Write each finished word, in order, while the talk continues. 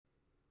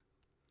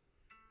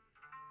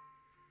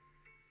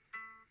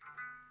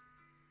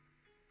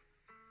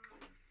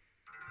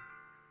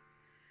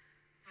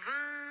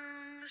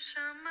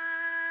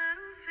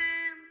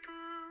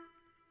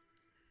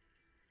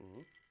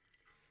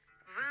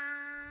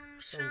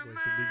Sounds like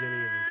the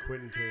beginning of a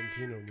Quentin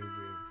Tarantino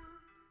movie.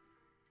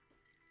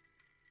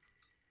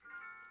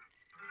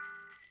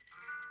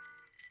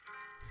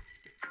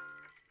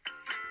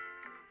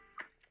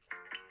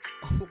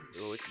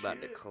 Oh, it's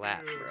about to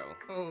clap, bro.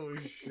 Oh,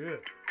 shit.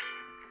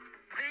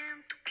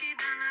 Vento que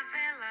dá na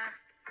vela,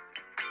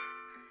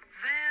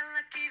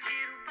 vela que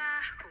vira o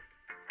barco,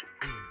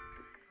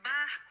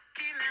 barco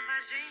que leva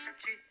a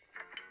gente,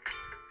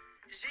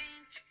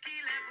 gente que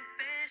leva o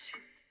peixe,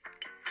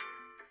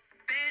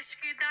 peixe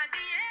que dá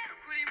dinheiro,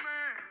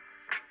 Curimã.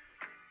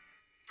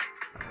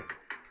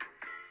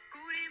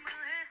 Curimã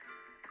é,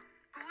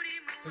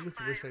 Curimã I just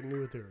wish I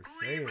knew what they were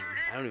saying.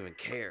 I don't even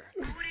care.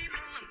 Curimã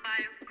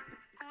Lampaio,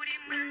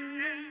 Curimã,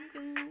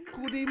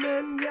 Goody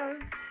man, yeah.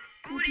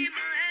 Curimã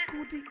é,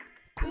 Goody.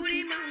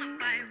 Curimã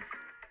Lampaio,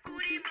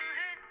 Curimã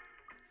é,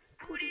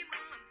 Curimã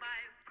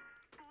Lampaio,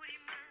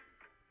 Curimã.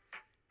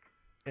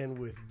 And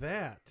with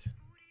that,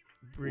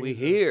 We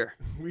here.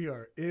 We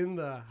are in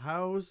the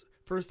house.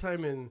 First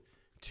time in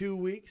 2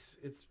 weeks.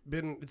 It's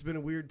been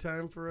a weird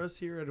time for us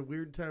here at A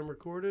Weird Time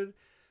Recorded.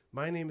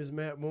 My name is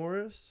Matt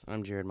Morris,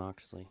 I'm Jarrod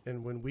Moxley.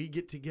 and when we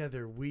get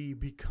together, we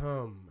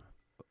become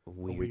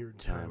Weird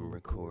Time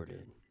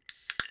Recorded.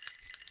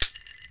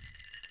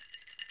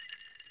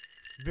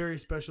 very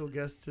special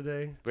guest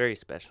today. Very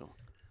special.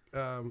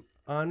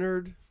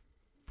 Honored,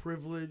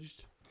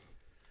 privileged,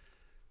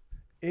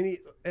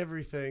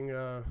 everything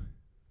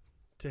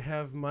to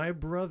have my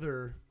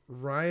brother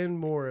Ryan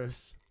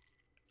Morris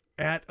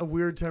at A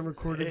Weird Time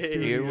Recorded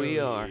studio. Here we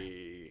are.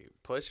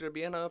 Pleasure to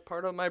be in a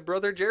part of my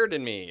brother Jarrod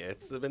and me.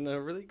 It's been a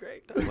really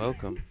great time.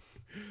 Welcome.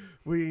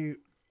 We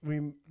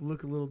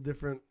look a little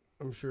different,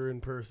 I'm sure,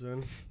 in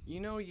person. You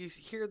know, you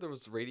hear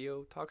those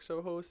radio talk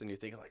show hosts and you're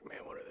thinking like, man,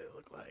 what do they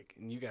look like?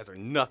 And you guys are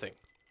nothing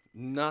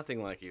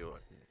like you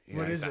look. You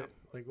What guys is sound- it?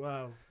 Like,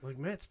 wow. Like,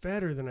 Matt's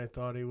fatter than I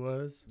thought he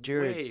was.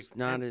 Jarrod's Wait,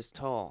 not and- as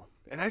tall.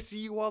 And I see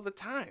you all the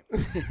time.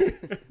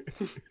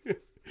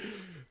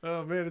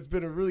 Oh, man, it's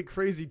been a really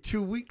crazy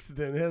 2 weeks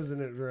then,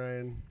 hasn't it,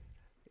 Ryan?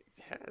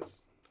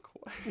 Yes.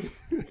 Quite.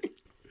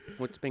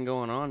 What's been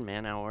going on,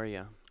 man? How are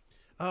you?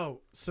 Oh,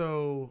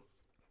 so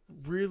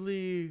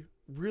really,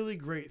 really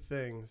great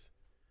things.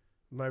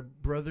 My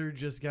brother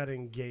just got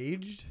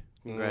engaged.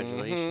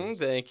 Congratulations.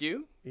 Thank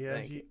you. Yeah,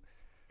 Thank he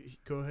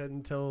go ahead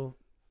and tell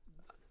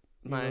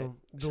My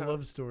the child-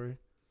 love story.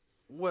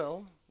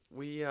 Well,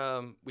 we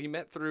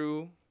met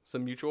through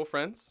some mutual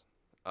friends.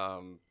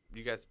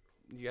 You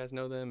guys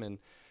know them, and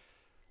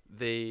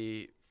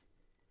they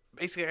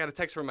basically I got a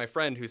text from my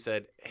friend who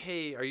said,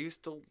 "Hey, are you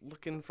still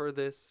looking for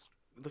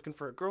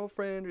a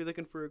girlfriend? Are you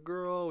looking for a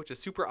girl?" Which is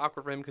super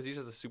awkward for him because he's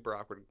just a super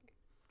awkward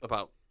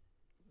about.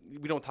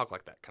 We don't talk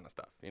like that kind of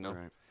stuff, you know.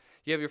 Right.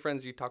 You have your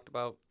friends you talked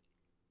about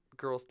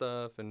girl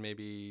stuff and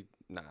maybe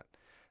not.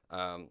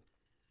 And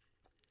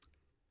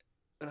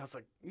I was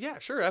like, yeah,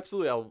 sure,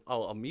 absolutely.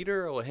 I'll meet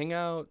her. I'll hang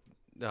out.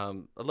 I'd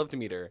love to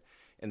meet her.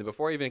 And then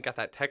before I even got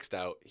that text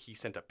out, he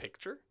sent a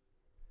picture.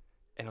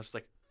 And I was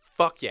like,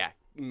 fuck yeah,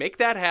 make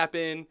that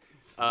happen.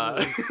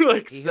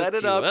 Like He set hooked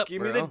it you up, up,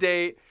 give me the bro.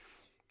 date.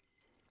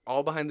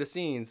 All behind the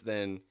scenes,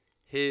 then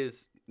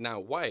his now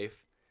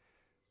wife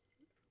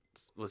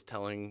was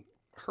telling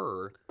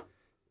her,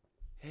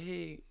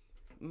 hey,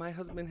 my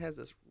husband has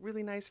this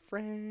really nice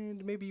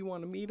friend. Maybe you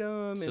want to meet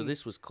him. So and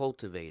this was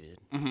cultivated.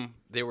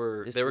 they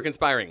were this they were was-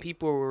 conspiring.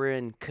 People were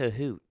in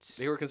cahoots.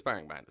 They were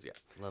conspiring behind us, yeah.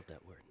 Love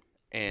that word.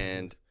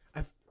 And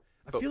I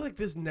feel like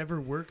this never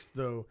works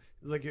though.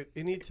 Like at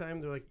any time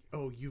they're like,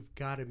 "Oh, you've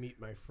got to meet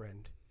my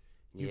friend.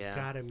 You've Yeah.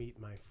 got to meet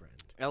my friend."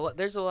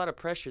 There's a lot of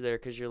pressure there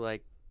because you're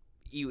like,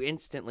 you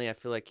instantly, I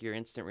feel like your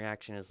instant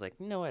reaction is like,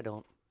 no, I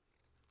don't.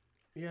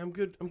 Yeah, I'm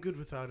good. I'm good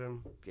without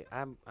him. Yeah,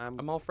 I'm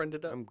I'm all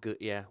friended up. I'm good.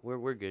 Yeah,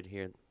 we're good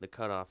here. The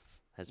cutoff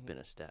has been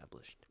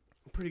established.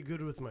 I'm pretty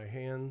good with my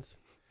hands.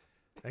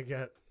 I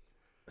got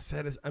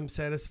I'm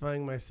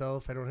satisfying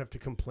myself. I don't have to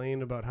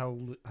complain about how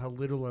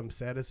little I'm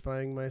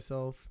satisfying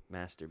myself.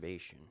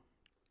 Masturbation.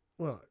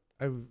 Well,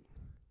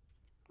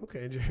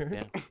 okay, Jared.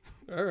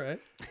 Yeah. All right.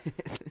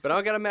 But I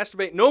don't gotta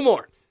masturbate no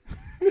more.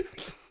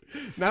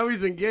 Now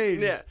he's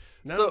engaged. Yeah.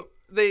 Now So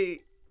they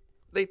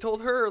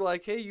told her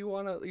like, hey, you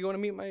wanna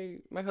meet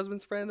my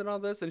husband's friend and all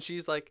this, and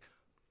she's like,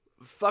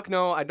 fuck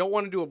no, I don't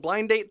want to do a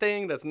blind date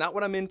thing. That's not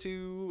what I'm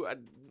into.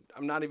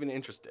 I'm not even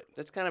interested.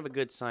 That's kind of a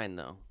good sign,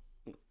 though.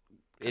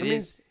 It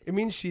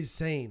means she's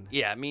sane.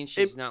 Yeah, it means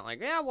she's not like,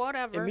 yeah,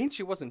 whatever. It means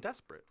she wasn't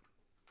desperate.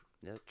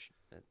 That's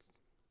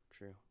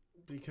true.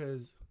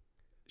 Because,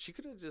 She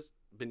could have just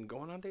been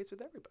going on dates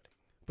with everybody.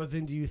 but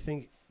then do you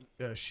think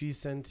she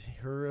sent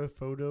her a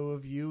photo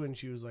of you and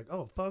she was like,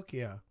 "Oh, fuck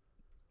yeah"?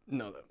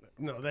 No.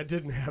 No, that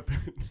didn't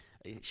happen.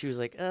 She was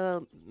like,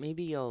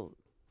 maybe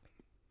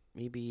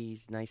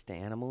he's nice to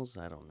animals.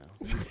 I don't know.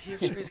 I'm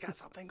sure he's got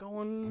something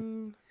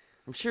going.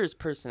 I'm sure his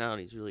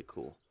personality is really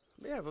cool.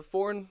 Yeah, but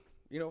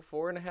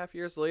 4.5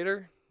 years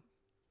later,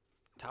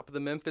 top of the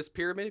Memphis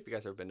pyramid. If you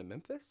guys ever been to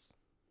Memphis?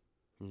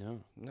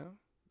 No. No?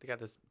 They got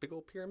this big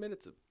old pyramid.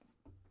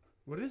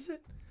 What is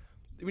it?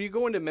 When you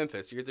go into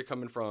Memphis, you're either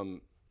coming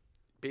from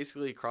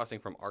basically crossing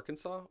from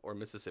Arkansas or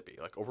Mississippi,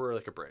 like over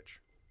like a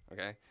bridge.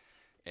 Okay.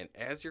 And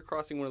as you're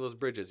crossing one of those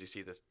bridges, you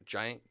see this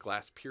giant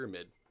glass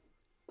pyramid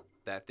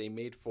that they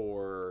made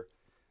for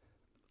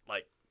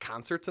like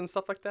concerts and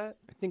stuff like that.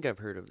 I think I've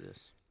heard of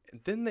this.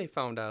 And then they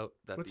found out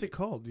that What's it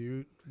called? Do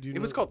you it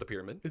know? was called the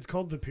pyramid. It's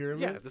called the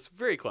pyramid. Yeah, that's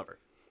very clever.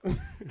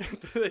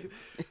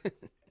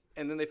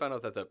 And then they found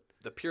out that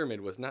the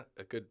pyramid was not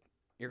a good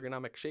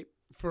ergonomic shape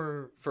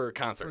for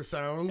concerts.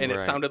 sounds. And it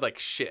Right. sounded like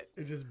shit.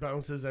 It just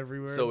bounces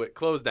everywhere. So it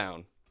closed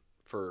down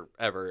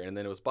forever, and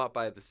then it was bought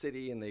by the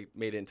city, and they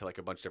made it into like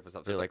a bunch of different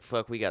stuff. They're There's like,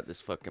 fuck, we got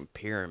this fucking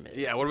pyramid.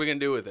 yeah, what are we gonna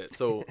do with it?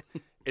 So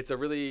it's a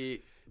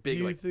really big do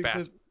you like think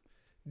bass.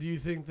 do you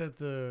think that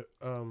the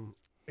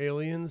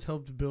aliens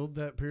helped build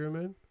that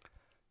pyramid?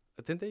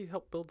 Didn't they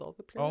help build all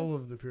the pyramids? All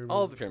of the pyramids.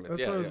 All of the pyramids.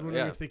 That's Yeah, what I was yeah,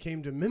 wondering yeah. if they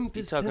came to You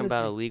Memphis, talking Tennessee.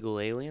 about illegal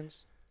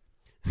aliens?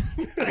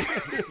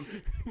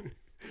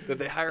 Did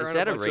they hire Is on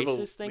that a bunch of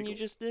racist thing you illegal-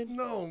 just did?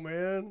 No,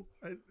 man.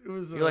 It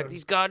was. You're like,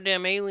 these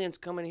goddamn aliens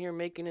coming here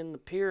making in the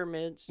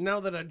pyramids. Now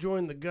that I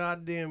joined the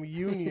goddamn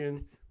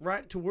union,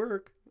 right to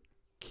work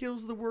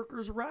kills the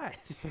workers'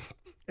 rights.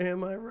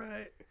 Am I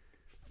right?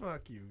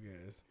 Fuck you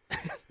guys.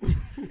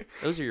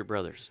 Those are your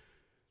brothers.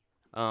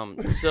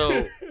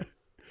 So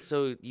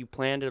you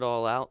planned it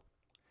all out?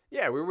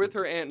 Yeah, we were with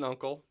her aunt and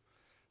uncle.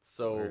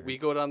 So Word. we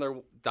go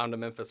down to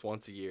Memphis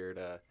once a year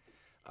to.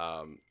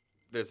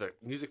 There's a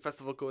music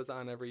festival goes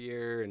on every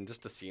year, and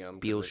just to see them.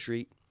 Beale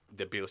Street?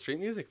 The Beale Street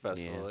Music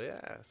Festival,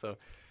 yeah. So,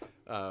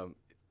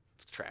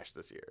 it's trash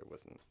this year. It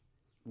wasn't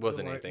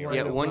Why- anything. why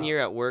Yeah, not? one year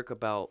at work,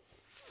 about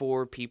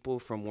 4 people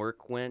from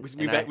work went.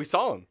 We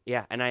saw him.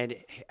 Yeah, and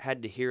I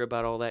had to hear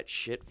about all that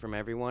shit from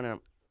everyone. And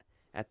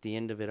at the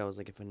end of it, I was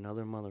like, if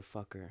another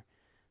motherfucker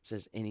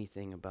says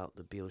anything about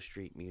the Beale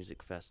Street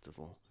Music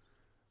Festival,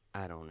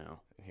 I don't know.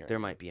 Here There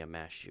might be a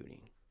mass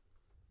shooting.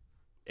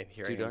 And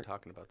here Too I am dark?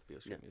 talking about the Beale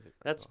Street Yeah, Music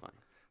Festival. That's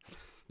fine.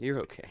 You're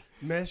okay.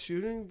 Mass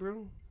shooting,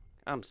 bro?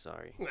 I'm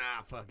sorry. Nah,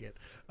 fuck it.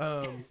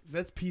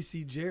 That's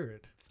PC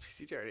Jarrod. It's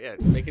PC Jarrod, yeah.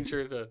 Making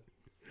sure to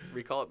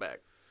recall it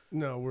back.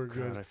 No, we're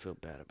good. God, I feel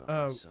bad about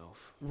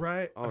myself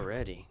Right.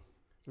 already.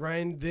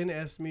 Ryan then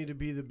asked me to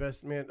be the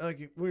best man.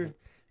 Like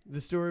the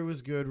story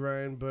was good,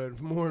 Ryan,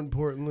 but more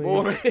importantly,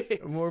 more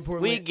importantly,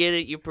 We get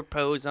it. You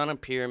propose on a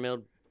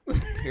pyramid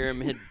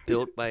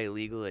built by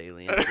illegal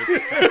aliens.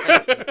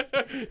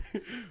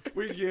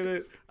 we get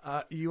it.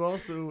 You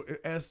also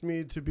asked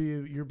me to be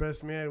your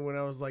best man when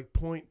I was like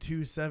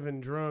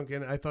 0.27 drunk,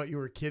 and I thought you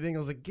were kidding. I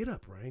was like, "Get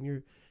up,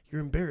 Ryan!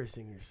 You're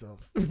embarrassing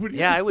yourself."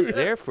 Yeah, I was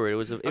there for it.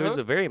 It was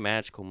a very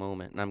magical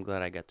moment, and I'm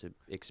glad I got to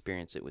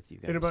experience it with you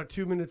guys. And about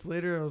 2 minutes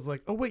later, I was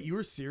like, "Oh wait, you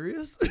were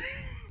serious?"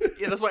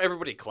 Yeah, that's why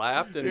everybody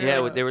clapped. And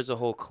yeah, Yeah. there was a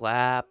whole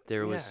clap.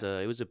 There was Yeah.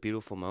 it was a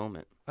beautiful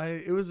moment.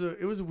 It was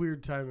a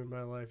weird time in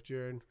my life,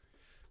 Jarrod.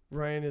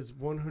 Ryan is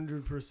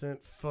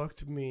 100%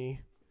 fucked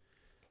me.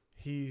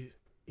 He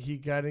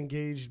got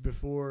engaged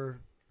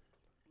before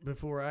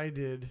I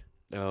did.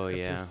 Oh after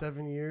yeah,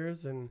 7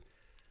 years, and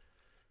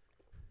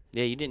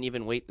yeah. You didn't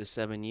even wait the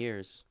 7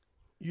 years.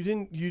 you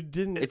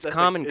didn't. It's Is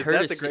common that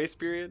courtesy. the grace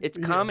period? It's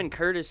Yeah. common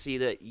courtesy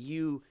that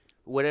you,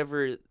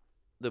 whatever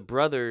the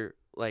brother,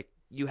 like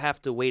you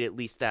have to wait at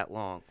least that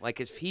long.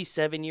 Like if he's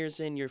 7 years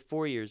in, you're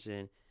 4 years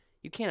in.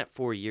 You can't at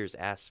 4 years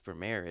ask for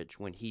marriage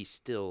when he's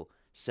still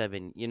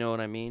 7. You know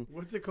what I mean?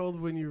 What's it called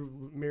when you're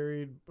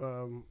married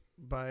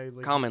by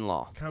like Common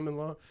law. common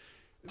law?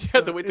 You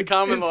have to wait the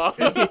common law.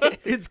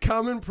 It's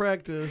common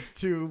practice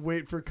to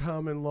wait for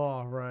common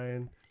law,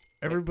 Ryan.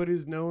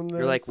 Everybody's known this.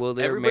 You're like, well,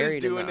 they're Everybody's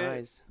married doing in the it.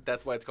 eyes.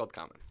 That's why it's called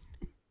common.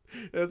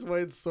 That's why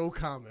it's so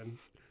common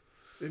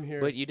in here.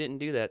 But you didn't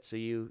do that, so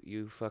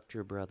you fucked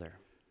your brother.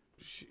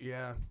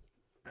 Yeah,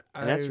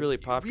 And that's really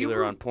popular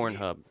were- on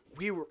Pornhub.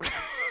 We were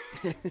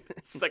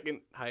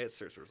second highest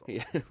search result.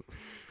 Yeah.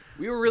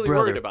 We were really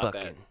Brother worried about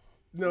fucking.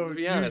 no. to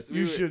be you- honest, you,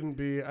 we were- shouldn't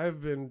be.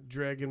 I've been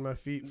dragging my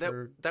feet that.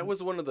 for. That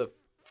was one of the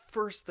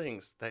first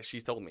things that she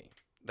told me.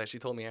 That she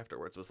told me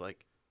afterwards was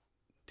like,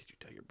 "Did you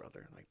tell your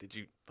brother? Like, did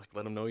you like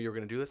let him know you were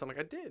gonna do this?" I'm like,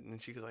 "I did,"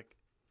 and she was like,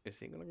 "Is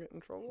he gonna get in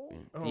trouble?"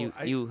 Oh,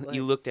 you like-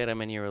 looked at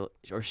him and you were,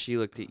 or she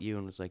looked at you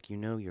and was like,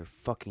 you're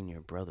fucking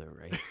your brother,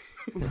 right?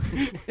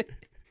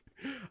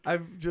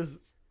 I've just.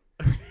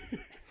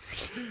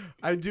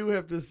 I do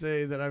have to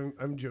say that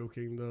I'm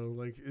joking though.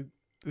 Like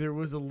there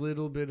was a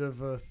little bit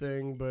of a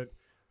thing, but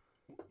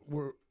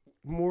we're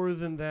more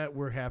than that.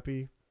 We're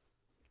happy.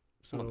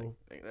 So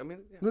I mean,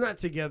 yeah. we're not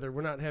together.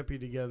 We're not happy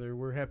together.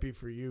 We're happy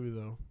for you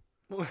though.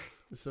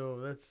 So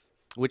that's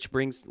Which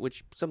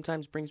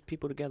sometimes brings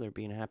people together,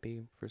 being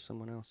happy for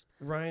someone else.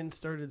 Ryan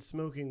started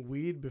smoking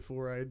weed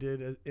before I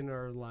did in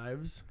our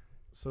lives.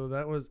 So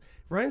that was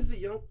Ryan's the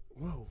young.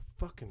 Whoa,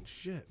 fucking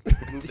shit.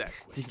 Move that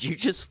quick. Did you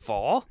just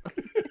fall?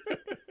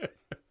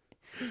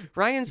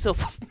 Ryan still.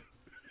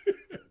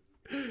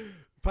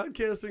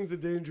 Podcasting's a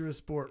dangerous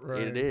sport,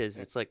 Ryan. It is.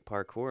 It's like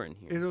parkour in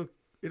here.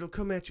 It'll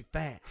come at you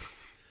fast.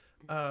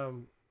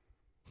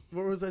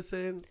 What was I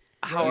saying?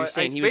 how You're I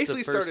saying he was the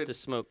basically first started to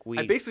smoke weed.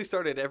 I basically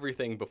started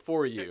everything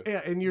before you.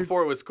 Yeah, and you're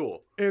Before it was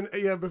cool. and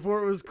yeah,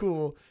 before it was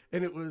cool,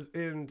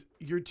 and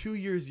you're 2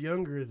 years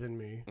younger than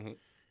me, Mhm.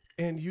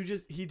 and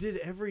he did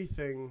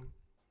everything.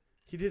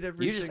 He did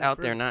everything. You're just out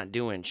there first. not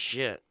doing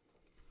shit.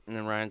 And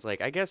then Ryan's like,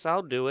 I guess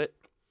I'll do it.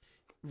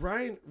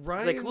 Ryan. He's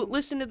like,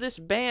 listen to this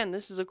band.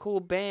 This is a cool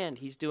band.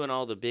 He's doing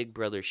all the big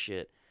brother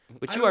shit.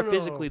 But I you are don't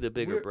physically know. the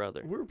bigger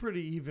brother. We're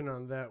pretty even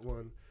on that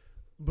one,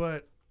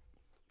 but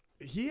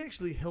he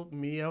actually helped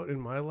me out in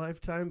my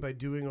lifetime by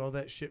doing all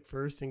that shit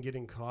first and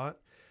getting caught.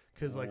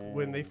 Because like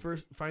when they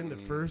first find the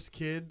first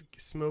kid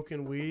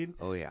smoking weed,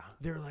 Oh, yeah.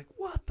 they're like,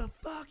 "What the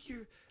fuck?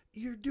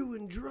 You're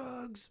doing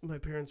drugs." My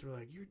parents were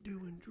like, "You're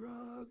doing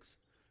drugs."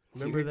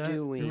 Remember You're that?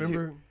 doing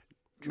Remember?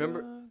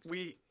 Remember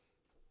drugs.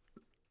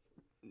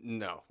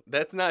 No,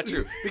 that's not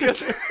true.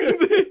 Because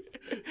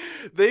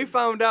they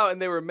found out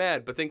and they were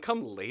mad. But then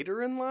come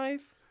later in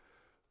life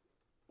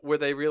where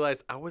they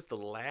realized I was the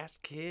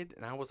last kid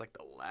and I was like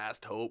the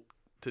last hope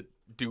to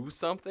do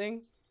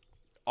something,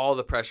 all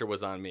the pressure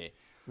was on me.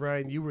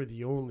 Ryan, you were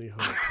the only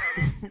hope.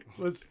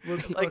 let's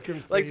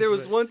fucking Like there face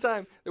was it. one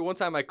time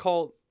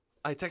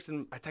I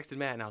texted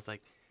Matt and I was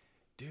like,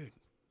 dude,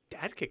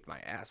 Dad kicked my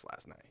ass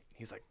last night.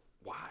 He's like,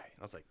 why?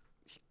 I was like,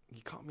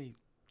 he caught me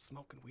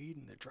smoking weed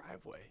in the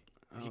driveway.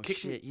 He Oh, kicked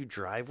shit. me. You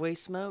driveway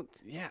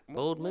smoked? Yeah.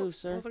 Bold move,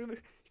 sir. What was I gonna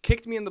do? He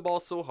kicked me in the ball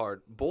so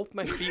hard, both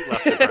my feet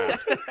left the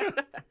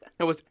ground.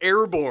 I was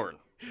airborne.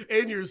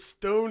 And you're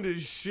stoned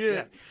as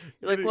shit.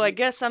 You're like, well, I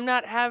guess I'm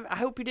not I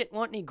hope you didn't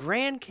want any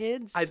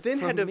grandkids I then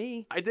from had to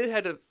me.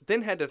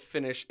 had to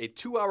finish a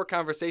 2-hour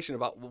conversation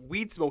about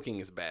weed smoking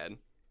is bad,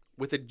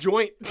 with a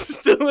joint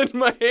still in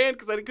my hand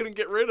because I couldn't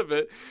get rid of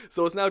it.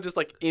 So it's now just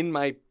like in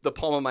the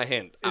palm of my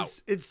hand.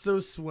 It's so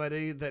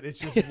sweaty that it's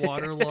just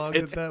waterlogged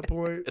at that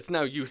point. It's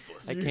now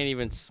useless. I can't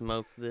even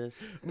smoke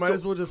this. Might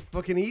as well just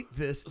fucking eat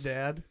this,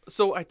 Dad.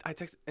 So I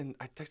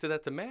texted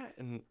that to Matt,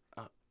 and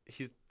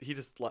he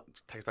just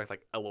texted back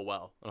like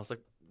LOL, and I was like,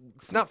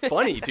 it's not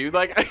funny, dude.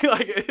 Like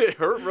it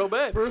hurt real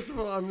bad. First of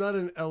all, I'm not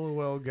an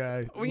LOL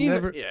guy. Well, you know-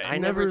 never, yeah, I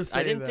never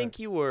say I didn't that. think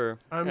you were.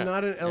 I'm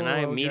not an LOL And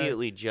I guy.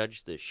 immediately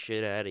judged the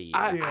shit out of you.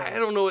 I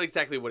don't know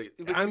exactly what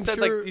but I'm you said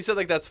sure- like you said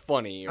like that's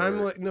funny. Or I'm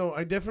like, no,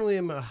 I definitely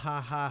am a ha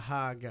ha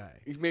ha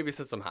guy. you maybe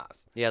said some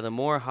ha's. Yeah, the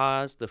more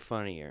ha's, the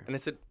funnier. And I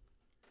said,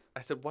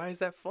 why is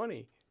that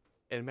funny?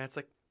 And Matt's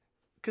like,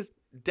 because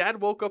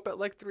Dad woke up at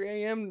like 3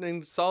 a.m.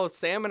 and saw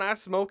Sam and I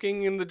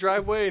smoking in the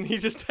driveway, and he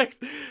just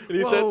texted, and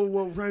he said,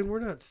 Whoa, Ryan, we're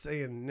not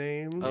saying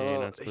names. Yeah,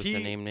 you're not supposed to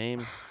he- name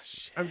names.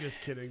 I'm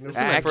just kidding. No, This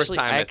is my first Actually-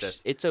 time at actu-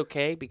 this. It's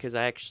okay because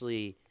I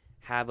actually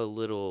have a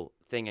little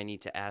thing I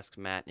need to ask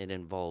Matt, and it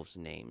involves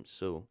names.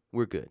 So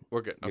we're good.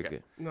 we're good. You're Okay.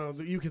 good. no,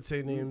 you could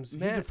say names.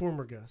 He's a Matt-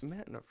 former guest.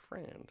 Matt and a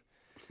friend.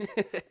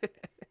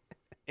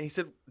 And he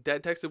said,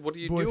 Dad texted, what are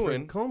you Boyfriend.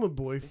 doing? Call him a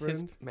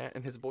boyfriend. Matt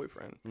and his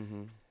boyfriend.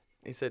 Mm-hmm.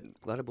 He said,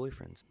 A lot of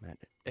boyfriends, Matt.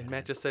 and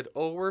Matt just said,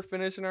 oh, we're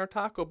finishing our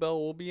Taco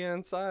Bell. We'll be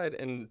inside.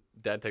 And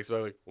Dad texted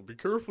back like, well, be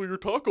careful. Your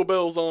Taco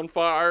Bell's on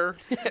fire.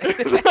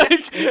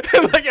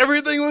 like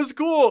everything was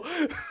cool.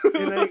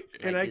 and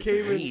I Like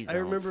came in. he's I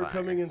on remember fire.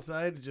 coming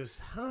inside, just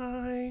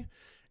hi,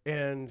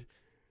 and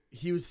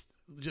he was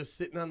just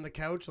sitting on the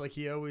couch like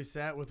he always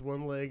sat with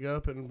one leg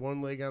up and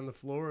one leg on the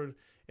floor,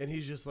 and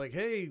he's just like,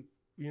 hey,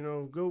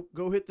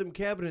 go hit them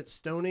cabinets,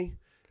 Stoney,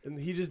 and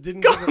he just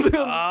didn't. Give a,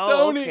 Oh,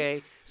 Stoney.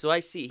 okay. So I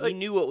see. He Like-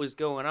 knew what was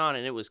going on,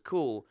 and it was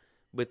cool.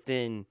 But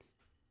then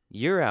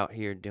you're out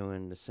here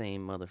doing the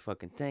same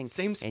motherfucking thing.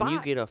 Same And you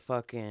spot. get a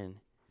fucking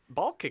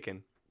Ball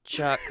kicking.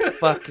 Chuck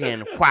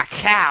fucking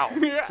whack-ow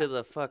Yeah. to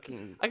the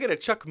fucking I got a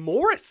Chuck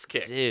Morris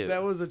kick. dude.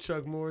 that was a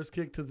Chuck Morris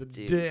kick to the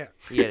Dude. dick.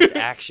 He had his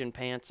action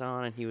pants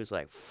on, and he was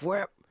like,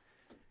 "Whap,"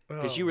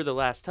 because Oh. you were the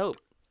last hope.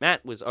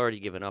 Matt was already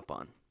given up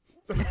on.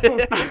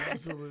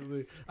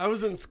 Absolutely. I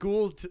was in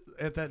school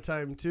at that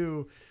time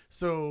too,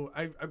 so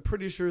I'm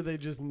pretty sure they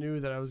just knew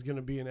that I was going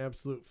to be an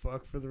absolute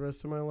fuck for the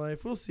rest of my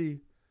life. We'll see.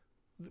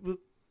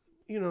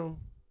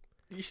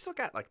 You still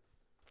got like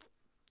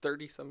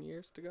 30 some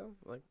years to go.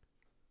 Like,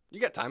 you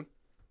got time.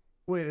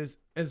 Wait,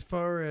 as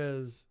far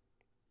as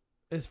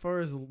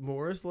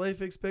Morris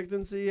life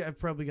expectancy, I've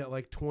probably got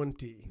like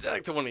 20.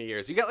 Like 20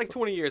 years. You got like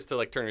 20 years to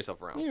like turn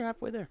yourself around. You're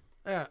halfway there.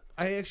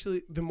 I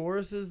actually, the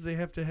Morrises, they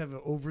have to have an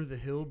over the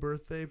hill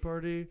birthday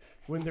party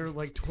when they're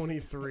like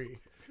 23,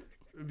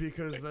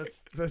 because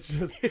that's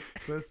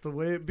the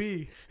way it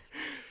be.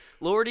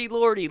 Lordy,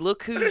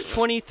 look who's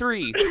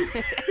 23.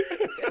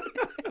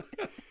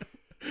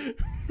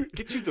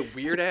 Get you the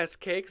weird ass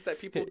cakes that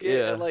people get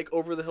Yeah. at like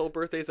over the hill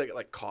birthdays that get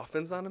like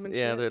coffins on them and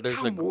Yeah, shit. there's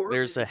How morbid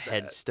there's a is that?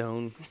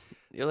 headstone.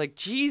 You're like,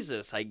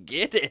 Jesus, I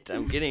get it.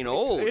 I'm getting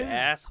old, Yeah.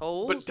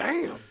 assholes. But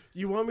damn.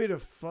 You want me to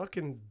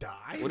fucking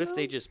die? What if now?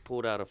 they just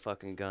pulled out a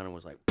fucking gun and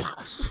was like,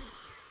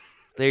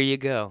 there you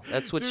go.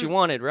 That's what you Dude,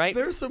 wanted, right?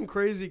 There's some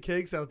crazy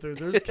cakes out there.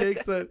 There's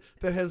cakes that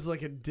has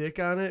like a dick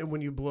on it, and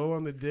when you blow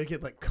on the dick,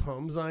 it like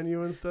comes on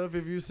you and stuff.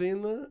 Have you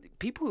seen that?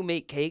 People who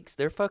make cakes,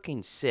 they're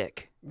fucking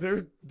sick.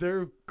 They're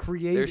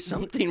creative. There's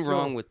something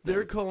wrong with They're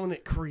them. calling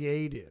it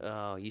creative.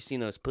 Oh, you seen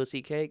those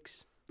pussy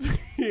cakes?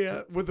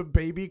 Yeah, with a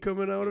baby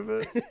coming out of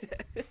it.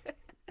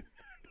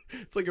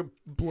 It's like a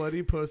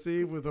bloody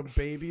pussy with a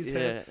baby's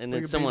head. Yeah, and like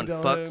then a someone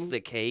baby doll fucks head. the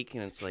cake,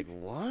 and it's like,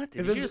 what? Did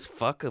And you then just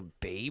fuck a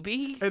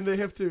baby? And they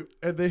have to.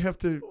 they have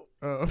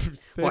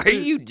Why are to-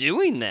 you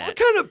doing that? What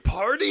kind of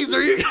parties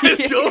are you guys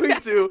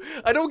going to?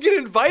 I don't get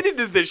invited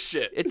to this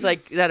shit. It's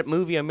like that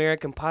movie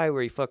American Pie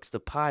where he fucks the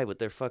pie, but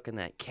they're fucking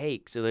that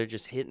cake, so they're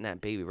just hitting that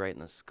baby right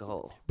in the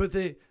skull.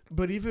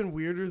 But even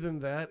weirder than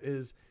that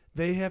is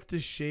they have to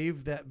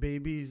shave that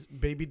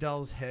baby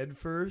doll's head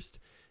first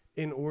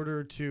in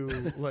order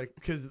to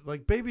because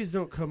babies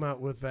don't come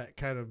out with that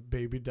kind of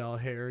baby doll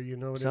hair. You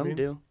know what I mean? Some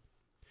do.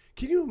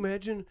 Can you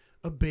imagine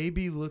a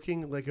baby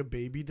looking like a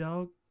baby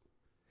doll?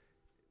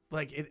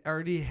 Like it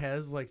already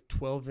has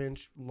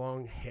 12-inch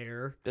long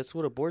hair. That's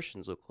what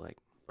abortions look like.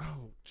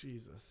 Oh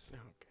Jesus!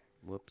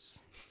 Whoops.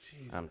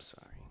 Jesus. I'm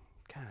sorry.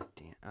 God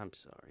damn. I'm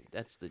sorry.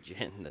 That's the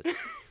gen. That's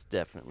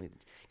definitely.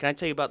 Can I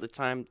tell you about the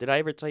time? Did I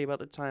ever tell you about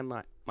the time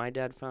my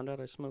dad found out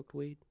I smoked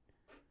weed?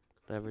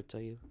 Did I ever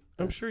tell you?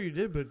 I'm sure you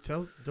did, but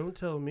don't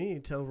tell me.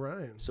 Tell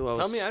Ryan. So I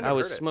Tell was me, I I never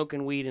was heard it.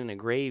 smoking weed in a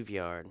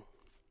graveyard.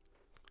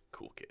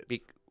 Cool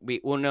kids.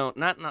 Well, no,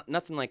 not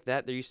nothing like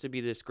that. There used to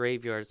be this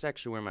graveyard. It's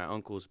actually where my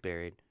uncle's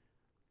buried,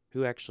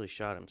 who actually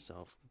shot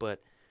himself.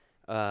 But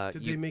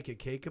Did they make a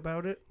cake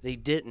about it? They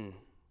didn't,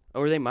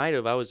 or they might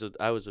have. I was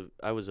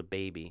a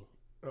baby,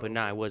 Oh. but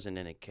no, I wasn't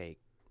in a cake.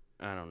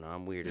 I don't know.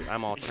 I'm weird.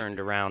 I'm all turned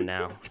around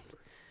now.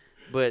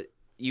 But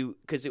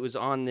because it was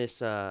on this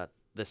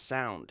the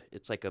Sound.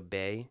 It's like a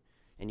bay,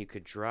 and you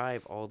could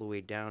drive all the way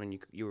down, and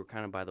you were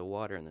kind of by the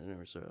water, and then there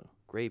was a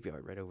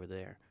graveyard right over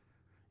there.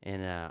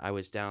 And I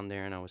was down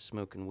there, and I was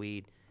smoking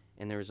weed,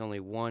 and there was only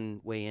one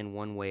way in,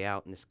 one way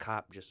out, and this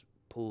cop just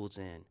pulls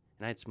in.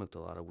 And I'd smoked a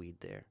lot of weed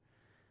there.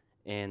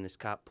 And this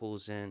cop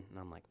pulls in, and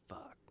I'm like,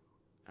 fuck,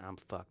 I'm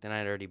fucked. And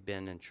I'd already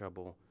been in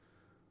trouble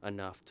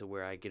enough to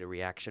where I get a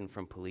reaction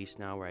from police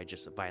now where I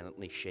just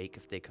violently shake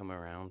if they come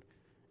around,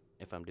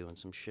 if I'm doing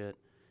some shit.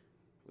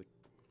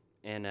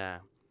 And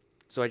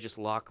so I just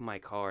lock my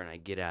car, and I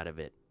get out of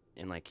it.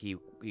 And,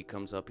 he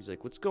comes up, he's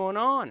like, what's going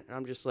on? And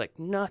I'm just like,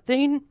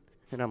 nothing.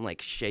 And I'm,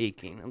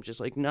 shaking. I'm just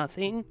like,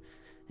 nothing.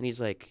 And he's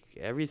like,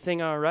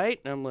 everything all right?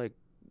 And I'm like,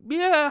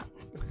 yeah.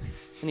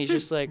 And he's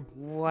just like,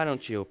 why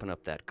don't you open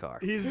up that car?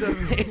 He's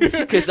definitely.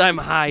 Because I'm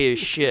high as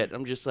shit.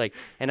 I'm just like,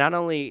 and not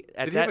only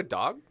at Did that. he have a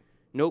dog?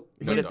 Nope.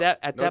 No Because dog.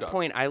 at No that dog.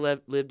 point, I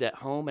lived at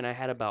home, and I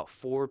had about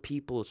 4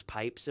 people's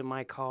pipes in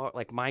my car.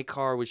 My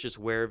car was just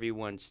where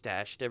everyone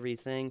stashed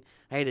everything.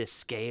 I had a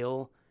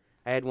scale.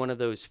 I had one of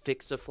those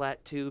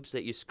fix-a-flat tubes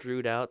that you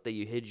screwed out that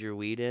you hid your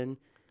weed in.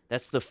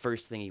 That's the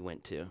first thing he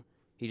went to.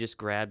 He just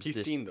grabs He's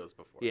this. seen those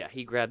before. Yeah,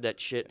 he grabbed that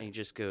shit, and he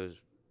just goes,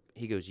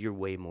 you're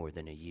way more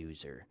than a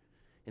user.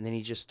 And then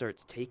he just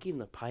starts taking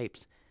the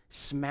pipes,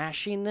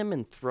 smashing them,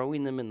 and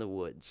throwing them in the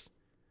woods.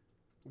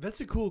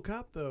 That's a cool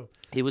cop, though.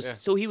 He was Yeah.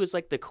 So he was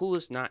like the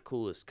coolest, not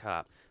coolest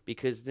cop,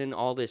 because then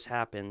all this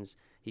happens.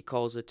 He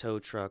calls a tow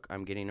truck.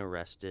 I'm getting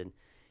arrested,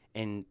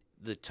 and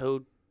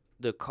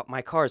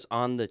my car's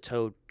on the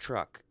tow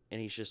truck,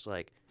 and he's just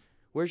like,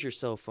 "Where's your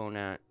cell phone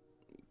at?"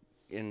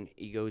 And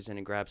he goes in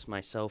and grabs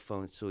my cell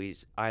phone, so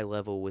he's eye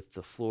level with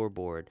the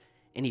floorboard,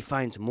 and he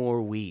finds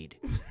more weed,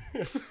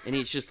 and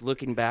he's just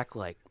looking back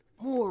like,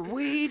 more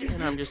weed?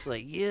 And I'm just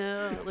like,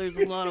 yeah, there's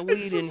a lot of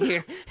weed in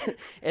here.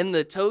 And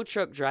the tow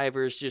truck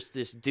driver is just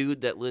this dude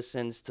that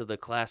listens to the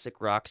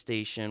classic rock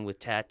station with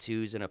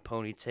tattoos and a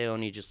ponytail,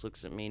 and he just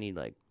looks at me,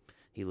 and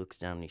he looks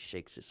down and he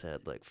shakes his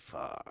head like,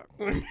 fuck.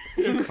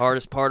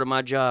 Hardest part of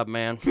my job,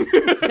 man.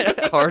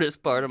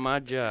 Hardest part of my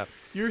job.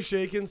 You're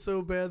shaking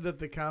so bad that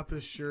the cop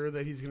is sure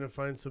that he's gonna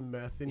find some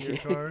meth in your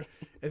car,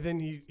 and then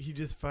he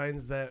just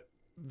finds that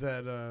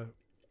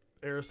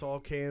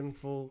aerosol can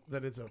full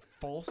that is a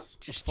false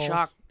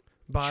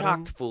bottom,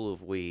 Chocked full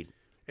of weed.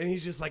 and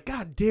he's just like,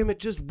 God damn it,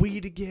 just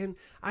weed again.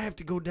 I have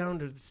to go down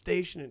to the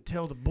station and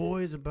tell the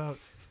boys about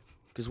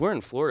Because we're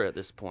in Florida at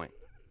this point.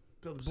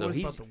 tell the So boys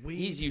about the weed.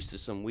 he's used to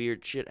some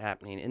weird shit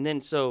happening. And then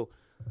so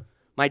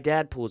my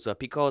dad pulls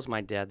up. He calls my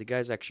dad. The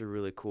guy's actually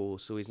really cool,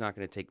 so he's not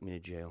going to take me to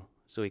jail.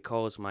 So he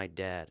calls my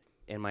dad,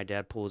 and my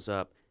dad pulls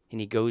up, and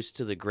he goes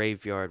to the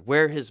graveyard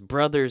where his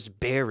brother's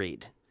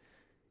buried.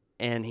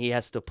 And he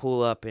has to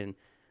pull up, and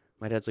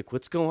my dad's like,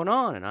 what's going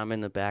on? And I'm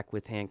in the back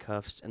with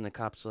handcuffs, and the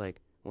cop's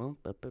like, well,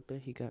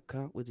 he got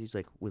caught with, he's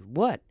like, with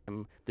what?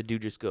 And the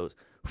dude just goes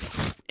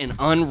and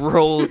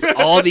unrolls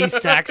all these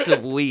sacks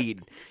of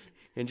weed.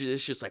 And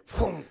it's just like,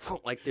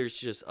 like there's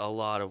just a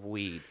lot of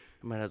weed.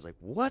 And my dad's like,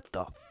 what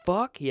the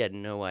fuck? He had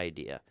no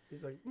idea.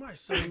 He's like, my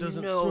son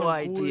doesn't No smoke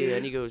idea. weed.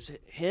 And he goes,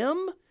 him?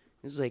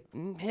 He's like,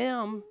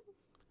 him.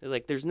 They're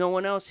like, there's no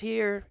one else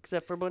here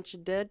except for a bunch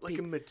of dead Like a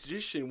people.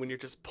 magician when you're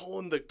just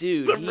pulling the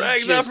Dude, he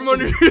rags out just- from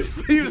under your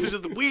sleeves and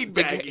just weed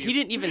The baggies. guy- he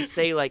didn't even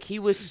say, he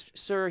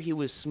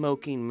was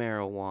smoking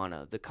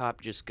marijuana. The cop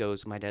just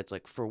goes, my dad's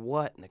like, for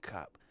what? And the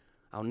cop,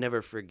 I'll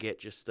never forget,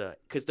 just,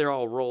 because they're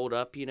all rolled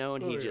up,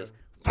 and he just,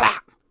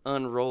 flap,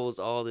 unrolls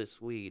all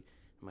this weed.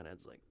 And my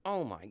dad's like,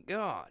 oh my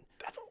God.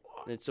 That's a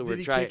And so Did we're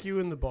he trying. kick you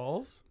in the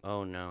balls?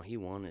 Oh no, he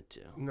wanted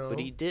to. No. But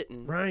he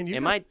didn't. Ryan, you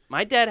and got-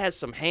 my dad has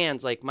some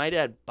hands. Like my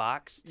dad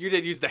boxed. You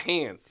did use the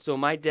hands. So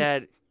my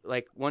dad,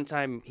 like one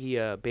time he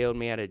bailed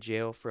me out of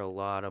jail for a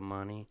lot of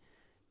money,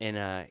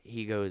 and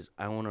he goes,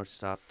 "I want to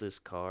stop this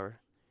car,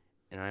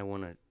 and I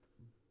want to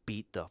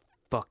beat the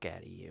fuck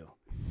out of you."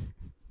 And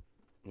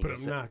he But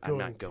goes, I'm not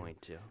not going going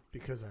to.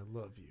 Because I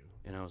love you.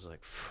 And I was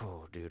like,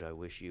 "Oh, dude, I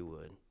wish you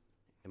would."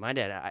 And my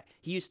dad,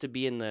 he used to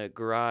be in the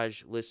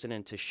garage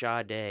listening to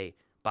Sade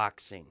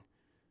boxing,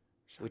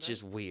 which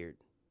is weird.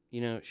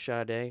 You know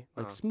Sade?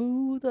 Like,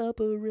 smooth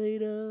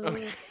operator.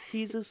 Okay.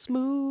 He's a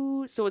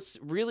smooth. So it's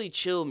really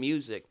chill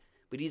music,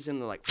 but he's in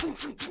the like,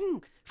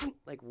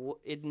 like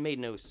it made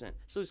no sense.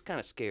 So it's kind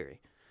of scary.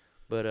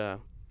 But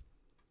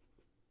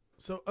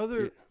So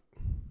other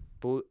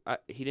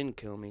he didn't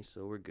kill me,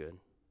 so we're good.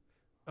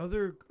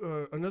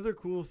 another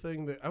cool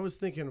thing that I was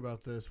thinking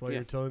about this while Yeah.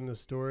 you're telling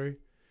this story.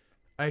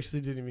 I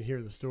actually didn't even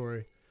hear the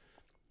story.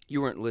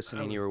 You weren't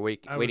listening. You were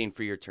waiting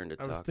for your turn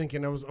to I was talk.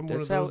 thinking I'm one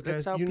That's of how- those guys.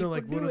 that's how You know, people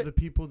like one do of it. the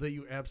people that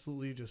you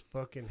absolutely just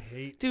fucking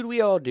hate. Dude, we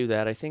all do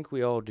that. I think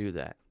we all do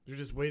that. You're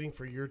just waiting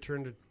for your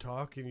turn to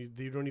talk, and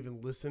you don't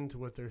even listen to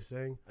what they're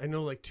saying. I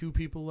know like two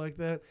people like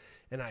that,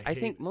 and I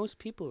think most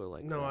people are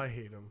like no, that. I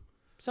hate them.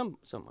 Some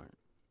aren't.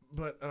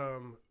 But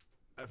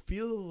I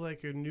feel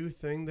like a new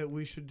thing that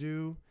we should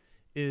do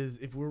is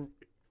if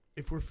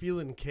we're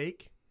feeling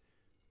cake,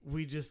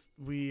 we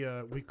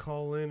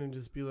call in and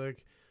just be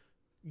like,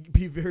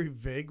 be very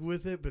vague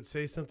with it, but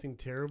say something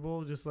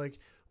terrible, just like,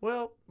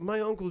 well,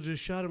 my uncle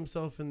just shot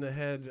himself in the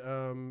head.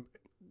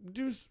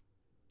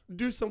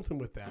 Do something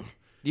with that.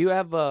 Do you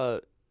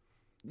have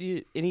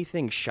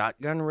anything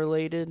shotgun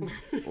related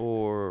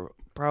or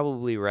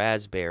probably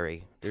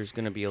raspberry? There's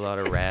going to be a lot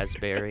of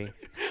raspberry.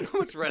 How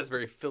much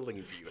raspberry filling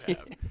do you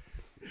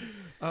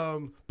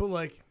have? But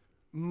like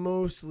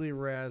mostly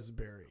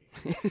raspberry.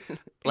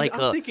 Like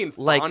I'm thinking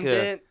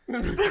fondant.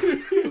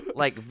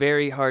 like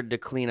very hard to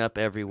clean up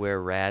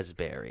everywhere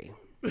raspberry.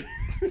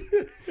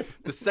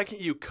 The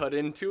second you cut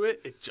into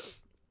it, it just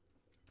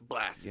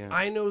blasts. Yeah.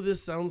 I know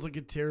this sounds like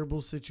a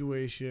terrible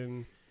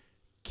situation.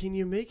 Can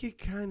you make it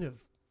kind of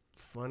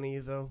funny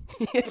though?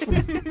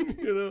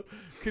 You know,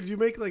 could you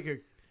make like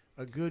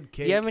a good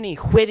cake? Do you have any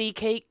witty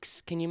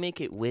cakes? Can you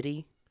make it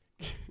witty?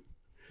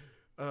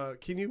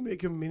 Can you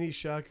make a mini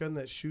shotgun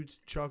that shoots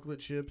chocolate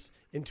chips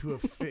into a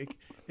fake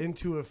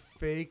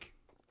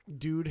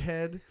dude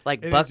head?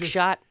 Like And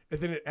buckshot?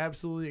 And then it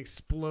absolutely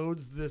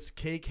explodes this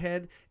cake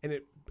head,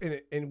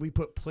 and we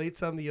put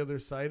plates on the other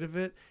side of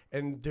it,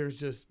 and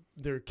there's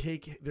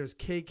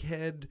cake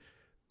head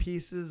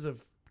pieces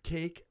of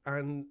cake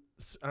on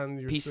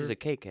your Pieces of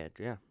cake head,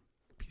 yeah.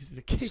 pieces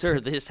of cake. Sir,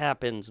 this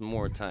happens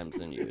more times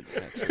than you would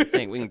actually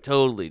think. We can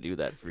totally do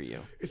that for you.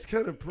 It's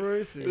kind of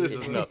pricey. This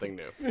is nothing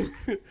new.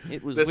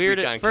 It was This weird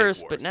week on at Cake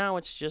first, but Wars. now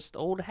it's just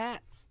old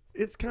hat.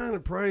 It's kind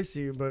of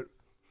pricey, but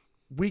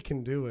we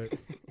can do it.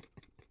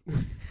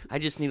 I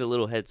just need a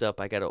little heads up.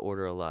 I got to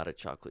order a lot of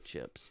chocolate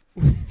chips.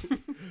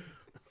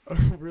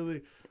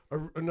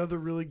 Another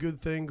really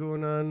good thing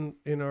going on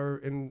in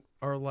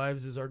our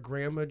lives is our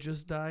grandma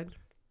just died.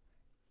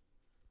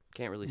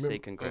 Can't really say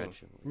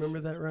congratulations. Remember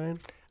that, Ryan?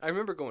 I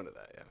remember going to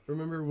that, yeah.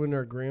 Remember when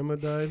our grandma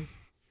died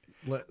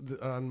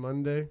on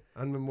Monday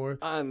on Memorial?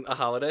 On a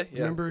holiday,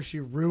 yeah. Remember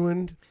she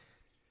ruined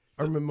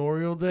our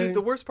Memorial Day? Dude,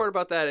 the worst part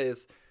about that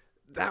is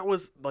that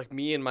was like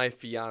me and my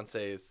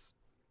fiance's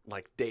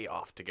like day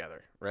off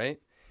together, right?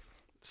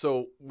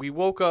 So we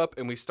woke up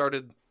and I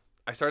started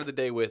the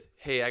day with,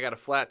 hey, I got a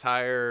flat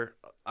tire.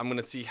 I'm going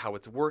to see how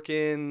it's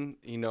working.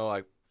 You know,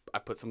 I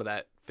put some of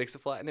that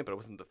Fix-A-Flat in it, but it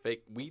wasn't the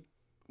fake weed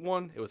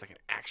one. It was like an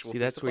actual See,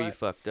 that's where you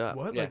Fix-A-Flat. fucked up.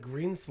 What? Yeah. Like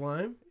green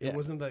slime? Yeah. It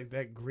wasn't like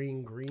that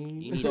green.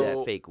 You need So-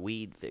 that fake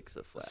weed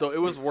Fix-A-Flat. So it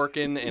was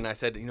working, and I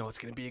said, you know, it's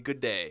going to be a good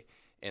day.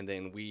 And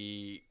then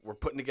we were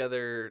putting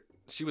together,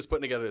 she was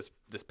putting together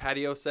this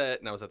patio set,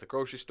 and I was at the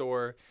grocery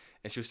store,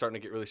 and she was starting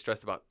to get really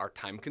stressed about our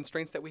time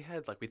constraints that we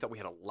had. Like, we thought we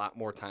had a lot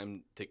more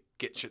time to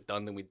get shit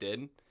done than we did.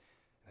 And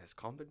I just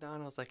calmed her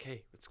down. I was like,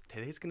 hey,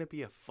 today's going to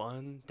be a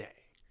fun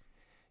day.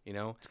 You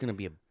know? It's going to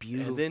be a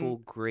beautiful,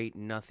 great,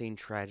 nothing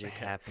tragic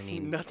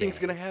happening Nothing's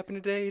day. going to happen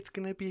today. It's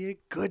going to be a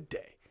good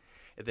day.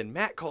 And then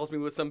Matt calls me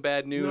with some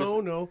bad news.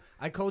 No.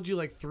 I called you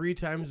like 3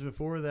 times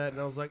before that,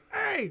 and I was like,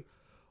 hey,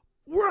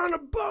 we're on a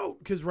boat.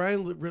 Because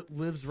Ryan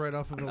lives right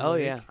off of a Oh,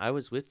 lake. yeah. I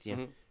was with you.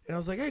 Mhm. And I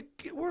was like, hey,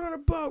 we're on a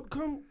boat.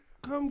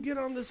 Come get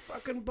on this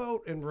fucking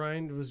boat. And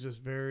Ryan was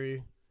just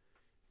very,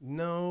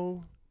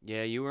 no.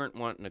 Yeah, you weren't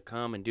wanting to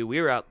come and do. We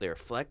were out there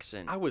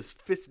flexing. I was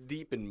fist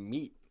deep in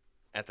meat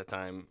at the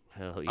time.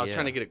 Hell yeah. I was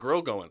trying to get a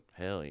grill going.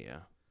 Hell yeah.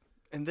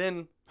 And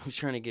then I was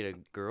trying to get a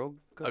girl.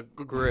 a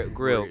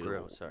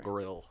Grill. Sorry.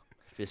 Grill.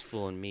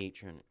 Fistful of meat.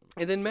 Trying to...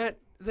 And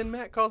then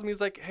Matt calls me. He's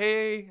like,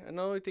 "Hey, I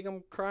know you think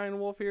I'm crying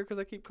wolf here because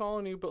I keep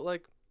calling you, but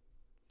like,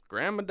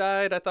 Grandma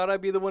died. I thought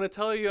I'd be the one to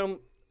tell you."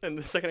 And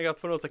the second I got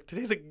the phone, I was like,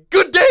 "Today's a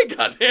good day,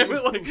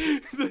 goddammit!" Like,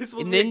 today's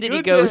supposed And to be then a did he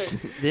good go?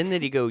 day. Then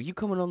did he go? You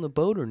coming on the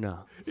boat or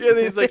not? Yeah.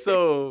 Then he's like,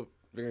 "So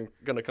We're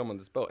gonna come on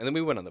this boat, and then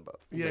we went on the boat.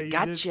 He's Yeah, like, you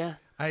gotcha.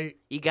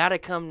 You gotta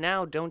come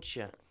now, don't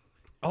you?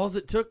 All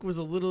it took was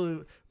a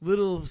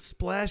little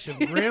splash of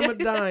grandma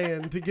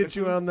dying to get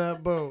you on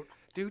that boat.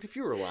 Dude, if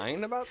you were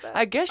lying about that,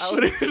 I guess she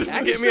would just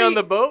to get me on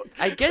the boat.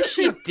 I guess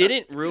she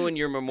didn't ruin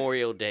your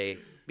Memorial Day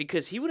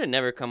because he would have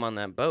never come on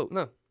that boat.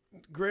 No.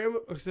 Grandma,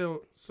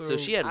 so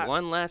she had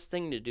one last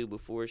thing to do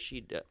before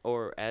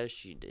or as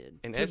she did.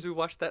 And as we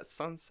watched that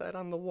sunset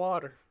on the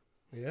water,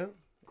 yeah,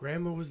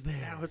 Grandma was there.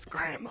 that was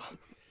Grandma.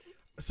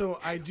 So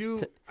I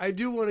do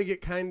want to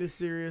get kind of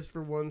serious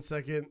for 1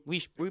 second.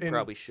 We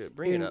probably should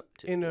bring it up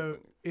too.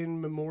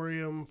 In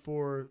memoriam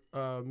for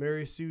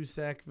Mary Sue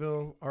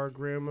Sackville, our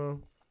grandma.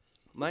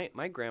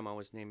 My grandma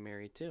was named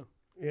Mary too.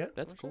 Yeah,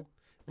 That's cool.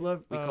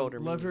 Love We called her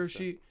love Mary, her.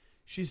 so.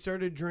 She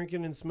started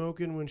drinking and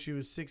smoking when she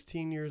was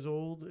 16 years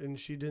old, and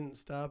she didn't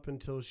stop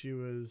until she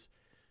was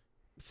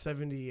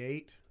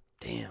 78.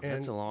 Damn,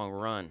 that's a long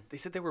run. They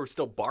said they were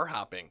still bar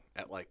hopping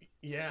at like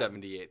Yeah.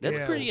 78. That's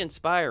Yeah. pretty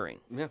inspiring.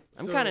 Yeah.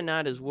 I'm So, kind of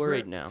not as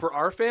worried now. For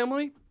our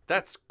family,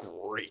 that's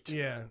great.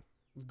 Yeah,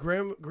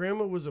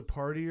 grandma was a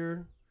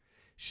partier.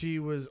 She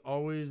was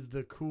always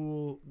the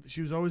cool.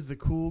 She was always the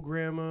cool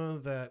grandma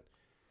that.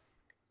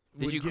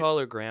 Did would you get- call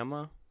her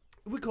grandma?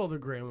 We called her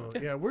grandma.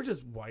 Yeah, we're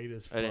just white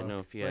as fuck. I didn't know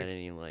if you had Like,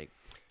 any like.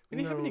 We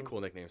didn't have any No. cool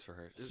nicknames for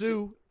her.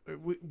 Sue,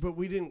 but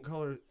we didn't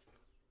call her.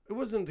 It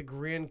wasn't the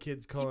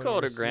grandkids calling You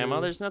called her Sue. grandma.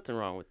 There's nothing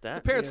wrong with The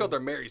that. parents Yeah. called her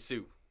Mary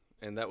Sue,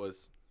 and that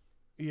was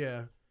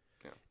Yeah.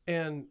 Yeah.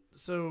 And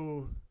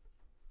so,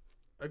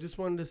 I just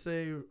wanted to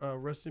say,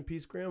 rest in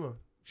peace, Grandma.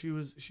 She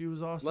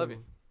was awesome. Love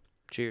you.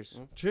 Cheers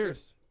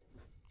Cheers,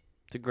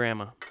 to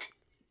grandma.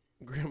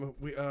 Grandma.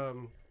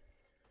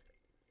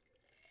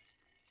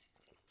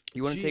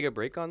 You want to She- take a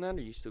break on that,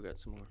 or you still got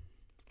some more?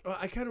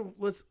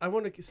 I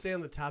want to stay on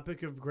the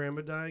topic of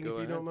Grandma dying, Go if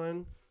you ahead. don't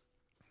mind,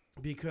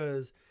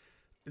 because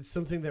it's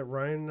something that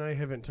Ryan and I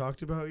haven't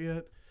talked about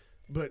yet.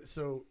 But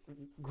so,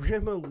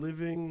 Grandma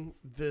living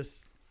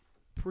this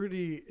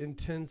pretty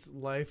intense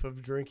life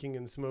of drinking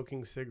and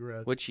smoking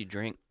cigarettes. What'd she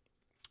drink?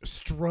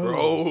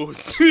 Strohs.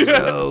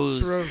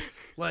 Strohs. Strohs.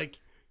 Like,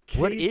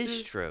 What is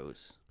cases-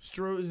 Strohs?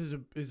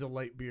 Strohs is a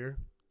light beer.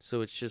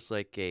 So it's just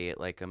like a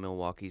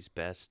Milwaukee's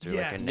Best or like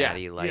Yes. a Yeah,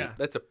 Natty Light. yeah.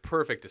 That's a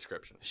perfect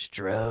description.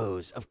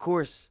 Strohs, of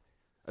course.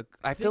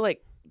 I feel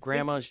like drunk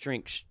grandmas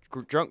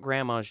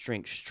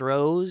drink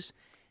Strohs.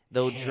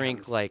 They'll drink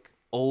Hams. like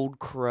Old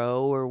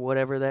Crow or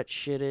whatever that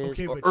shit is.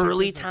 Okay, or but check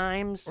Early this out.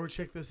 Times. Or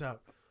check this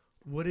out.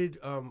 What did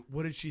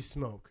she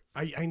smoke?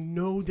 I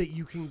know that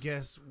you can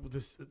guess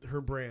her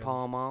brand.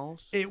 Pall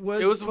Malls. It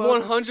was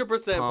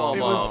 100% Pall Pall It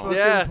Mall. was Malls. fucking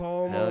Yeah.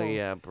 Pall Hell Mall.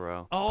 yeah,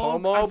 bro. Pall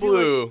Mall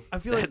Blue. I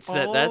feel like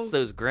That's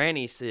those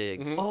granny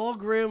cigs. Mhm. all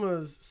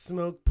grandmas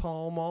smoke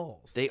Pall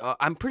Malls. They are,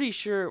 I'm pretty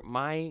sure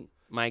my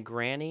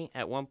granny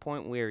at one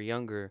point when we were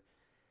younger,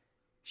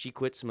 she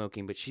quit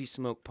smoking, but she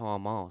smoked Pall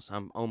Malls.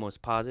 I'm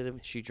almost positive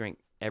she drank.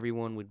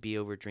 Everyone would be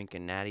over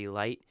drinking Natty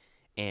Light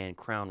and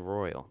Crown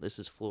Royal. This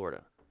is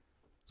Florida,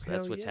 so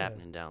that's Hell what's yeah.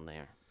 happening down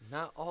there.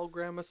 Not all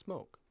grandmas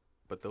smoke,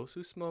 but those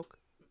who smoke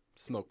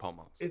Pall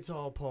Malls. It's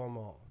all Pall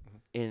Mall.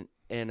 And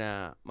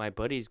my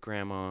buddy's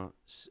grandma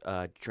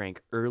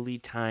drank Early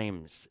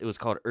Times. It was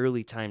called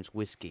Early Times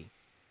whiskey.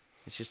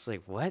 It's just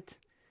like what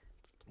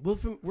We're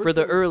for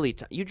the from- early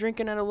time? You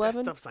drinking at that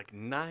 11? stuff's like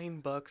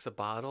 $9 a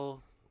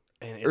bottle,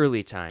 and it's,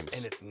 Early Times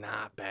and it's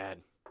not bad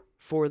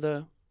for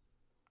the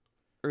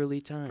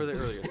early time. for the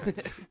earlier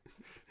times.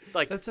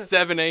 Like That's a-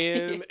 7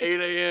 a.m., 8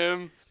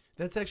 a.m.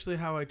 That's actually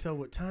how I tell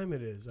what time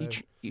it is.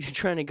 You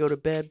trying to go to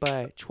bed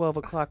by 12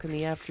 o'clock in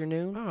the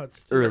afternoon? Oh, it's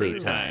still Early Early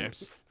times.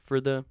 times. For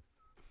the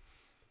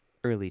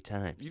early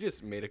times. You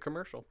just made a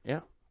commercial.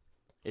 Yeah.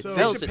 It So-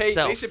 sells they should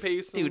itself. They should pay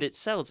you some. Dude, it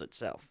sells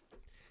itself.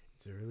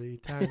 It's early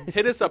time.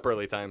 Hit us up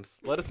early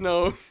times. Let us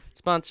know.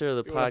 Sponsor of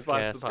the You wanna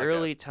sponsor podcast, the podcast.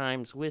 Early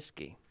Times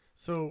Whiskey.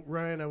 So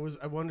Ryan, I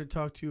wanted to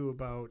talk to you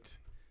about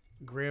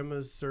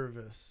Grandma's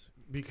service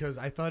because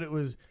I thought it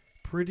was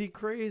pretty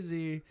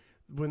crazy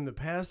when the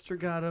pastor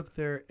got up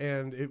there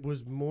and it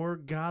was more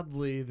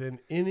godly than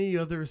any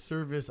other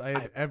service I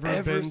had I've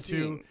ever been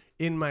seen. to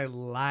in my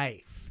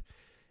life.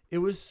 It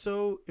was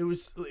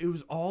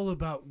all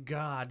about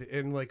God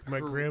and like my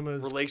Her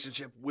grandma's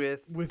relationship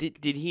with.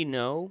 Did he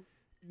know?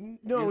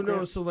 No, Your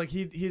no. So like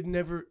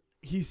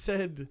he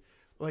said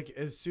like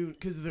as soon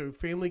because the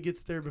family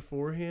gets there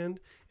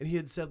beforehand, and he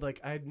had said like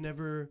I'd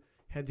never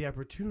had the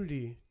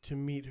opportunity to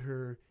meet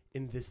her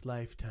in this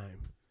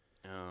lifetime.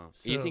 Oh.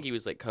 You So- think he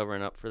was like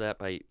covering up for that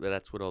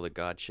that's what all the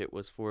God shit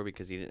was for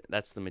because he didn't,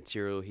 that's the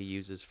material he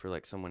uses for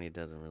like someone he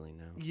doesn't really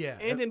know. Yeah,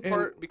 And in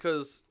part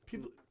because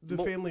the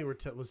Mo- family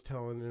was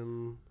telling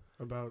him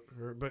about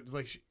her, but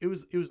like it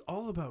was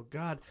all about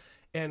God,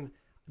 and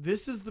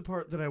this is the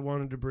part that I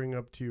wanted to bring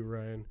up to you,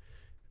 Ryan.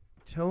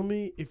 Tell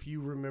me if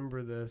you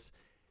remember this.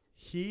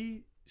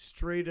 He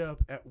straight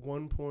up at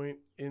one point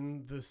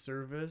in the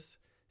service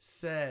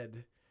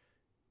said,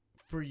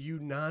 "For you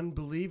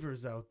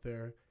non-believers out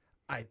there,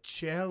 I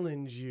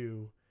challenge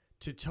you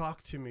to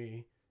talk to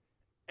me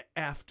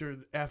after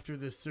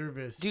the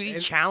service. Dude, he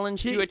And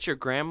challenged you at your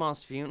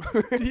grandma's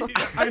funeral.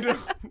 I know,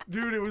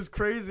 dude, it was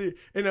crazy,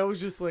 and I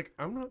was just like,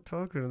 I'm not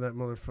talking to that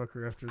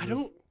motherfucker after this.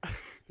 And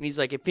he's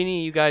like, if any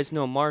of you guys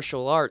know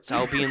martial arts,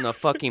 I'll be in the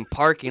fucking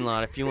parking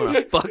lot if you want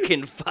to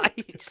fucking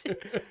fight.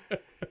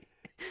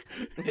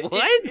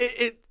 What?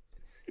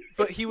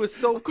 But he was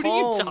so calm.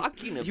 What are you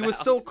talking about? He was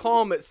so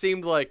calm. It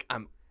seemed like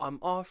I'm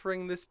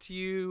offering this to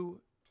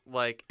you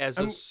like as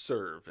a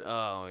service.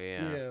 Oh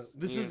yeah. Yeah,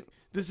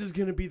 this is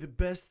gonna be the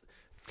best.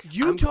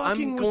 You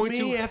talking with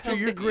me after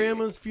your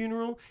grandma's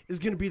funeral is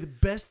gonna be the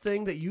best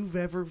thing that you've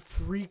ever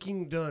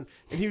freaking done.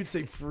 And he would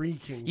say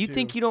freaking. You too.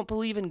 think you don't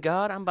believe in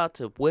God? I'm about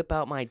to whip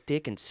out my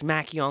dick and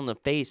smack you on the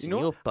face, and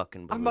you'll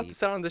fucking believe. I'm about to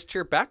sit on this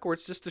chair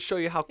backwards just to show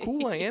you how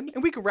cool I am,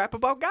 and we can rap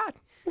about God.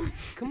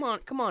 Come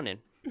on in.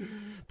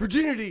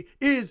 Virginity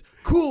is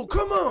cool.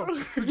 Come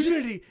on.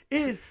 Virginity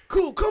is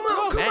cool. Come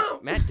on. Come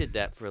on. Matt did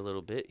that for a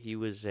little bit. He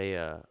was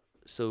a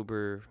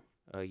sober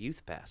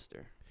youth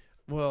pastor.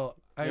 Well,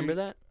 Remember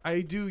that?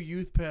 I do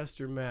youth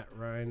pastor Matt,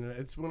 Ryan. And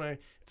it's when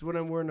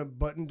I'm wearing a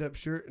buttoned up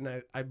shirt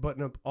and I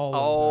button up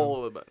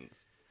all of them. The buttons.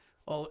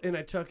 And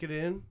I tuck it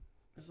in.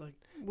 It's like,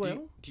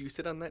 well, do you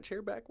sit on that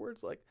chair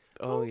backwards? Like,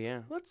 oh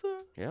yeah. Let's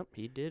Yep,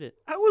 he did it.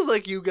 I was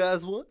like you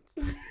guys once.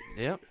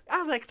 Yep.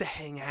 I like to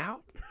hang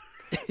out.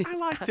 I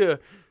like to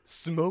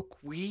smoke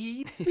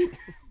weed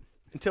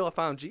until I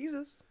found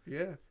Jesus.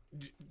 yeah.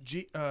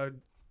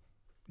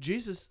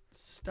 Jesus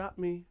stopped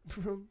me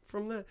from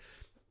that.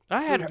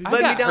 I Led got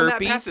me down herpes.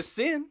 that path of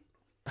sin.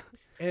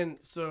 And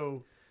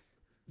so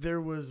there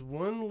was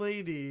one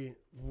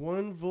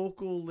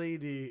vocal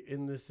lady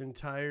in this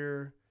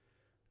entire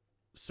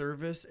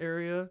service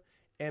area.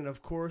 And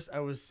of course, I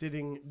was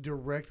sitting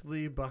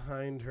directly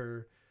behind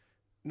her.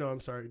 No, I'm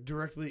sorry,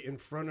 directly in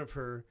front of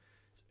her.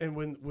 And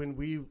when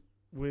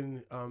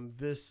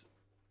this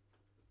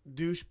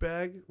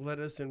douchebag led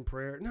us in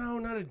prayer. No,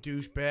 not a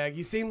douchebag.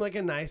 He seemed like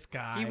a nice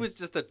guy. He was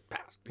just a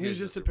pastor. He was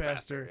just a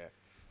pastor.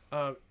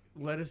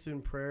 Led us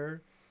in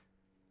prayer.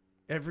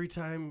 Every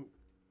time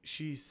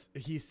he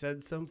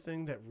said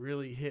something that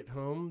really hit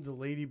home, the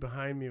lady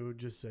behind me would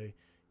just say,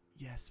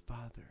 "Yes,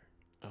 Father."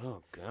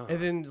 Oh God.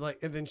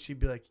 And then she'd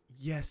be like,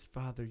 "Yes,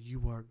 Father,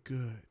 you are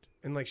good."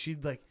 And like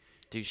she'd like,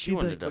 dude, she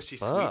wanted to was she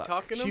fuck. sweet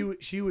talking him?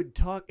 she would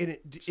talk, and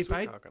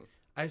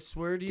I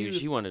swear to you, Dude,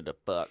 she wanted to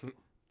fuck.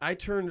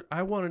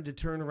 I wanted to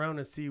turn around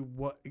and see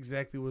what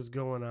exactly was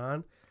going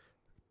on.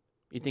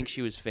 You think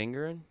she was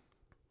fingering?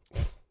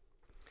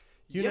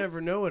 You Yes.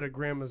 never know at a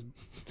grandma's.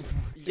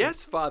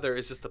 Yes, Father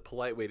is just a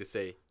polite way to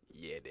say,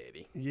 yeah,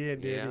 Daddy. Yeah,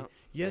 Daddy. Yeah.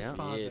 Yes, Yeah.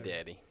 Father. Yeah,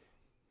 Daddy.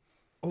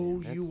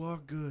 Oh, Yeah, you are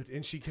good.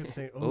 And she kept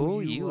saying, Oh,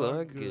 you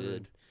are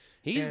good.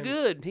 He's And-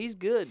 good. He's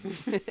good.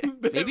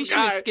 Maybe she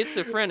was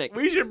schizophrenic.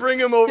 We should bring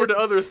him over to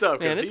other stuff.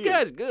 Man, this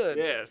guy's good.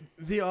 Yeah.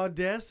 The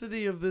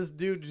audacity of this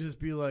dude to just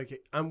be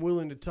like, I'm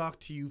willing to talk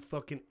to you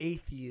fucking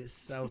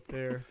atheists out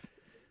there.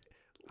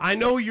 I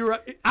know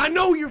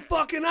you're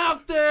fucking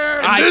out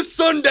there. This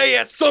Sunday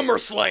at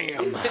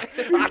SummerSlam,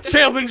 I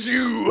challenge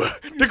you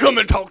to come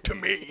and talk to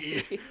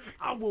me.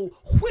 I will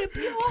whip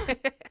you.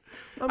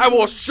 I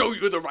will show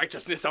you the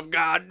righteousness of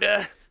God.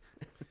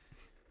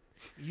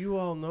 You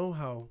all know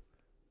how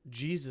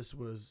Jesus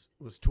was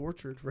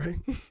tortured, right?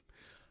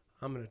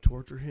 I'm going to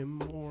torture him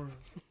more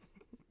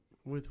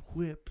with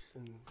whips,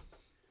 and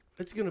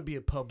it's going to be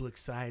a public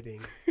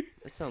sighting.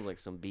 That sounds like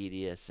some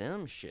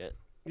BDSM shit.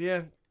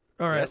 Yeah.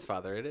 All right. Yes,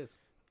 Father, it is.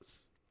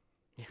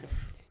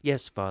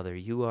 Yes, Father,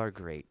 you are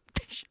great.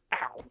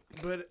 Ow.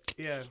 But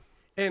yeah.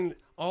 And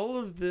all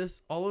of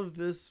this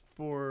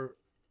for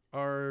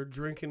our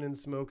drinking and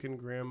smoking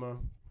grandma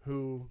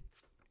who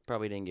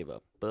Probably didn't give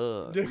a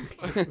fuck.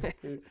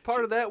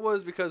 Part of that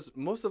was because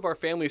most of our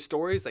family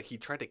stories that he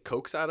tried to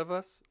coax out of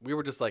us, we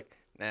were just like,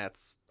 nah,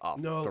 it's off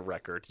No. the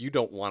record. You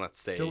don't want to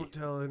say. don't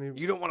tell any.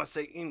 You don't want to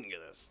say any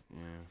of this. Yeah.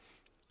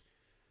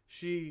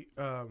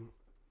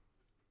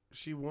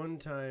 She one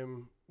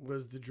time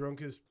was the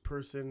drunkest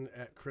person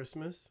at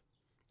Christmas,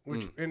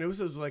 and it was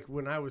like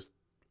when I was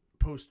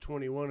post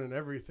 21 and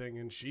everything,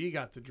 and she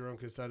got the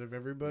drunkest out of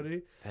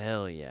everybody.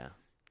 Hell yeah.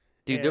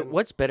 Dude, And-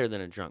 what's better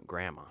than a drunk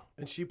grandma?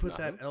 And she put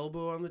that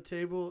elbow on the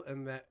table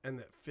and that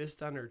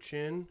fist on her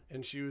chin,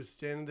 and she was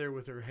standing there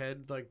with her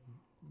head like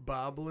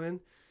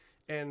bobbling,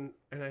 and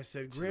I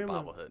said, She's a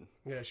 "Grandma." bobblehead.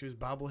 Yeah, she was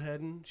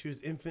bobbleheading. She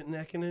was infant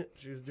necking it.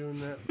 She was doing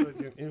that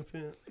fucking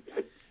infant.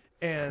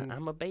 And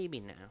I'm a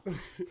baby now.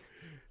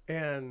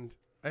 and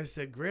I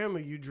said, "Grandma,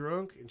 you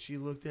drunk?" And she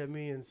looked at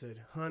me and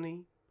said,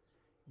 "Honey,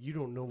 you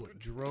don't know what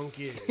drunk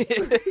is."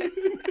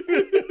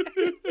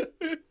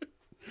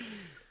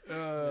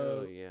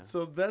 Oh, yeah.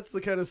 So that's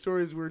the kind of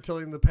stories we were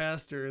telling the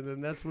pastor, and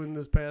then that's when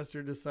this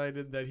pastor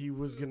decided that he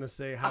was gonna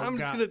say how I'm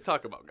just God, going to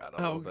talk about God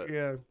a how little bit.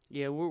 yeah.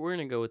 Yeah, we're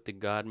going to go with the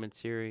God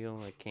material.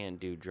 I can't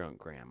do drunk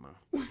grandma.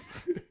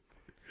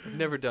 I've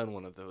never done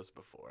one of those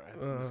before.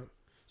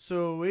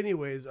 So,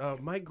 anyways,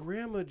 my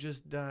grandma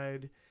just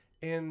died,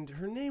 and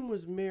her name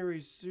was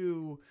Mary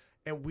Sue,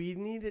 and we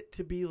need it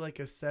to be like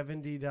a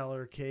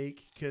 $70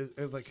 cake, cause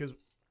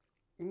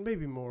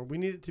maybe more. We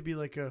need it to be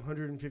like a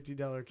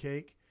 $150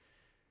 cake,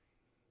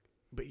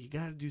 but you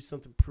got to do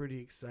something pretty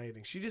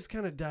exciting. She just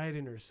kind of died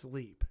in her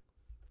sleep.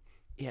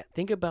 Yeah,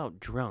 think about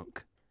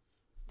drunk.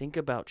 Think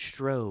about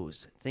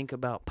Strohs. Think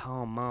about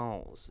Pall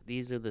Malls.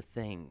 These are the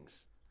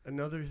things.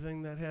 Another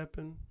thing that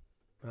happened,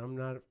 I'm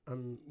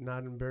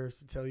not embarrassed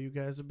to tell you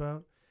guys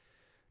about,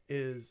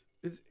 is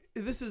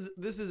this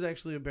is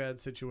actually a bad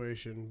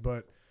situation,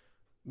 but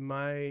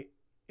my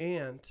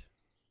aunt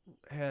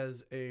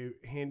has a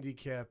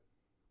handicapped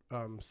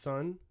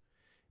son,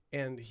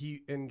 and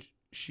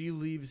she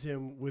leaves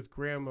him with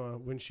grandma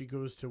when she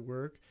goes to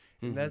work,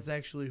 and that's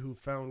actually who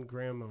found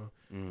grandma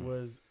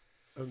was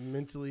a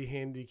mentally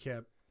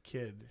handicapped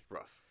kid.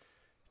 Rough.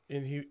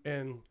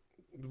 And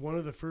one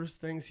of the first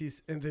things he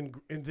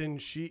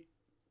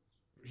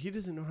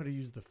doesn't know how to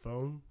use the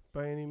phone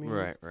by any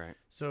means. Right.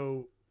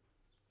 So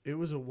it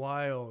was a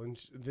while,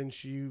 and then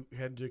she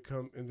had to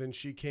come, and then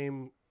she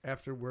came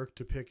after work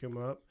to pick him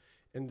up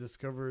and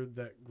discovered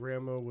that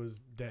grandma was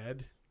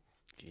dead.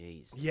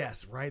 Jesus.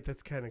 Yes, right?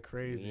 That's kind of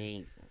crazy.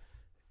 Jesus.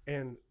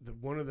 And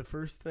one of the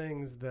first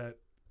things that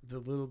the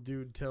little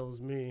dude tells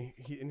me,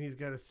 he's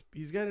got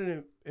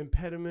an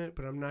impediment,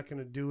 but I'm not going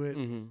to do it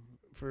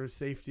for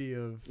safety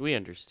of We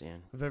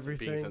understand.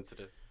 everything. Being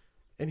sensitive.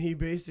 And he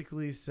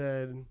basically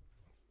said,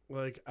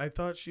 like, I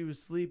thought she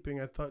was sleeping.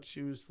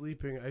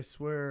 I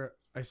swear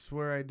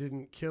I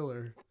didn't kill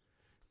her.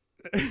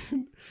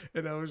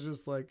 And I was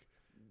just like,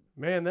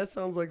 man, that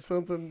sounds like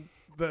something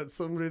that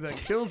somebody that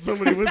killed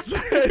somebody would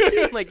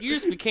say. Like, you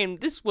just became,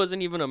 this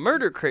wasn't even a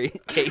murder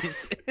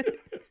case. Yeah.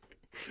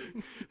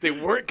 They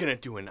weren't gonna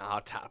do an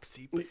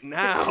autopsy, but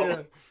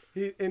now.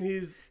 Yeah.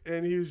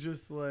 He was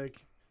just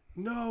like,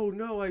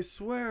 no, I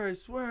swear.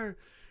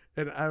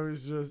 And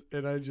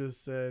I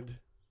just said,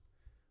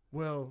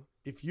 well,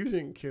 if you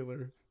didn't kill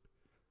her,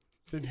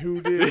 then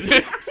who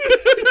did?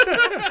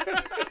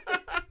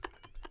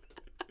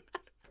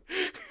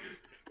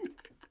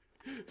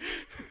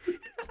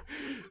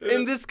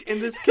 And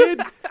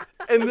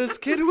this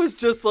kid was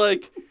just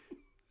like,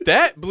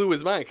 that blew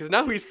his mind, because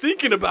now he's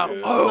thinking about,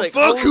 oh, Like,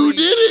 fuck, who holy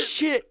did it?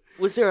 Shit.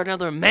 Was there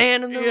another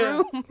man in the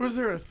room? Was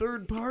there a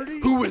third party?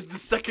 Who was the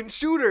second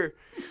shooter?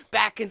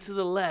 Back into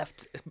the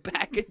left.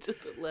 Back into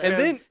the left. And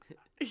then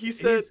he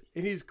said,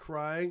 he's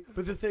crying.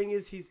 But the thing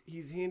is,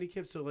 he's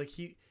handicapped, so like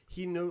he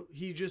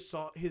just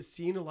has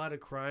seen a lot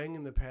of crying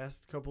in the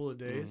past couple of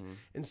days,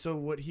 and so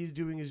what he's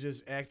doing is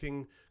just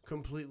acting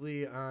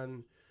completely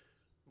on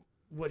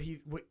what he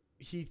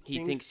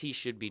thinks he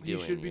should be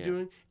doing.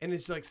 doing, and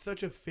it's like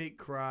such a fake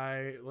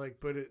cry, like.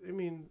 But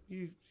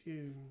you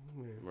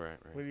Right.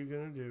 what are you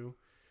gonna do?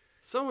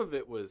 some of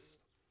it was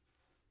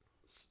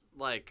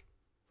like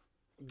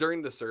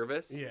during the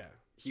service. Yeah.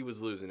 He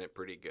was losing it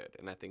pretty good.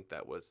 And I think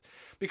that was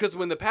because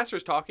when the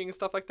pastor's talking and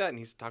stuff like that, and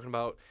he's talking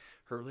about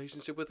her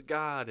relationship with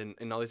God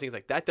and all these things,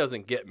 like that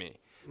doesn't get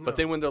me. No. But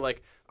then when they're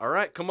like, all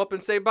right, come up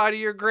and say bye to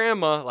your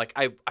grandma, like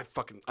I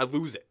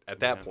lose it at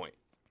that point.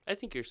 I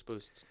think you're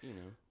supposed to,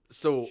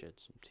 So shed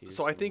some tears.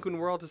 I think when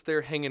we're all just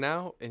there hanging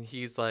out and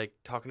he's like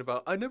talking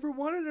about, I never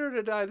wanted her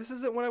to die. This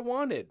isn't what I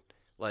wanted.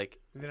 Like,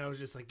 and then I was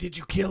just like, did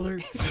you kill her?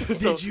 Did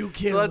so, you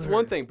kill her? So that's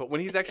one thing. But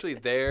when he's actually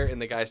there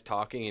and the guy's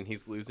talking and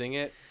he's losing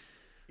it,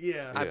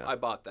 Yeah. I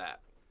bought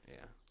that.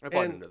 Yeah. I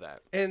bought into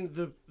that. And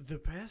the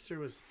pastor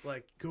was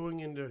like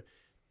going into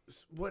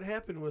what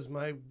happened was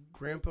my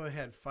grandpa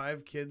had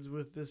 5 kids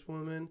with this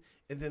woman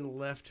and then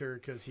left her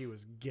because he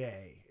was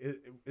gay.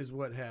 Is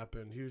what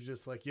happened. He was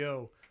just like,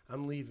 "Yo,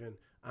 I'm leaving.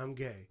 I'm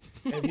gay,"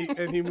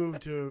 and he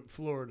moved to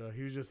Florida.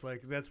 He was just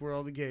like, "That's where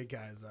all the gay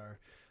guys are.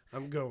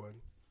 I'm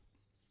going."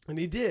 And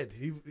he did.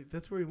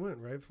 That's where he went,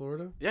 right?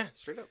 Florida. Yeah,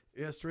 straight up.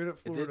 Yeah, straight up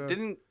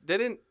Florida.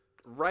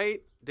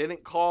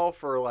 Didn't call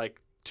for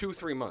like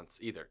 2-3 months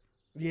either.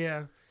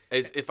 Yeah.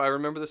 If I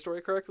remember the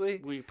story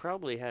correctly. We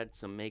probably had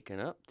some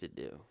making up to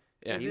do.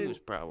 Yeah, he was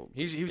probably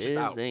he was just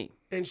out.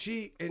 And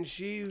she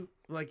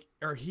like,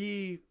 or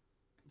he,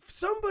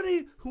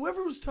 somebody,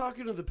 whoever was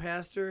talking to the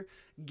pastor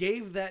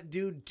gave that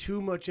dude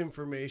too much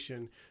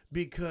information,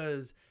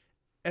 because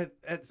at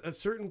a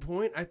certain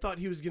point I thought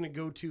he was going to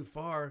go too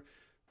far.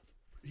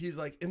 He's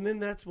like, and then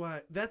that's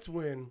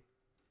when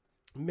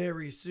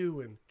Mary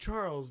Sue and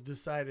Charles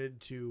decided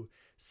to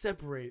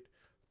separate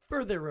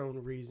for their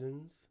own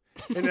reasons.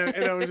 And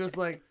I was just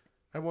like,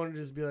 I wanted to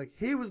just be like,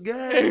 he was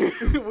gay.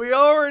 We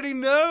already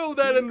know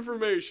that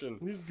information.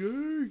 He's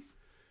gay.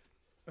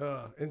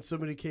 And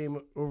somebody came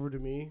over to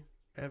me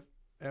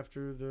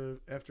after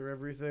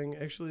everything.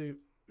 Actually,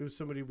 it was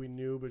somebody we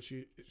knew, but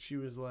she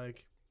was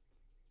like,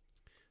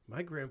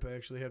 my grandpa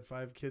actually had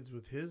 5 kids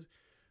with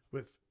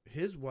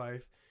his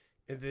wife,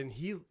 and then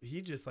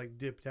he just like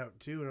dipped out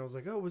too. And I was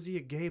like, oh, was he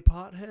a gay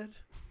pothead?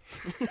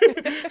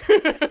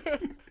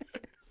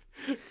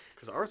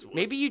 Ours was.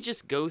 Maybe you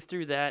just go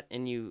through that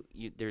and you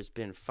there's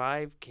been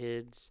 5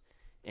 kids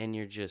and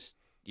you're just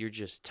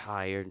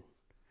tired,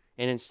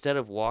 and instead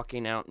of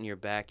walking out in your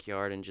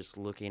backyard and just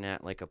looking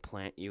at like a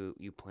plant you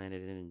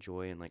planted and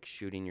enjoy and like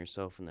shooting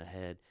yourself in the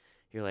head,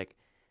 you're like,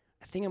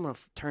 I think I'm gonna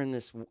turn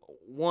this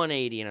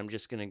 180 and I'm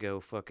just gonna go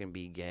fucking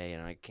be gay,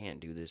 and I can't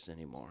do this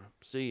anymore.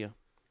 See ya.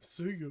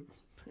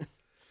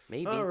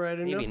 Maybe. All right,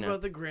 maybe enough not.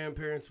 about the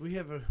grandparents. We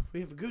have a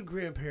good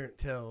grandparent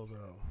tale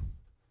though.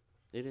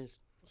 It is.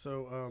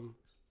 So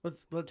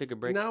let's Take a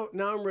break. Now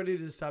I'm ready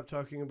to stop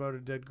talking about a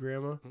dead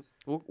grandma.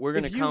 We're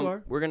gonna If you come.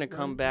 are, We're gonna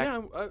come back.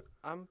 Yeah,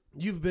 I'm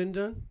You've been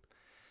done.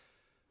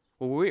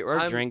 Well, our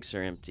I'm- drinks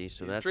are empty,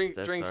 so that's drinks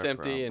our empty,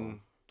 problem. and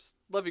just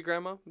love you,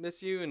 Grandma.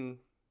 Miss you, and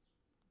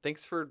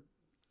thanks for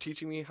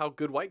teaching me how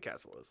good White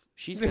Castle is.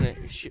 she's gonna.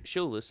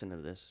 She'll listen to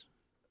this.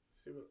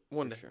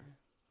 One For day. sure.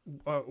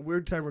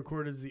 Weird Time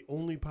Record is the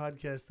only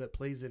podcast that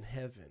plays in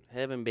heaven.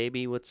 Heaven,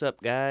 baby, what's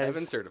up, guys?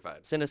 Heaven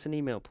certified. Send us an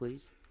email,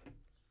 please.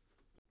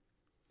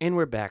 And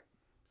we're back.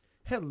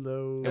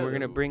 Hello. And we're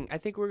gonna bring. I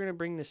think we're gonna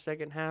bring the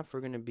second half.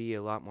 We're gonna be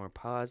a lot more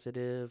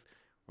positive.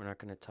 We're not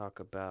gonna talk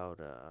about.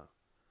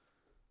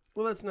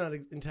 Well, that's not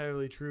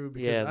entirely true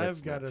because Yeah, that's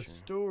I've got not a true.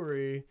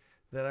 story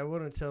that I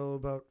want to tell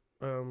about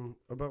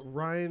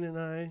Ryan and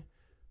I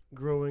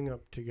growing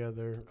up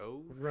together.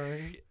 Oh,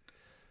 Ryan. shit.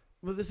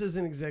 Well, this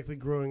isn't exactly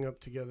growing up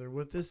together.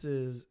 What this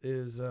is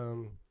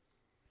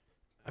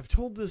I've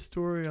told this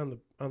story on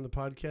the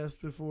podcast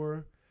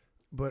before,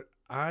 but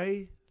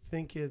I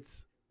think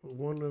it's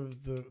one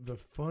of the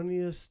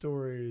funniest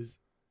stories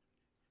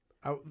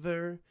out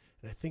there,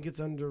 and I think it's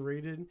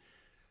underrated,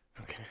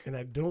 Okay. and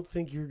I don't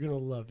think you're gonna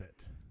love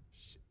it.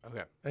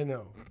 Okay. I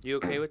know. You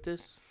okay with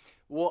this?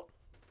 Well,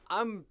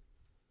 I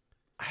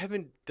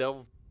haven't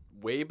delved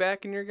way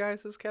back in your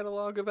guys'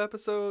 catalog of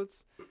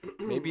episodes.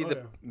 Maybe Oh, the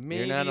yeah.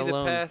 maybe not the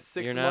alone. past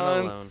 6 You're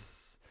not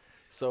months.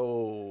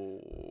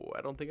 So I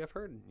don't think I've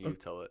heard you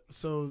tell it.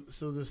 So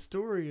the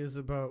story is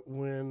about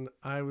when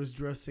I was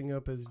dressing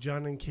up as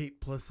John and Kate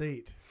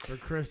 +8 for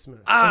Christmas.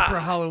 Or for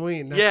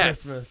Halloween, not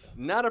yes, Christmas.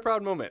 not a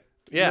proud moment.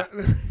 Yeah.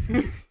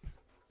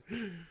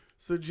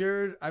 So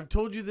Jarrod, I've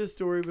told you this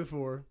story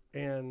before,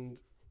 and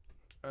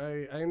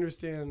I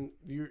understand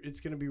it's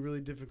going to be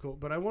really difficult,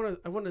 but I want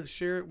to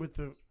share it with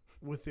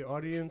the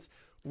audience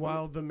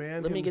while the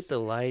man Let me get the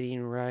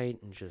lighting right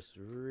and just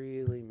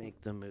really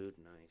make the mood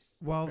nice.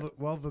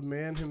 while the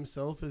man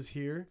himself is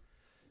here.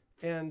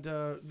 And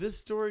this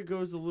story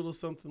goes a little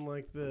something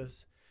like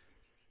this.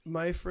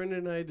 My friend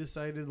and I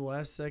decided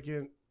last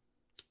second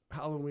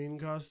Halloween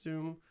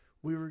costume,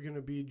 we were going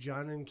to be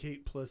John and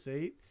Kate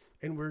 +8,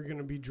 and we're going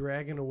to be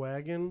dragging a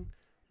wagon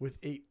with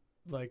 8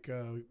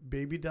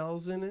 baby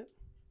dolls in it.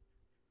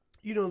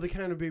 You know, the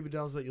kind of baby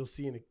dolls that you'll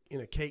see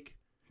in a cake.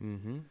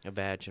 Mm-hmm. A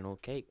vaginal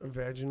cake. A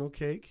vaginal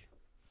cake.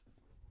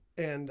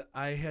 And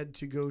I had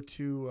to go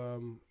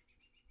to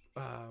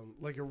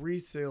like a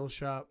resale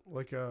shop,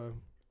 like a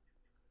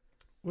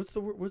what's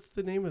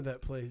the name of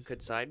that place?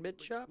 Good side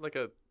bit shop? Like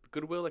a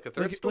Goodwill, like a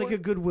thrift store? Like a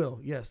Goodwill.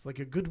 Yes, like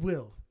a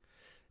Goodwill.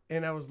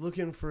 And I was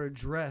looking for a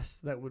dress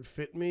that would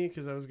fit me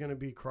because I was going to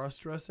be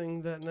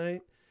cross-dressing that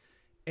night.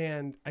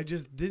 And I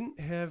just didn't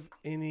have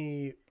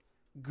any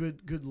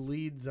good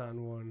leads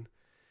on one.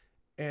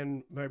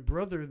 And my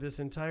brother this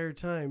entire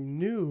time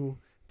knew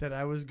that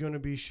I was going to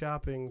be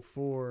shopping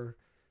for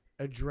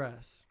a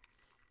dress.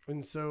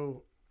 And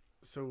so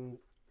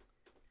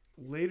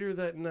later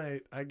that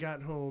night, I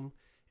got home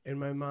and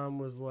my mom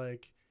was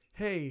like,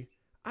 "Hey,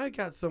 I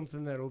got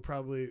something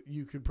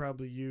you could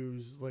probably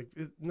use. Like,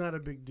 it's not a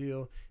big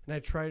deal." And I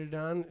tried it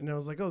on and I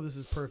was like, "Oh, this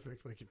is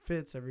perfect. Like, it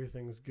fits.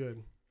 Everything's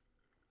good."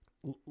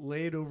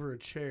 Laid over a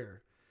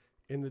chair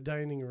in the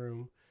dining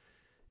room.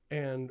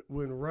 And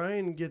when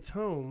Ryan gets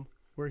home,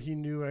 where he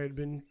knew I had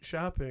been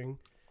shopping,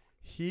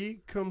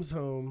 he comes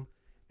home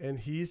and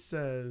he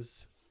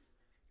says,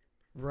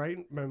 my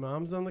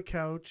mom's on the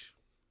couch.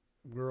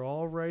 We're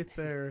all right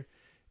there.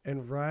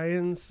 And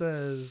Ryan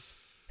says,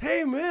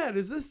 "Hey, Matt,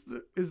 is this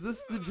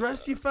the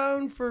dress you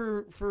found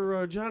for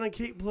John and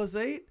Kate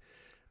 +8?"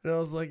 And I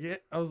was like,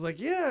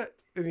 yeah.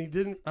 And he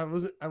didn't. I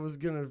was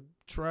gonna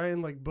try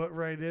and like butt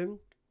right in,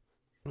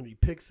 and he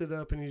picks it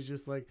up and he's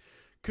just like,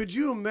 "Could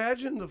you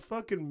imagine the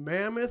fucking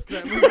mammoth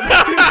that was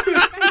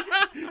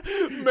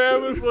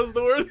Mammoth was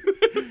the word.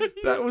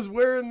 that was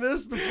wearing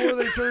this before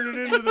they turned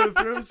it into the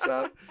thrift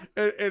shop?"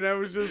 And I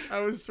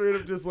was straight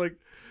up just like,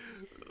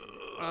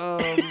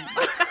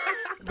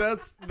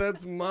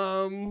 that's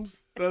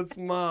mom's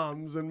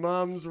and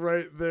mom's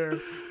right there.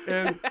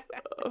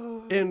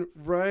 And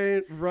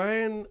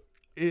Ryan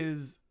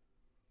is,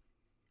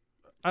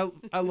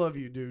 I love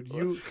you, dude.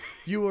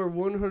 You are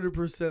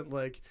 100%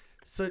 like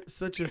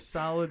such a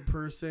solid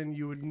person.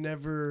 You would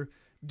never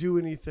do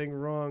anything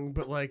wrong,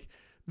 but like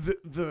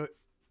the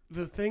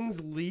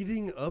things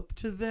leading up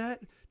to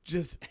that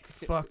just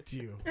fucked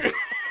you.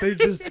 They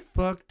just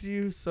fucked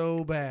you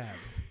so bad.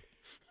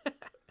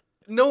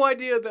 No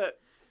idea that,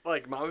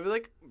 like, mom would be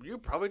like, "You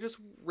probably just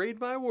raid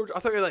my wardrobe." I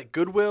thought you were like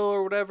Goodwill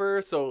or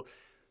whatever. So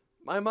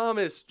my mom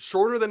is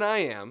shorter than I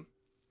am.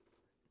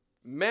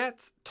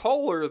 Matt's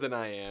taller than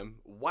I am,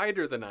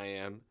 wider than I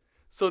am.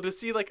 So to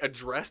see like a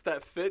dress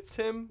that fits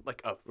him,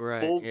 like a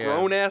full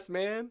grown ass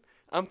man,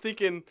 I'm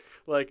thinking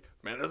like,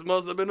 man, this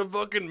must have been a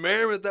fucking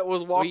mammoth that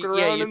was walking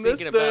around you're in this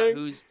thinking thing.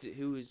 about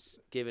who's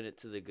giving it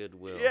to the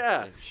Goodwill.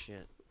 Yeah. And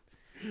shit.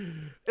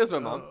 It was my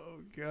mom. Oh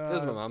It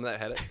was my god. mom that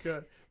had it.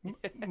 God.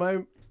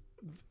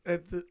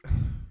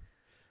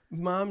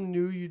 Mom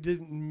knew you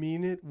didn't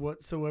mean it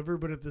whatsoever,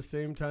 but at the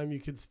same time, you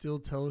could still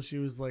tell she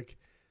was like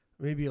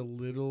maybe a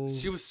little.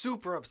 She was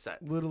super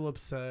upset. Little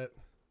upset.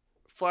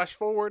 Flash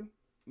forward,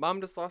 Mom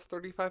just lost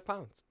 35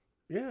 pounds.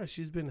 Yeah,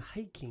 she's been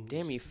hiking.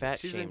 Damn, you fat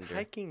She's shamed been her.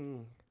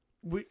 hiking.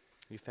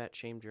 You fat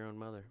shamed your own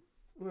mother.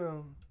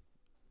 Well,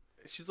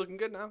 She's looking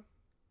good now.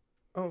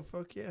 oh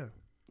fuck yeah.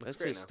 That's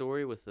great a now.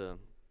 story with a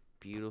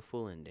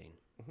beautiful ending.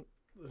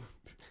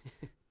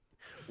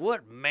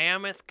 What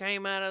mammoth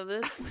came out of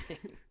this thing?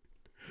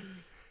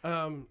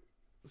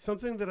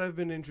 Something that I've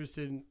been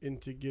interested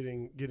into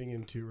getting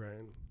into,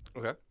 Ryan.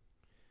 Okay.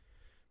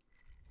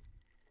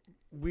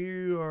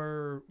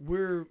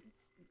 We're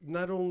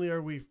not only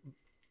are we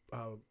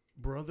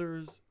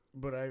brothers,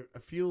 but I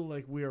feel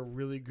like we are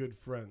really good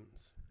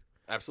friends.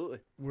 Absolutely.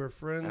 We're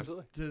friends.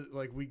 Absolutely.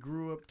 Like we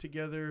grew up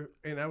together,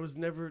 and I was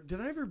never.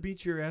 Did I ever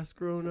beat your ass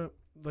growing up?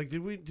 Like, did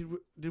we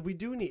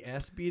do any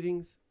ass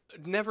beatings?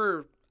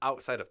 Never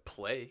outside of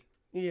play.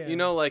 Yeah. You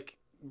know, like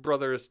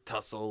brothers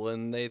tussle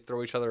and they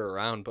throw each other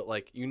around, but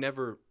like you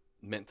never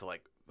meant to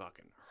like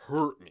fucking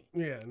hurt me.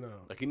 Yeah. No.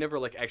 Like you never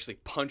like actually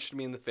punched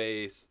me in the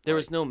face. There like,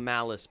 was no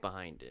malice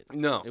behind it.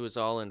 no. It was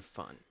all in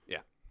fun.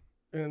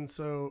 And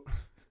so,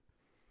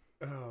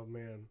 oh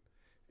man,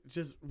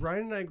 just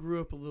Ryan and I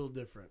grew up a little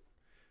different.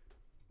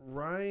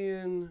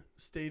 Ryan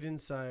stayed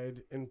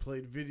inside and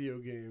played video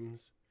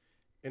games,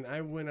 and I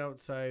went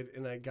outside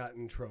and I got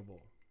in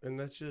trouble. And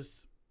that's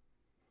just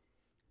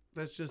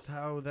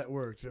how that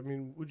worked. I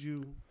mean, would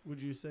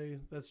you say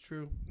that's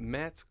true?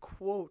 Matt's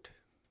quote,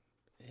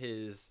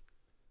 his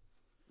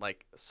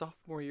like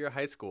sophomore year of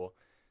high school.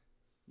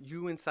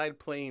 You inside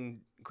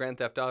playing Grand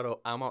Theft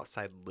Auto, I'm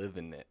outside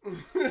living it.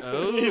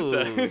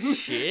 Oh,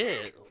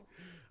 shit.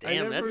 I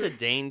Damn, that's never- a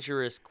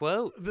dangerous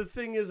quote. The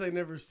thing is, I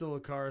never stole a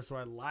car, so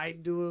I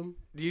lied to him.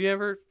 You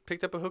ever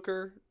picked up a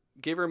hooker,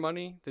 gave her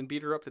money, then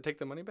beat her up to take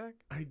the money back?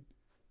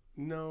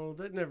 No,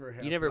 that never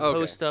happened. You never Okay.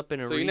 post up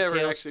in a So you never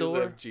retail actually store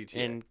lived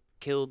GTA. and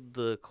killed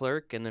the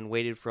clerk and then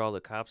waited for all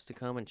the cops to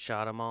come and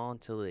shot them all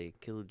until they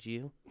killed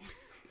you?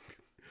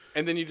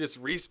 And then you just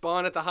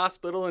respawn at the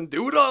hospital and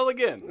do it all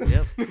again.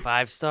 Yep.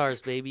 5 stars,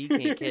 baby. You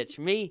can't catch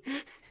me.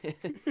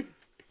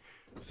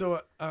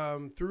 So,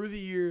 through the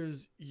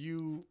years,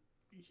 you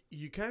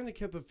kind of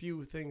kept a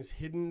few things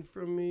hidden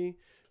from me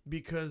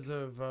because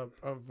of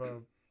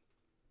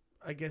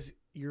I guess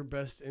your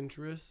best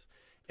interests,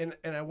 and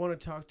I want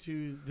to talk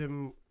to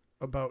them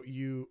about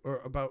you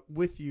or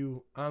with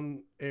you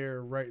on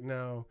air right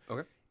now.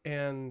 Okay.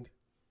 And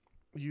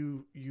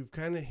you've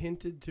kind of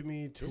hinted to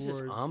me towards. This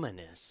is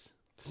ominous.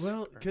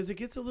 Well, because it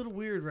gets a little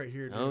weird right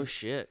here. Dude. Oh,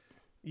 shit.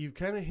 You've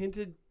kind of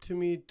hinted to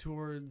me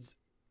towards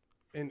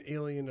an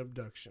alien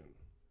abduction.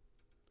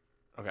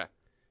 Okay.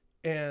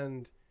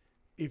 And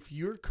if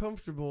you're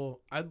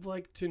comfortable, I'd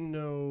like to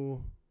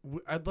know.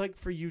 I'd like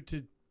for you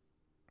to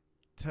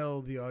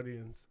tell the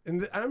audience.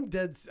 And I'm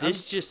dead.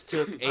 This just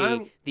took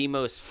the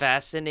most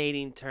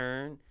fascinating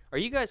turn. Are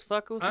you guys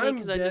fucking with me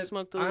because I just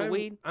smoked a little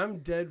weed? I'm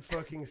dead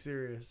fucking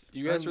serious.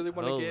 You guys really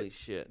want to Holy get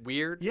shit.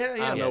 weird? Yeah,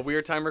 yeah. On a Yes.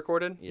 weird time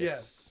recorded?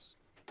 Yes.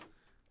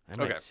 I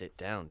might Okay. sit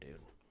down, dude.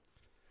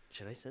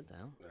 Should I sit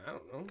down? I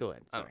don't know. Go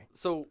ahead. Oh, Sorry.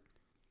 So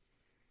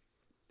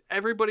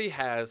everybody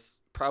has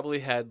probably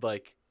had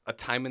like a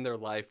time in their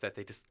life that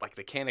they just like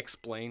they can't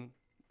explain.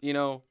 You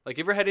know, like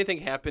ever had anything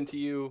happen to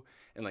you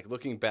and like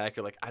looking back,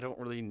 you're like, I don't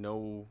really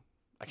know.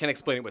 I can't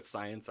explain it with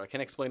science, or I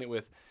can't explain it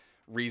with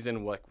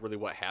reason. What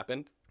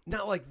happened?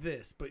 Not like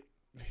this, but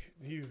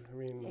you. I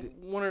mean,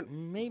 One or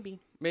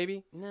Maybe.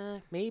 maybe. Nah,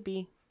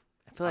 maybe.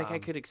 I feel like I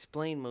could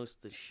explain most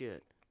of the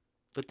shit.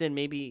 But then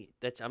maybe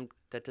that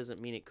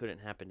doesn't mean it couldn't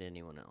happen to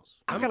anyone else.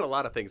 I've got a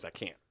lot of things I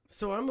can't.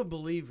 so I'm a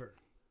believer.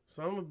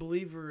 So I'm a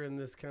believer in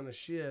this kind of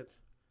shit.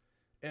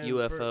 And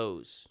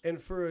UFOs.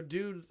 And for a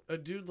dude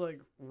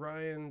like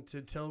Ryan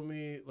to tell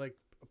me like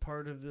a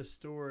part of this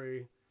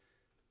story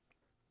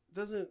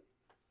doesn't,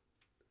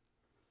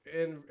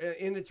 and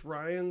it's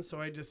Ryan, so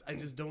I just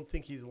don't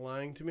think he's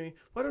lying to me.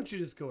 Why don't you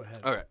just go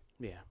ahead? All right.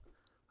 Yeah.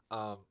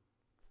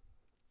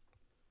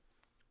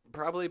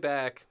 Probably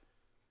back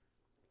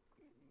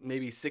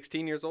maybe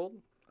 16 years old.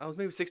 I was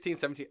maybe 16,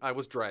 17. I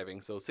was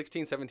driving, so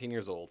 16, 17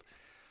 years old.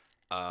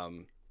 I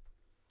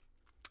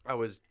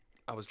was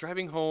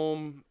driving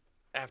home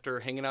after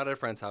hanging out at a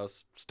friend's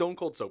house, stone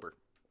cold sober.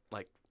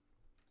 Like,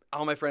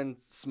 all my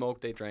friends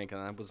smoked, they drank,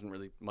 and I wasn't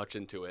really much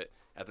into it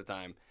at the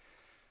time.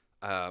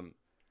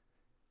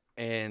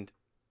 And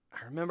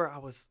I remember I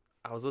was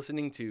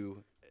listening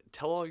to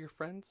Tell All Your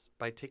Friends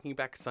by Taking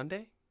Back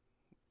Sunday.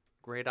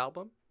 Great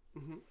album.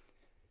 Mm-hmm.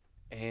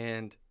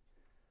 And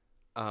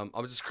I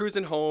was just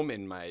cruising home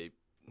in my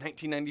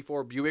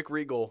 1994 Buick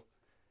Regal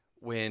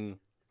when,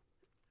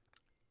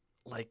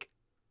 like,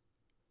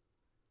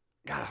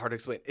 God, hard to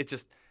explain. It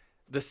just,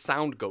 the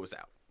sound goes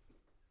out.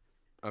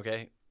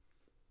 Okay?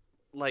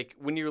 Like,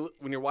 when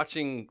you're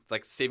watching,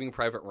 like, Saving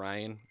Private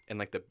Ryan and,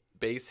 like, the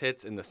bass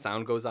hits and the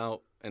sound goes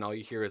out and all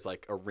you hear is,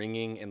 like, a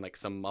ringing and, like,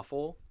 some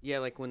muffle. Yeah,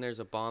 like when there's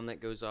a bomb that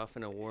goes off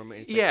in a war.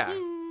 It's Yeah. Like,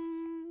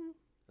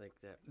 like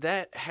that.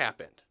 That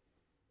happened.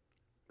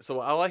 So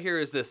all I hear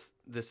is this.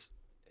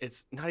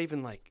 It's not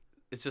even like,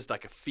 it's just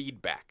like a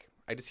feedback.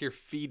 I just hear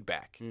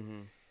feedback.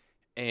 Mm-hmm.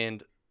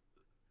 And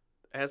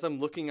as I'm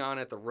looking on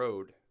at the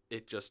road,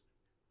 it just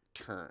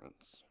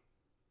turns.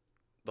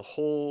 The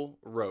whole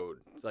road.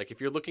 Like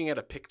if you're looking at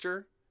a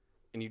picture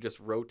and you just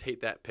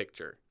rotate that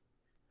picture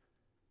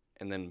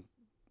and then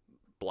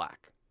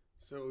black.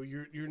 So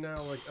you're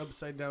now like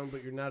upside down,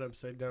 but you're not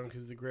upside down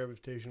because the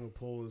gravitational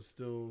pull is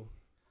still.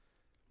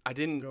 I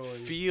didn't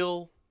Going.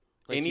 feel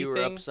Like anything. you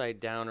were upside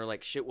down, or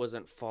like shit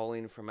wasn't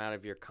falling from out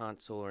of your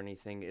console or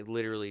anything. It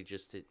literally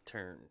just it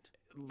turned.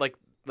 Like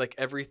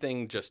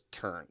everything just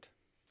turned.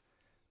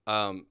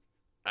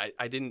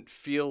 I didn't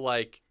feel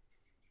like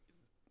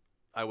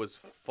I was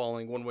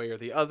falling one way or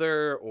the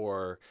other,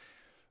 or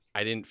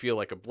I didn't feel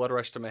like a blood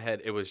rush to my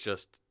head. It was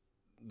just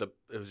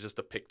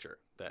a picture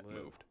that Wow.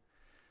 moved.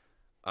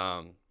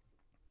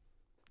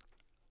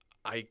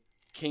 I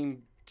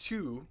came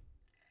to,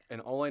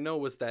 and all I know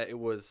was that it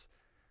was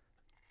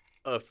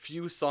a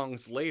few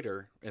songs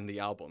later in the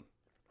album.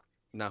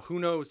 Now, who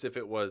knows if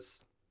it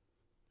was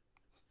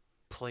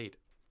played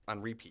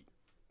on repeat,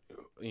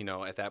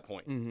 at that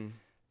point.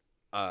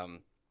 Mm-hmm.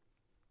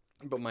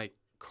 But my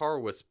car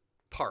was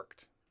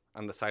parked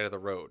on the side of the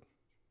road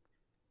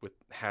with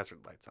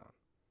hazard lights on.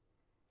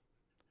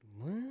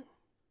 What?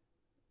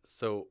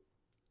 So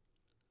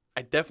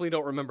I definitely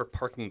don't remember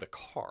parking the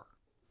car.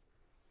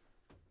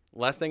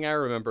 Last thing I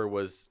remember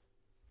was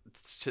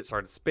shit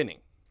started spinning.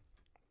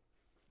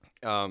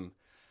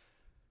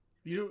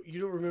 You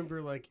don't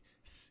remember like.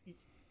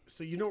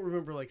 So you don't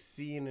remember like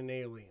seeing an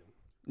alien.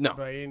 No.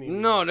 By any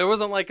means. No, there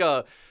wasn't like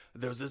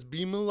there was this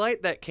beam of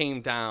light that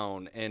came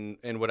down and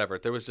whatever.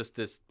 There was just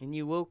this. And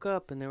you woke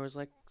up and there was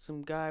like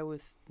some guy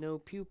with no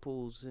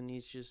pupils and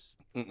he's just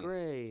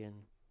gray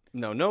and.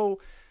 No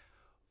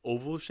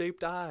oval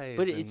shaped eyes.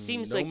 But it and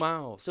seems no like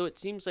mouth. So it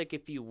seems like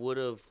if you would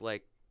have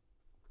like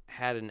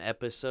had an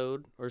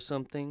episode or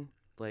something,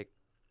 like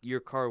your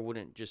car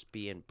wouldn't just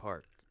be in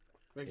park.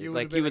 Like You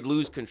would've would been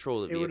lose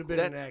control of the It would vehicle. have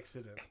been an That's-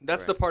 accident.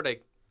 That's the part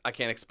I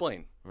can't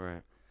explain.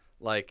 Right.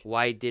 Like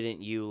Why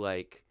didn't you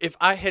like if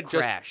I had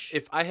crash?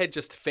 if I had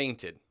just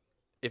fainted,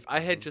 if I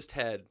had just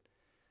had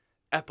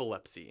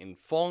epilepsy and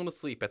fallen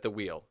asleep at the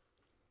wheel,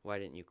 Why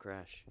didn't you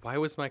crash why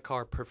was my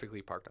car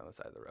perfectly parked on the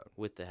side of the road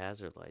with the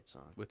hazard lights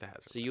on? with the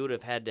hazard? So you would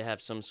have had to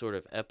have some sort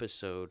of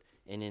episode,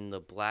 and in the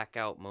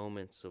blackout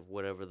moments of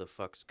whatever the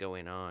fuck's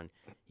going on,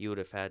 you would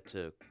have had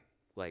to,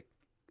 like,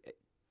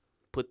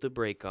 put the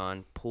brake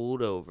on,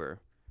 pulled over,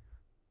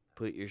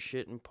 put your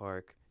shit in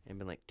park, and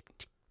been like, tick,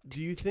 tick.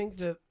 Do you think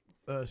that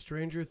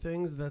Stranger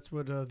Things? That's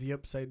what the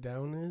Upside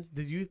Down is.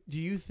 Do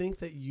you think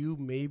that you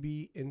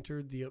maybe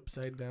entered the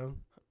Upside Down?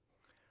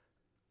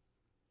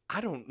 I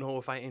don't know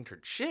if I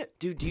entered shit.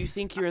 Dude, do you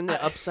think you're in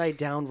the upside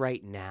down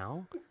right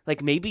now?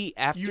 Like maybe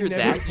after You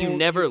never that you pulled-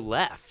 never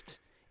left,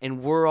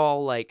 and we're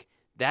all like,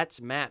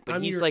 "That's Matt," but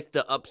I'm he's your- like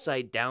the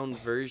upside down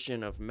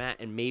version of Matt,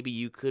 and maybe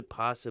you could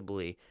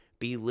possibly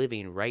be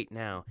living right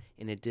now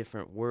in a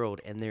different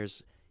world, and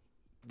there's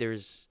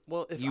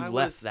Well, if you I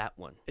left was, that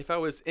one. if I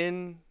was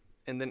in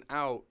and then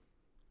out,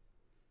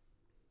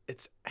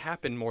 it's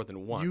happened more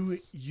than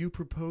once. You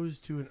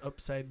proposed to an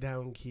upside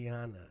down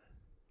Kiana.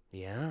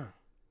 Yeah,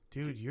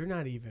 Dude, you're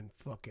not even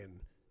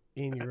fucking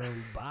in your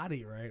own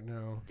body right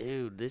now.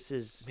 dude, this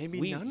is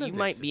Maybe we, none of you this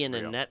might is be in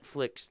real. a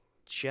Netflix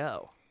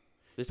show.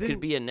 This Then could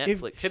be a if-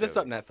 Netflix Hit show. us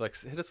up,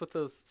 Netflix. Hit us with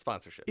those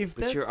sponsorships. If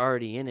But that's you're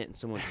already in it, and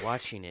someone's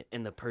watching it,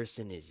 and the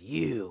person is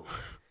you.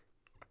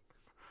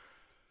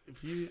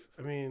 if you,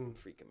 I mean, I'm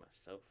freaking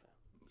myself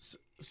out.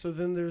 so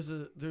then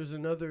there's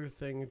another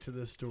thing to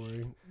this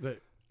story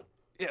that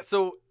Yeah,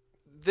 so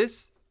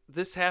this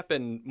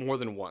happened more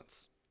than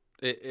once.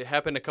 It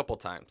happened a couple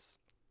times.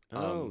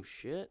 Oh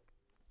shit!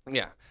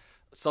 Yeah.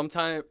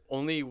 Sometime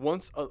only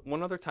once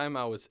one other time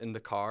I was in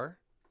the car.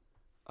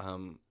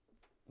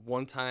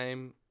 One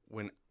time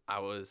when I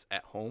was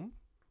at home.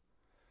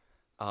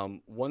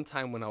 One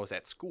time when I was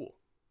at school.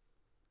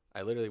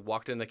 I literally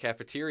walked in the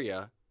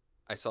cafeteria,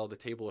 I saw the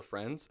table of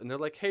friends, and they're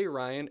like, "Hey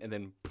Ryan," and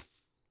then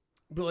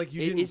but like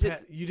you Is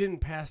didn't it- you didn't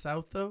pass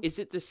out though? Is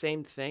it the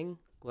same thing?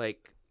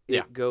 Like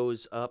Yeah. it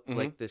goes up Mhm.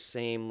 like the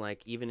same.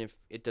 Like even if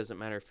it doesn't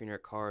matter if you're in your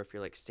car, if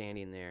you're like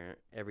standing there,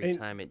 every And-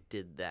 time it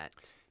did that.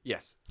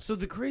 yes. So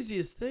the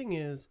craziest thing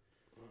is,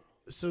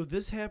 so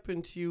this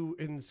happened to you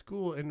in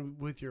school and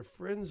with your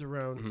friends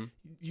around.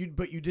 Mhm.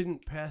 But you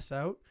didn't pass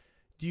out.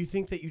 Do you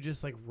think that you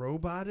just like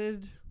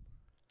roboted?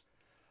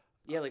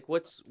 Yeah, like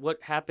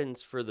what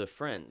happens for the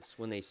friends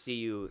when they see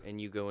you and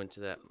you go into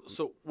that?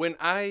 So when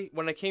I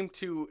came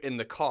to in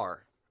the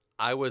car,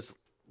 I was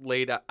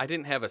laid out. I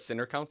didn't have a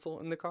center console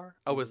in the car.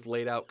 I was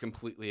laid out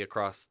completely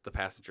across the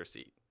passenger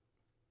seat.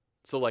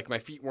 So like my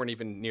feet weren't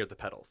even near the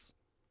pedals.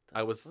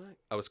 I was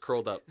fuck?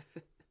 curled up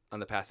on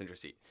the passenger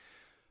seat.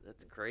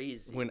 That's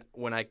crazy.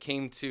 When I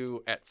came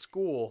to at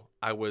school,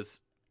 I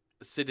was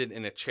seated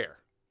in a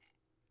chair.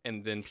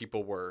 And then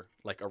people were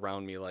like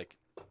around me like,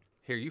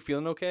 "Here, you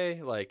feeling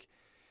okay?" Like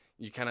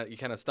you kind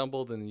of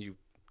stumbled and you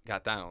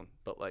got down,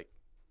 but like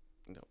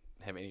you don't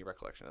have any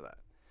recollection of that.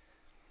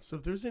 So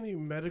if there's any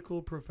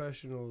medical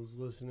professionals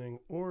listening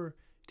or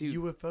Dude,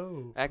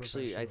 UFO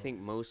Actually, I think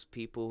professionals. most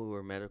people who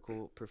are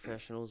medical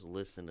professionals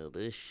listen to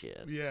this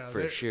shit. Yeah, For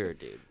they're- sure,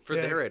 dude. For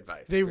Yeah, their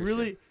advice. They for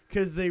really,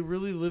 because they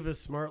really live a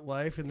smart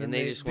life, and then And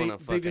they just wanna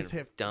they just fucking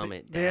have dumb they,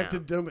 it They have to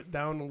down. dumb it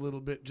down a little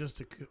bit just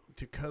to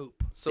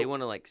cope. They So,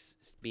 want to like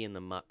be in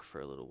the muck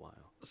for a little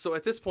while. so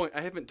at this point,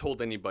 I haven't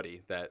told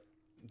anybody that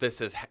this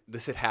had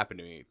happened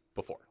to me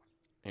before.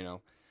 You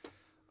know,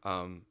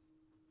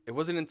 it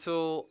wasn't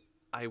until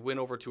I went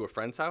over to a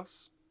friend's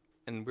house,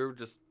 and we were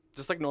just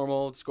like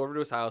normal. Just go over to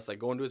his house. I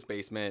go into his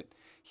basement.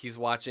 He's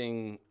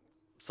watching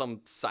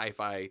some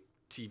sci-fi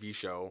TV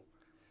show,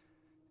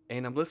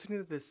 and I'm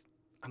listening to this.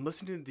 I'm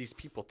listening to these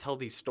people tell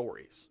these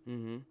stories.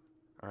 Mm-hmm.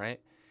 All right,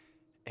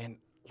 and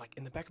like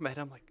in the back of my head,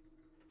 I'm like,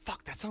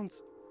 "Fuck, that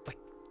sounds like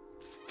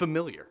it's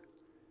familiar."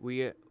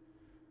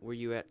 Were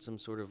you at some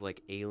sort of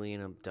like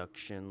alien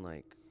abduction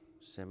like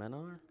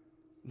seminar?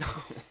 No,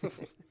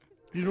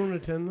 You don't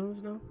attend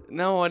those now?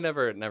 no, I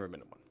never been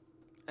to one,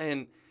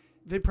 and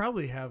They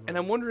probably have.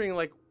 I'm wondering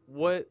like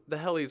what the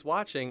hell he's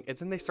watching, and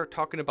then they start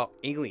talking about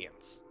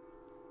aliens,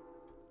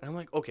 and I'm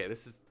like, okay,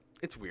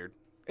 it's weird.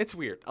 It's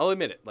weird. I'll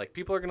admit it. Like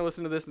people are gonna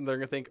listen to this and they're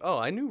gonna think, oh,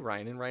 I knew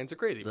Ryan, and Ryan's a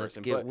crazy Let's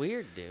person. get But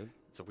weird, dude.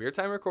 it's a weird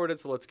time recorded,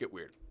 so let's get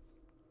weird.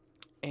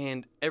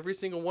 And every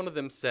single one of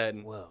them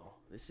said, Whoa,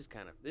 this is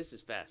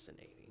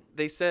fascinating.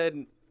 they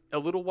said a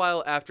little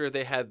while after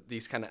they had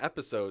these kind of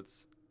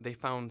episodes, they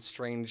found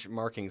strange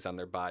markings on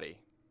their body.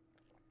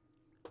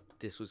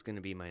 This was going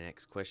to be my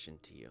next question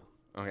to you.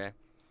 Okay.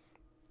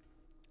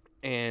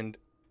 And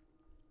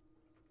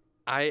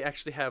I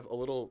actually have a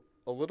little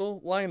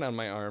line on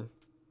my arm.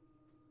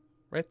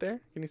 Right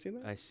there. Can you see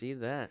that? I see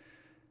that.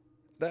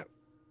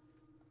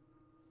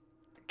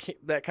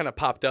 That kind of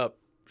popped up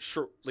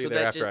shortly So that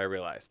thereafter just- I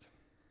realized.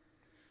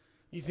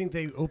 You think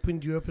they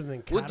opened you up and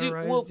then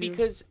cauterized Well, you?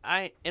 because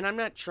I'm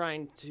not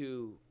trying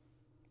to.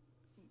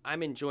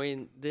 I'm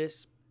enjoying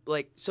this,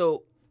 like,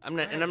 so I'm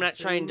not, and I'm not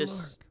trying to.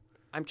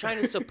 I'm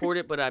trying to support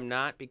it, but I'm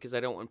not, because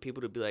I don't want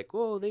people to be like,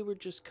 "Whoa, they were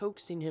just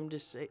coaxing him to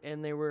say,"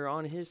 and they were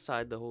on his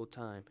side the whole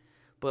time.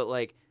 But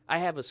like, I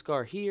have a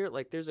scar here.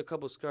 Like, there's a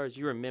couple scars.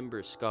 You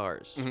remember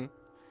scars, Mhm.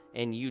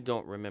 and you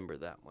don't remember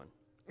that one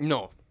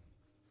No.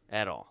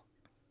 at all.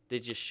 They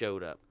just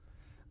showed up,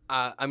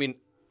 I mean,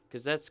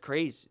 because that's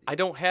crazy. I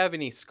don't have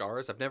any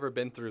scars. I've never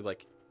been through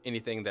like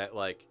anything that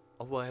like,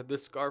 oh, well, I had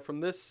this scar from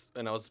this,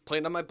 and I was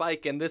playing on my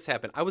bike, and this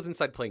happened. I was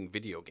inside playing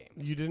video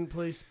games. You didn't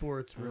play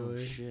sports, Oh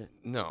really. shit!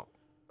 No.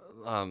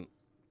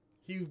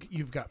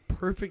 You've got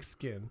perfect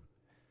skin.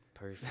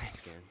 Perfect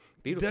skin.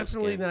 Beautiful.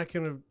 Definitely skin. not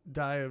gonna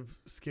die of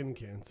skin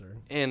cancer.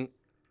 And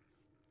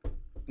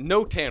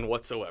no tan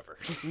whatsoever.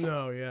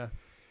 No, yeah.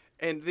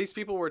 And these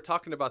people were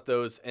talking about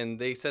those, and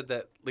they said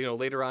that, you know,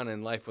 later on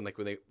in life when they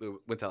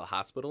went to the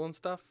hospital and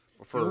stuff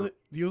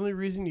The only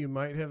reason you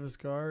might have a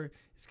scar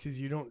is because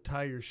you don't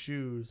tie your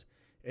shoes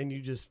and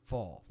you just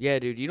fall. Yeah,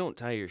 dude, you don't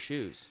tie your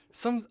shoes.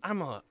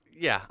 I'm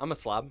a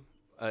slob.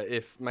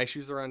 If my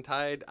shoes are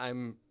untied,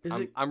 I'm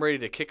ready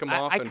to kick them I-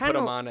 off I and put kinda-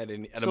 them on at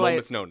a So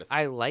moment's notice.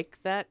 I like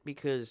that,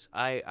 because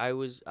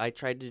I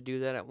tried to do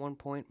that at one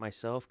point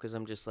myself, because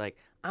I'm just like,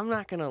 I'm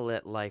not gonna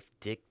let life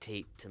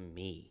dictate to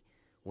me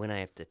when I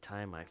have to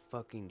tie my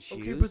fucking shoes.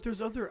 Okay, but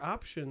there's other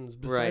options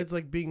besides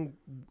like being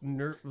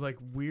like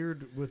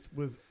weird with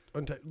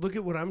untied. Look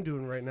at what I'm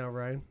doing right now,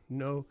 Ryan.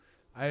 No,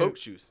 Boat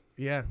shoes.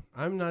 Yeah,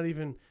 I'm not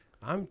even.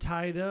 I'm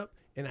tied up,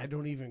 and I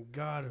don't even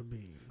gotta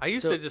be. I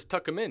used So- to just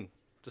tuck them in.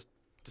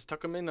 Just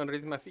tuck them in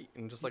underneath my feet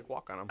and just like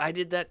walk on them. I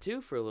did that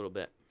too for a little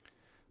bit.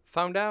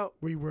 Found out.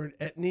 Were you wearing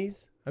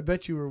etnies? I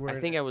bet you were wearing.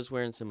 I think I was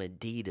wearing some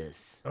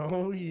Adidas.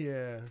 Oh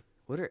yeah.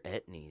 What are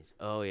etnies?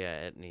 Oh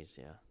yeah, etnies.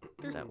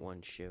 Yeah, that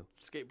one shoe.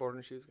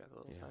 Skateboarding shoes got a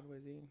little Yeah.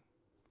 sideways -y.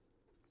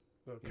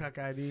 Well, cock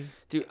ID.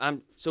 Dude,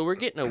 so we're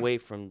getting away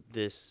from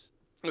this,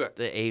 Okay.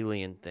 the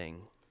alien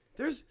thing.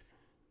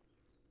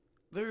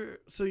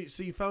 So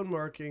you found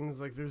markings.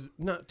 Like there's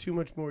not too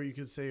much more you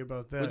could say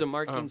about that. Were the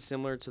markings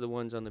similar to the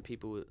ones on the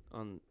people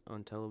on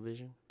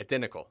television?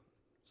 Identical.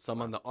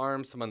 Some on the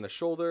arm, some on the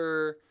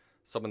shoulder,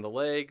 some on the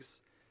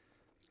legs.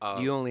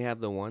 You only have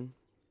the one?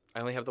 I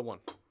only have the one.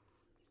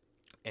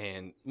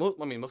 And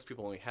most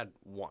people only had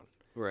one.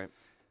 Right.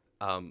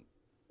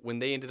 When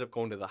they ended up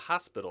going to the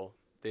hospital,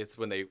 that's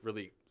when they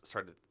really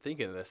started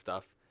thinking of this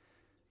stuff.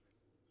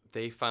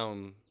 They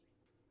found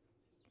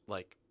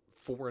like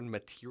foreign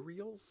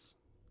materials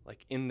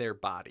like in their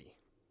body,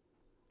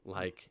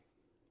 like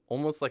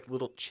almost like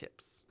little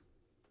chips.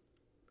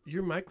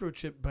 You're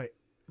microchipped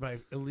by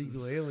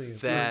illegal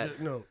aliens.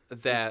 No.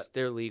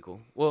 They're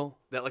legal. Well,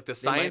 That like the might-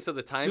 science of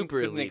the time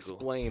super couldn't illegal.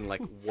 explain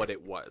like what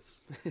it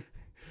was.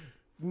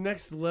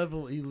 Next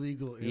level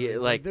illegal aliens. yeah,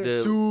 like they're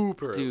the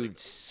Super dude,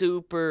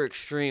 super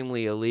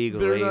extremely illegal.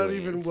 They're aliens. not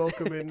even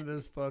welcome into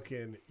this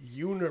fucking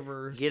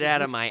universe. Get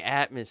out of my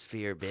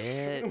atmosphere,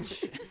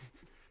 bitch.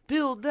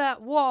 Build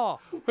that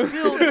wall.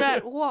 Build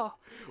that wall.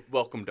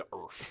 Welcome to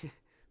Earth.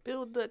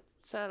 Build that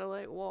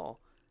satellite wall.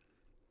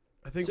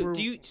 I think So we're.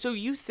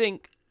 you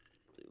think?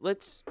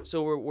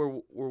 So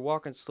we're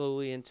walking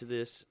slowly into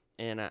this,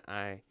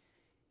 and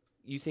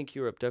you think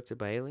you were abducted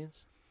by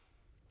aliens?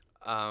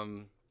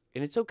 Um,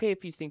 And it's okay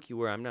if you think you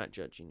were. I'm not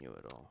judging you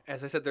at all.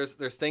 as I said,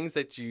 there's things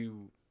that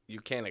you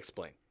can't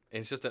explain. And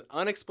it's just an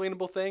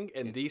unexplainable thing.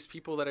 And these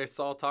people that I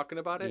saw talking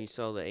about And you it,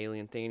 saw the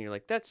alien thing, and you're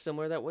like, "That's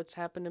similar to what's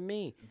happened to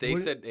me." they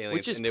said aliens,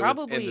 which is and, and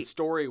probably- the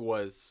story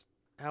was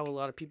How a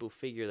lot of people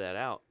figure that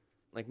out.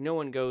 Like, no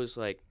one goes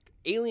like,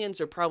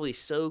 aliens are probably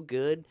so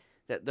good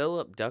that they'll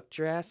abduct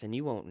your ass and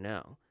you won't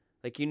know.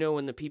 Like,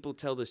 when the people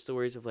tell the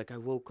stories of like, I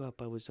woke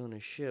up, I was on a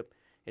ship.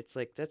 It's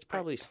like, that's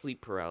probably sleep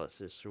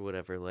paralysis or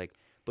whatever. Like,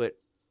 but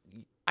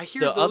I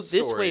hear the those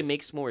this way stories.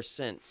 makes more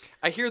sense.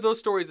 I hear those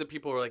stories that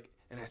people are like,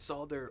 and I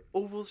saw their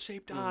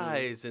oval-shaped Mm-hmm.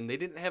 eyes, and they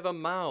didn't have a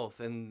mouth,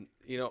 and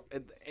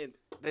and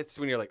that's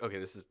when you're like, okay,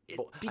 this is. I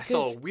saw a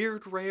because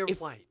weird ray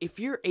of light. If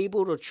you're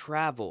able to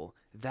travel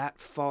that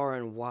far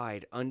and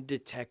wide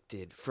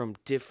undetected from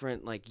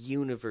different like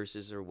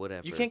universes or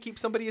whatever, You can't keep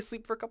somebody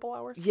asleep for a couple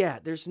hours. Yeah,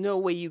 there's no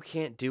way you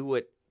can't do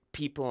what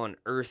people on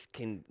Earth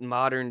can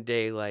modern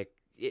day. Like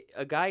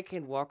a guy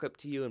can walk up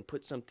to you and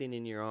put something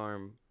in your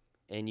arm,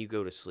 and you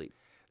go to sleep,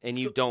 and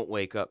you So- don't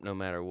wake up no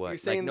matter You're what. Like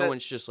saying no that-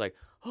 one's just like,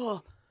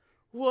 oh,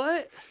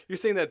 what? You're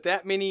saying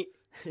that many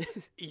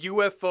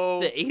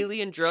UFO The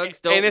alien drugs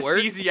don't work.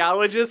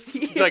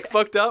 anesthesiologists like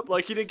fucked up,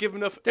 like he didn't give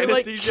enough They're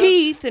like, anesthesia.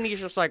 Keith, and he's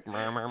just like,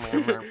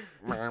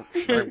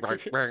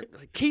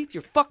 like, Keith,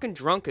 you're fucking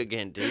drunk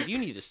again, dude. You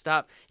need to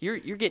stop. You're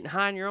getting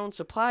high on your own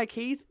supply,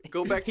 Keith.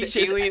 Go back to He's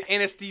just- alien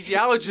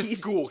anesthesiologist He's-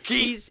 school,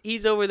 Keith.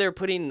 He's over there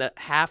putting the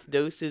half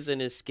doses in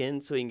his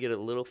skin so he can get a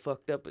little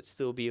fucked up but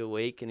still be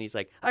awake. And he's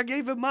like, I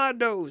gave him my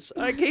dose.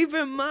 I gave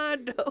him my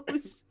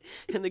dose.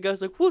 And the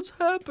guy's like, what's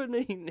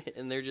happening?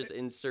 And they're just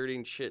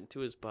inserting shit into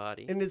his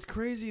body. And it's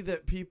crazy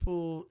that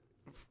people,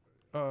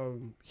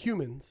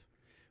 humans,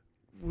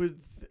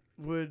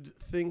 would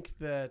think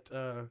that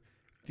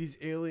these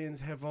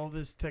aliens have all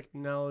this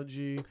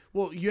technology.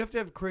 Well, you have to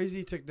have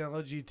crazy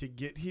technology to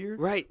get here,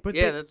 Right. But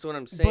yeah, they- that's what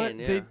I'm saying.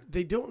 but Yeah.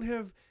 they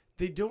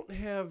don't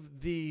have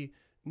the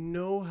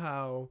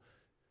know-how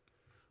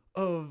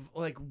of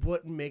like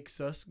what makes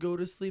us go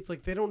to sleep.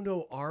 Like they don't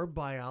know our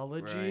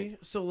biology. Right.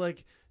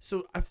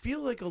 So I feel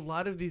like a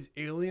lot of these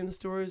alien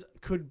stories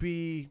could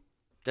be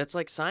That's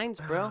like science,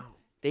 bro. Wow.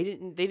 They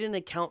didn't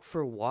account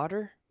for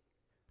water.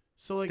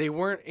 so like They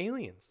weren't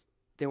aliens.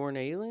 They weren't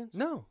aliens?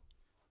 No.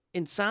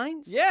 In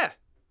science? Yeah.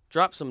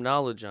 Drop some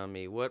knowledge on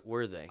me. What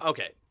were they?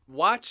 Okay.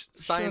 Watch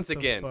Science shut the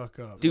again. fuck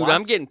up. Dude, watch-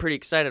 I'm getting pretty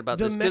excited about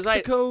the this because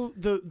Mexico,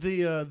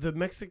 the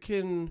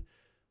Mexican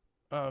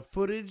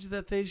footage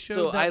that they showed.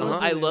 So that I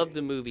wasn't love in-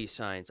 the movie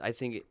Signs.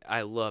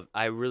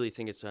 I really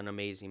think it's an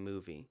amazing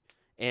movie,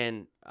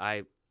 and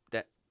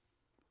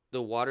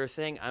the water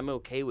thing, I'm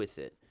okay with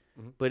it,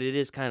 Mhm. but it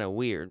is kind of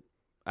weird.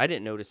 I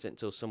didn't notice it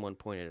until someone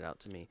pointed it out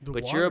to me. the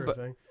but water you're a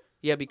thing.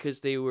 yeah,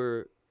 because they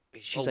were.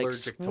 She's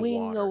Allergic to like,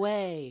 swing water."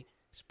 away.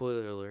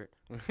 Spoiler alert.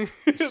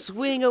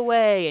 Swing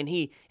away, and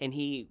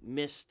he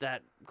missed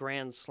that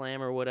grand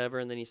slam or whatever,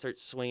 and then he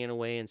starts swinging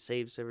away and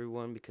saves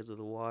everyone because of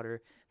the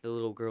water. The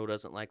little girl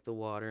doesn't like the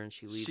water, and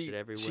she leaves it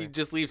everywhere. She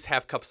just leaves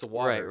half cups of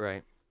water.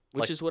 Right.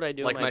 Which Like- is what I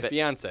do Like in my my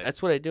fiance.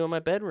 That's what I do in my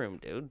bedroom,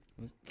 dude.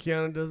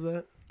 Keanu does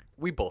that.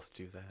 We both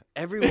do that.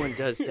 Everyone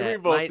does We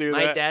that. both my, do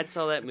my that. dad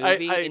saw that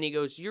movie, I- and he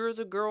goes, "You're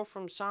the girl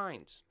from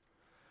Signs."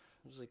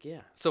 I was like,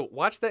 "Yeah." So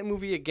watch that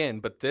movie again,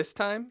 but this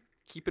time,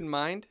 keep in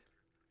mind,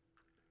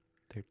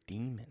 they're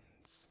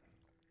demons.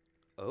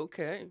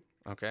 Okay.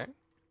 Okay?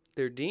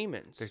 They're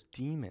demons. They're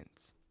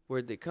demons.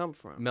 Where'd they come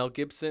from? Mel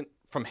Gibson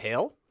from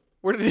Hale?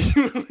 Where did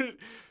he?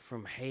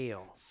 From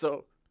Hale.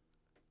 so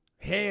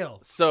Hail.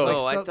 So- like,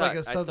 Oh, I like thought- a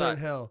I southern thought-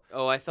 hell.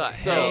 Oh, I thought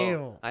So-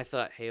 Hale. I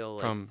thought Hale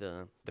like From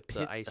the the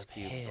pits Ice of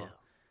Cube. Hale. Oh.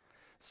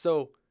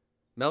 So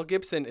Mel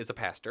Gibson is a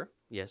pastor.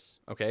 Yes,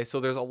 Okay, so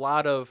there's a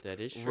lot of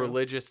that is true.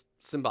 religious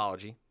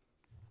symbology.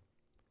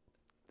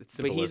 It's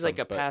But he's like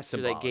symbolism, a but pastor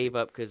that symbology. gave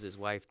up because his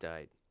wife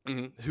died.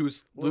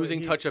 Who's Well,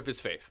 losing he- touch of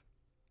his faith.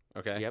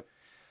 Okay. Yep.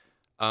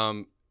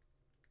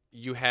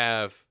 You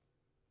have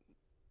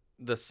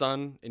the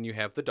son and you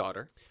have the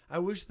daughter. I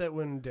wish that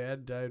when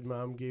Dad died,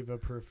 Mom gave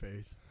up her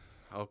faith.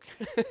 Okay.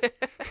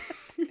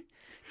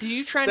 Do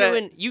you trying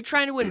That- you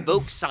trying to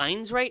invoke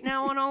signs right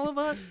now on all of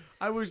us?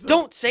 I wish.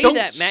 Don't say Don't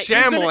that, Matt.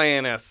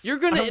 Shyamalan us. You're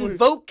gonna I would-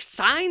 invoke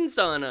signs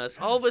on us.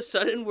 All of a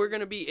sudden, we're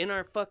gonna be in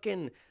our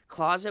fucking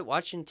closet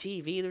watching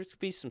TV. There's gonna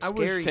be some I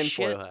wish scary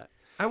Tinfoil shit. hat.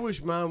 I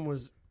wish Mom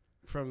was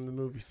from the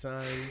movie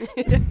Signs.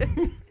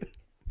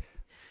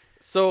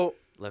 So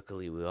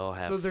Luckily, we all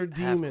have. So they're half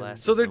demons.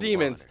 glasses So they're of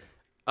demons.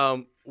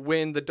 water.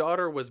 When the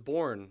daughter was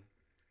born,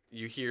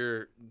 you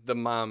hear the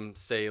mom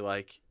say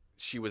like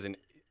she was an.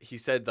 He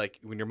said like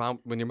when your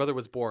mother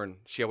was born,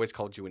 she always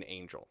called you an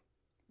angel.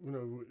 You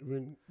know,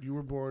 when you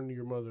were born,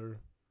 your mother.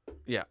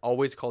 Yeah,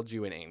 always called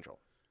you an angel.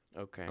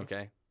 Okay.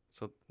 Okay,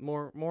 so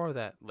more of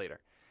that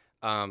later.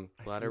 I Lot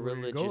see of where you're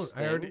religious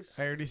going. things.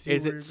 I already see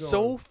Is where it you're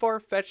so going. far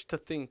fetched to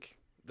think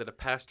that a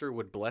pastor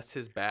would bless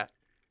his bat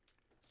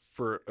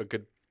for a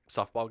good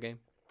softball game?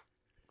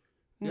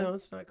 No,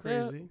 it's not Yeah,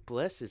 crazy.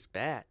 bless his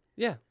bat.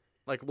 Yeah,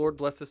 like Lord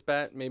bless this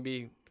bat.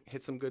 Maybe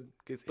hit some good.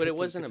 But it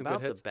wasn't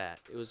about the bat.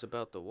 It was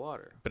about the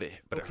water. But it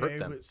hurt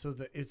them. But so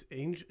it's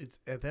angel. It's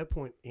at that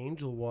point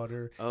angel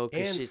water. Oh,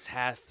 because and she's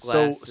half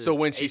glass. So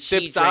when she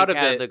sips drank out of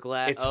it, the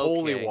glass. it's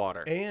holy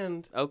water.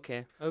 and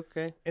Okay.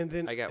 and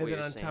then I got and what then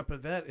you're on saying. top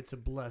of that, it's a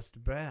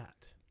blessed bat.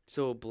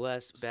 So a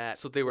blessed bat.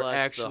 So they were plus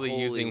the actually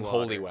holy using water,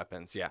 holy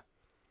weapons. Yeah.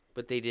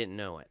 but they didn't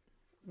know it.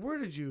 Where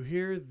did you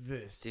hear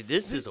this? Dude,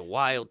 this is a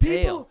wild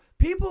tale.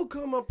 People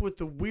come up with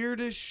the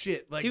weirdest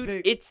shit. Like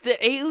Dude, it's the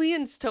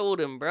aliens told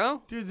him,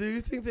 bro. dude, do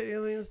you think the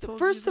aliens told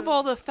First you of that?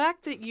 all, the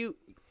fact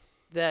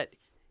that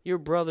your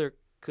brother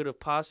could have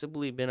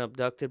possibly been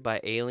abducted by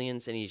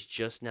aliens and he's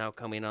just now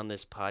coming on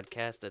this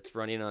podcast that's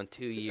running on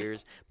 2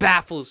 years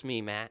baffles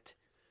me, Matt.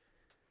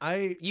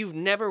 You've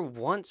never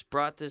once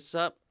brought this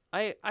up.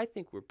 I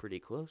think we're pretty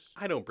close.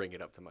 I don't bring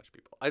it up to much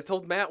people. I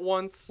told Matt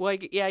once. Well, I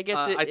guess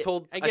I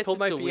told my it's a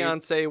weird-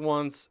 fiance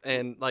once,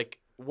 and like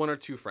 1 or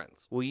 2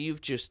 friends. Well,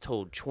 you've just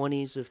told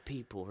 20s of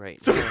people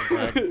right now,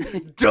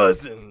 bud.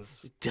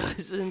 Dozens.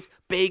 Dozens,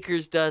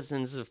 Baker's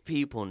dozens of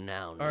people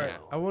now. All right,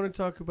 I want to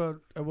talk about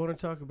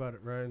it,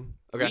 Ryan.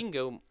 Okay. We can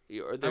go.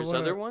 There's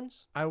other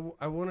ones. I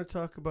want to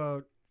talk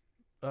about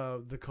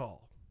the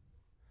call.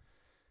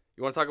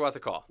 You want to talk about the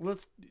call?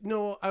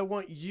 No, I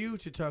want you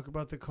to talk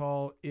about the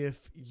call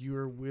if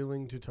you're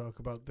willing to talk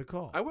about the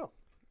call. I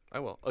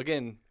will.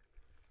 Again,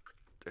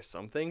 there's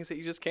some things that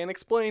you just can't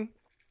explain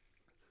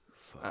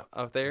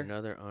out there.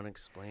 Another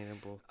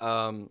unexplainable.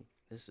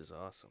 This is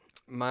awesome.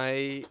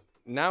 My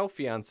now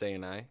fiance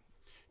and I.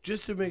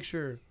 Just to make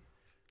sure,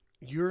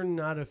 you're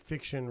not a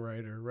fiction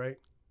writer, right?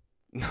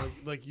 No.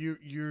 Like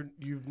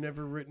you've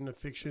never written a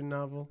fiction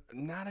novel?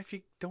 Not if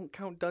you don't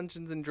count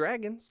Dungeons and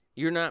Dragons.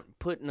 You're not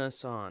putting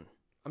us on.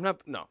 I'm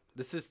not. No,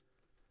 this is.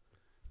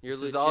 You're this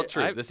legit. is all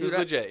true. This is Dude,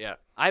 legit. Yeah.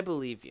 I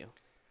believe you.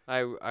 I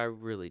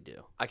really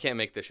do. I can't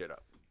make this shit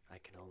up. I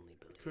can only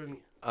believe.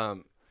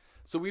 Couldn't.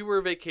 So we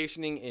were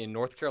vacationing in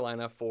North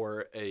Carolina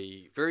for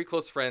a very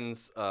close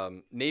friend's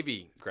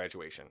Navy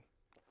graduation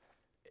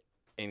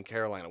in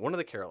Carolina, one of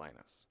the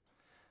Carolinas.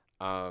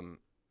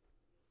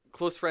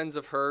 Close friends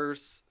of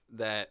hers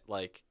that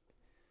like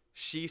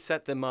she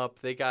set them up.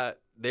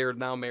 They're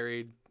now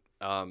married.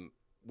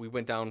 We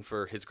went down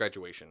for his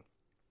graduation,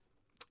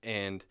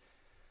 and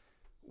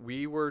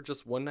we were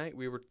just one night.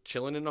 We were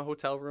chilling in our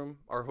hotel room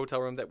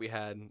that we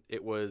had.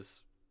 It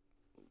was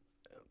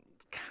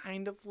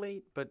kind of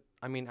late, but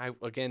I mean,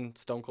 again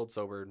stone cold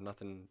sober.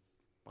 Nothing.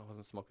 I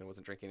wasn't smoking.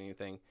 Wasn't drinking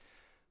anything.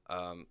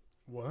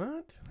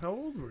 What? How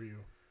old were you?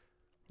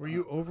 Were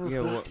you over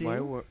Yeah,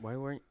 14? why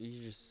weren't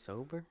you just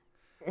sober?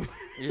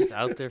 You're just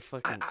out there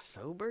fucking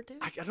sober, dude?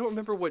 I don't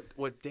remember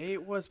what day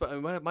it was, but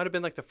it might have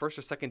been like the first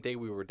or second day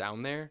we were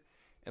down there,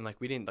 and like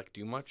we didn't like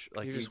do much.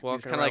 Like You're just we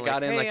walking kind of around like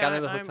got in, hey, like got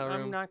into the hotel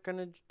room. I'm not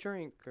gonna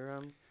drink,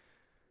 or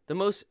The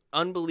most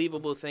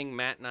unbelievable thing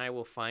Matt and I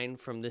will find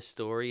from this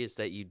story is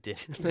that you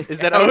didn't. Is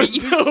that I was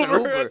you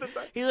sober at the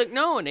time? He's like,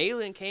 no, an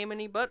alien came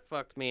and he butt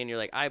fucked me, and you're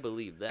like, I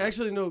believe that.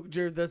 Actually, no,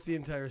 Jared. That's the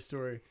entire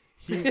story.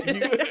 He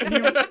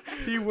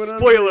went on.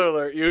 Spoiler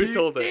alert! You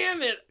told it.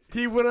 Damn it!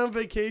 He went on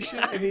vacation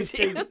and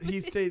he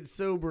stayed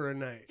sober a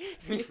night.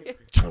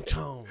 Chong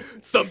chong.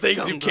 Some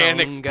things you can't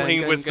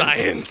explain with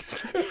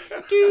science.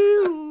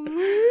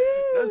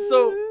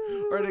 So,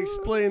 All right,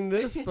 explain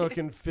this,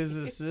 fucking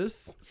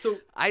physicist. So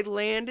I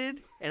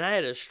landed and I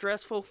had a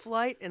stressful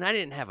flight and I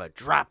didn't have a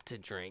drop to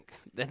drink.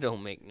 That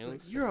don't make no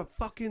sense. You're a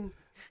fucking.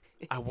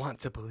 I want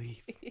to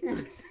believe.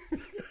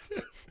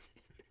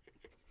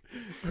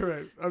 All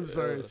right, I'm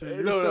sorry. So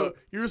you're no.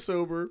 you're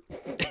sober.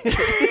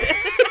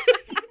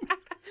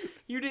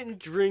 You didn't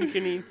drink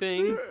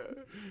anything.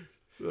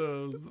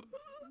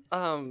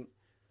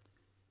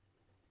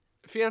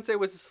 Fiance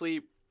was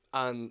asleep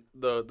on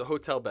the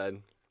hotel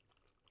bed,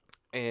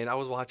 and I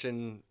was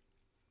watching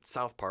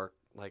South Park,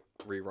 like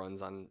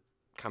reruns on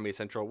Comedy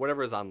Central,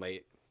 whatever is on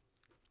late,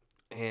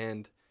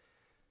 and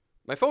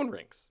my phone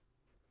rings.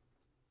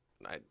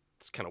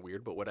 It's kind of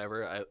weird, but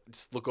whatever. I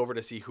just look over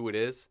to see who it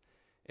is,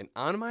 and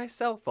on my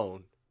cell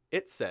phone,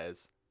 it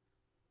says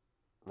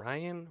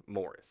Ryan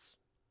Morris.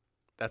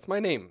 That's my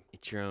name.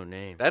 It's your own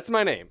name. That's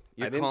my name.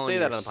 You're I didn't calling say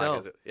that yourself.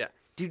 on the podcast. Yeah.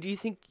 Dude, do you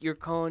think you're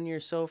calling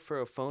yourself for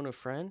a phone a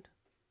friend?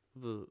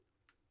 Who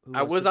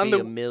I wants was to on be the-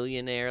 a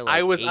millionaire.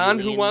 I was on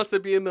Who alien, Wants to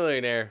Be a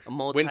Millionaire a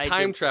when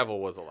time travel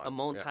was allowed. a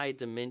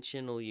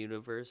multi-dimensional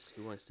universe.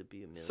 Who wants to be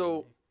a millionaire?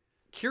 So,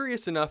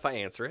 curious enough, I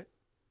answer it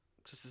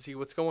just to see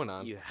what's going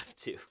on. you have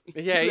to.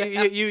 Yeah,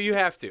 you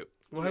have to.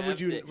 Why would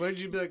you? Why'd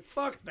you be like,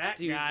 fuck that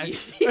Dude, guy?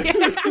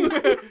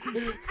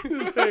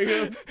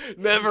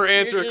 Never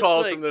answer You're just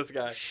calls like, from this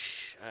guy.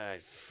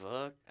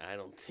 Fuck, I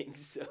don't think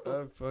so.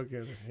 I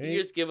fucking hate. You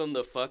just give him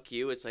the fuck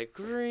you. It's like,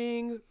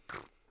 ring.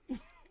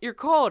 Your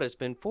call has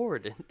been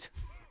forwarded.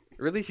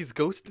 Really? He's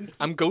ghosting?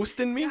 I'm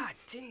ghosting me? God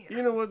damn.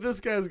 You know what? This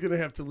guy's gonna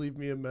have to leave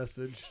me a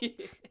message.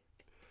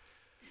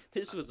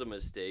 This was a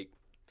mistake.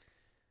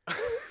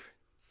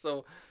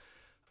 So,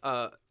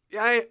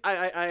 yeah,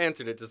 I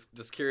answered it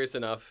just curious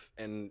enough,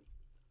 and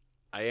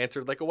I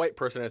answered like a white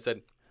person. I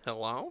said,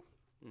 hello?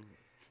 Mhm.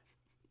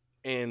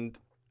 And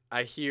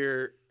I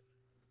hear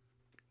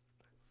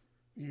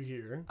You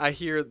hear? I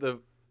hear the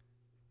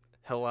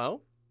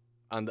hello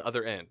on the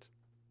other end.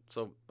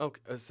 So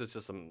okay, this is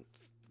just some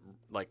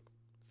like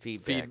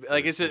Feedback.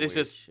 like or it's some just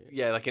weird shit.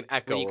 yeah, like an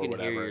echo When you or can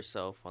whatever. hear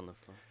yourself on the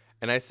phone.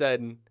 And I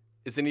said,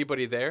 "Is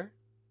anybody there?"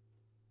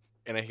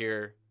 And I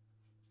hear,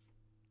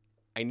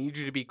 "I need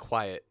you to be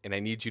quiet and I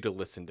need you to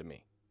listen to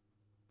me."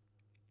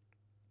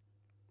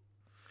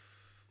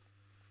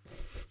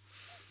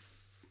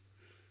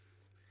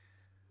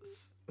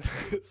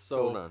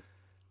 So Hold on.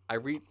 I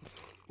read.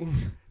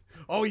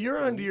 Oh, you're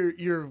onto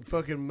your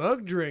fucking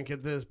mug drink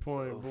at this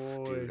point,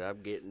 boy. Dude,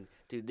 I'm getting...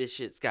 Dude, this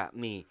shit's got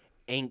me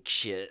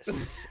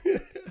anxious.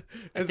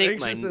 As think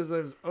my anxious as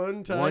those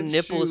untied One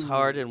nipple's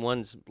hard shoes. and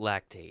one's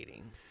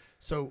lactating.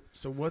 So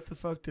what the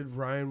fuck did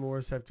Ryan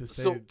Morris have to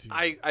say So to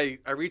you?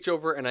 I reach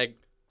over and I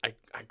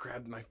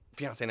grabbed my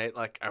fiance and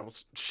I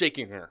was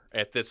shaking her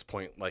at this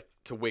point, like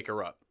to wake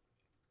her up,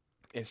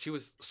 and she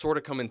was sort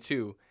of coming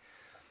to.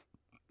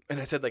 And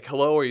I said, like,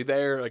 "Hello, are you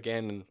there?"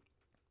 again,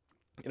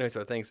 and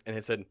sort of things. And I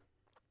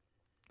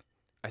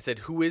said,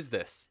 "Who is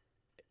this?"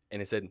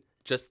 And it said,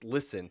 "Just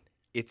listen,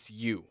 it's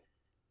you."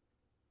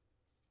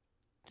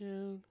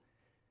 Dude,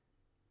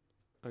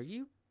 are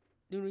you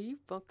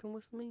fucking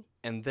with me?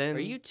 And then Are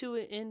you two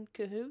in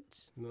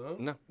cahoots?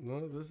 No,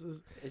 this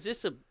is Is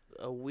this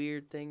a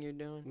weird thing you're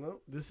doing? no.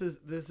 This is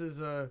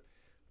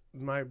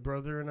my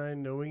brother and I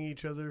knowing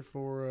each other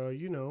for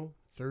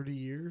 30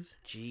 years.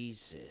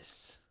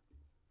 Jesus.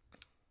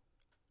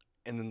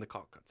 And then the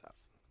call cuts out.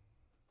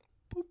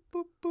 Boop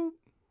boop boop.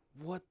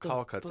 What the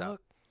Call cuts fuck?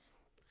 out.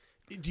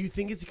 Do you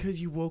think it's because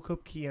you woke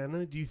up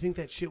Kiana? Do you think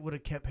that shit would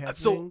have kept happening?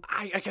 So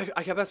I kept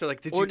asking,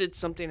 like, Did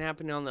something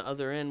happen on the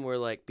other end where,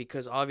 like,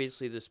 because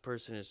obviously this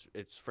person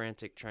it's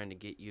frantic trying to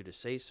get you to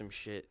say some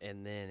shit,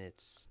 and then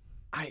it's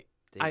I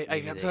maybe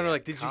kept they telling her, got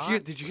like,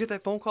 caught? did you hear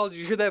that phone call? Did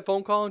you hear that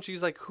phone call? And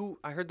she's like, who?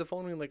 I heard the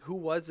phone ring. Like, who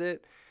was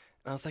it?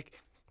 And I was like,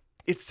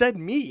 it said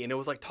me, and it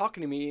was like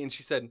talking to me. And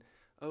she said,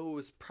 oh, it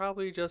was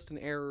probably just an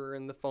error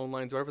in the phone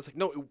lines or whatever. It's like,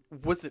 no,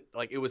 it wasn't.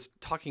 Like, it was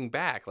talking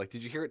back. Like,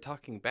 did you hear it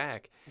talking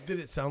back? Did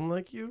it sound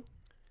like you?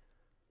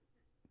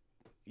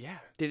 Yeah.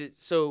 Did it?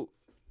 So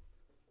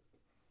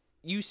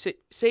you say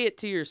it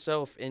to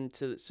yourself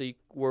so you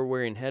were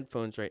wearing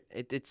headphones, right?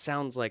 It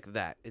sounds like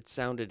that. It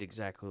sounded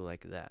exactly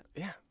like that.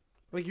 Yeah.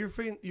 Like your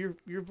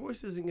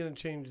voice isn't going to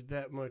change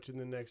that much in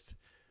the next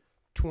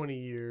 20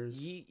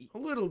 years. A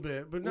little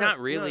bit, but Not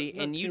really.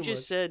 not And you too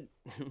just much. said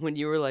when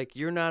you were like,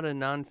 "You're not a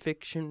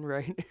nonfiction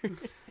writer."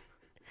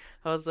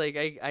 I was like,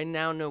 I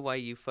now know why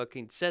you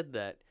fucking said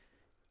that,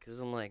 because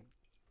I'm like,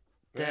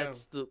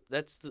 that's the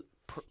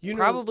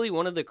probably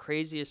one of the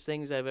craziest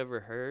things I've ever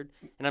heard,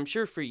 and I'm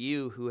sure for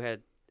you who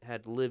had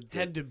lived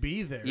Had to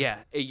be there. yeah,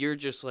 you're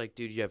just like,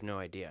 dude, you have no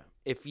idea.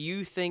 If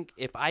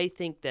I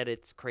think that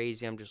it's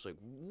crazy, I'm just like,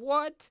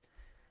 what?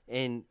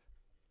 And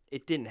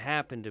it didn't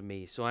happen to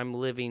me, so I'm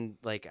living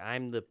like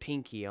I'm the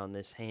pinky on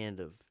this hand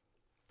of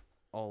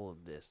all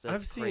of this.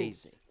 That's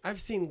crazy. I've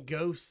seen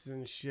ghosts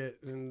and shit,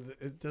 and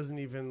it doesn't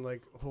even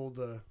like hold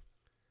a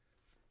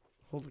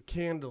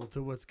candle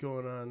to what's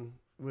going on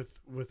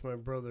with my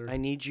brother. I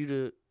need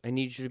you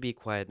to be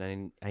quiet,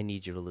 and I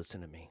need you to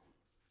listen to me.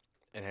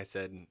 And I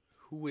said,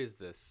 who is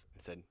this?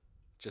 And said,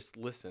 just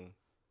listen,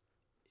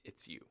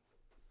 it's you.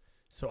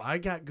 So I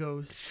got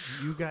ghosts,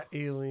 you got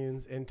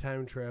aliens and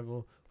time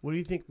travel. What do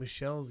you think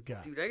Michelle's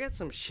got? Dude, I got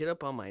some shit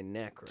up on my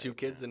neck right 2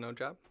 kids and no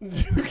job? 2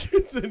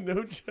 kids and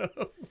no job.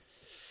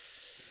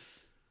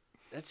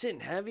 That's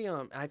sitting heavy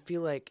on. I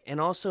feel like, and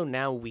also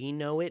now we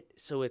know it,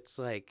 so it's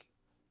like,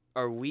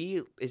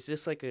 is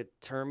this like a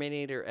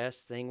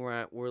Terminator-esque thing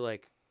where we're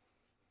like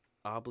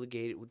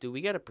obligated? Dude,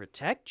 we got to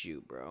protect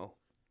you, bro.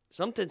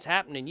 Something's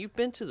happening. You've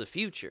been to the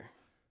future.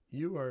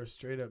 You are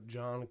straight up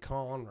John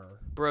Connor.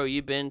 Bro,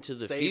 you've been to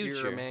the Savior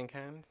future. of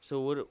mankind?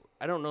 So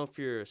I don't know if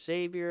you're a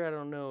savior. I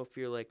don't know if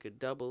you're like a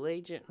double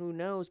agent. Who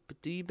knows? But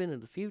you've been to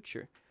the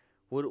future.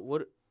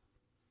 What?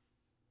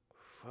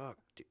 Fuck,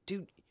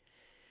 dude.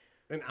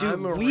 And Dude,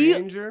 I'm a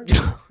ranger.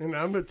 And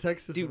I'm a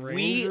Texas Dude, ranger.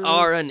 we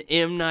are an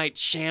M. Night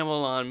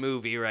Shyamalan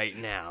movie right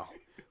now.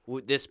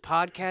 This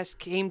podcast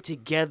came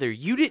together.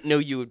 You didn't know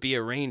you would be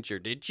a ranger,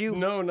 did you?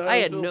 No, not I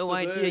had until no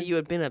today. idea you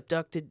had been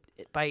abducted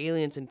by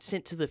aliens and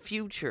sent to the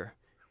future.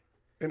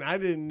 And I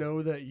didn't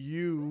know that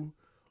you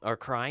Are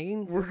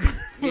crying? were.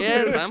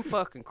 Yes, I'm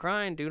fucking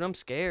crying, dude. I'm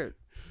scared.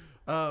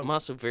 I'm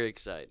also very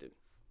excited.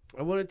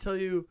 I want to tell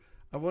you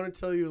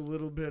a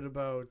little bit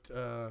about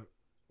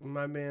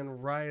my man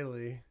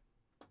Riley.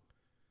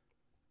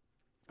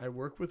 I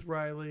work with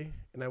Riley,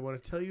 and I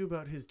want to tell you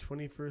about his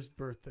 21st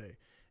birthday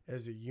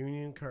as a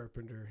union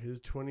carpenter. His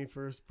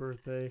 21st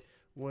birthday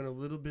went a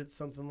little bit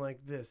something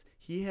like this.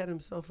 He had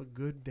himself a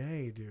good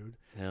day, dude.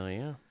 Hell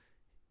yeah.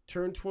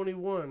 Turned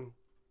 21.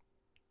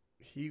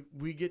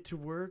 We get to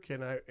work,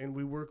 and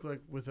we work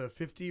like with a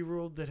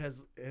 50-year-old that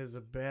has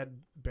a bad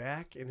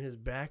back, and his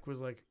back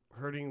was like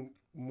hurting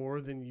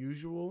more than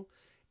usual.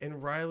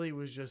 And Riley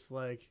was just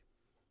like,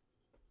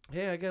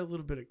 hey, I got a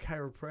little bit of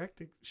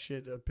chiropractic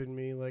shit up in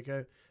me. Like,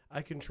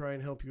 I can try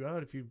and help you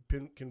out if you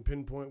can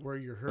pinpoint where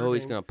you're hurting. Oh,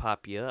 he's going to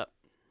pop you up.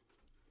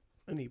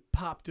 and he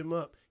popped him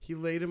up. He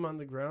laid him on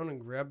the ground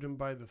and grabbed him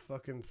by the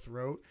fucking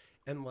throat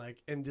and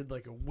did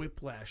like a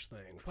whiplash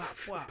thing. Whop,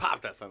 whop.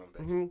 Pop that son of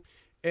a bitch.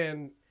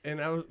 Mm-hmm. And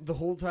I was the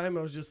whole time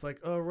I was just like,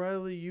 oh,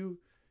 Riley, you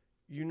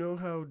know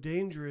how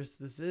dangerous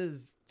this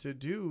is to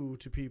do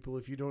to people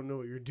if you don't know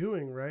what you're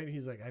doing, right?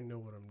 He's like, I know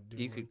what I'm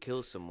doing. You could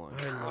kill someone.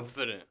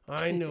 Confident.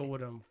 I know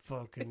what I'm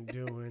fucking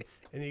doing.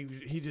 And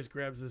he just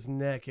grabs his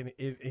neck and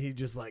he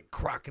just like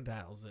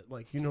crocodiles it.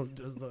 Like,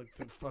 does the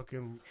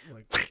fucking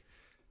like.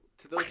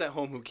 To those at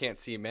home who can't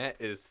see, Matt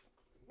is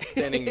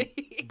standing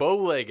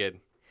bow-legged.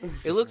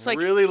 It looks like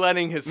really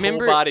letting his whole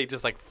body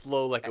just like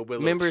flow like a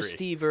willow Remember tree.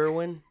 Steve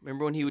Irwin?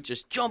 Remember when he would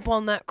just jump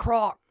on that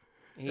croc?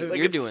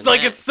 You're doing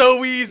like that. it's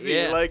so easy.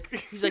 Yeah. Like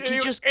he's like,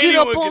 you just get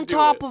up on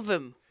top of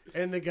him.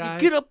 And the guy you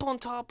get up on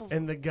top of him.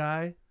 And the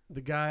guy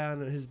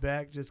on his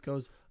back just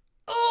goes,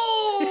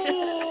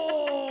 oh.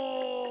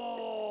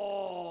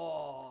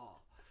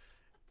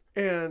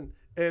 and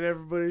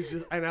everybody's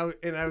just and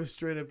I was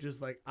straight up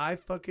just like, I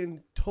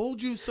fucking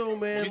told you so,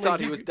 man. You like, thought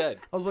he was dead.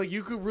 I was like,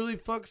 you could really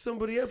fuck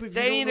somebody up if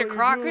that you ain't don't a know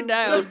what you're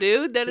crocodile, doing.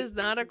 dude. That is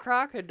not a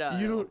crocodile.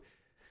 You don't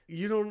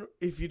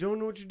if you don't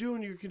know what you're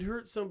doing, you can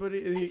hurt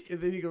somebody.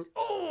 And then he goes,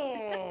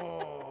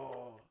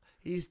 oh.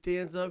 He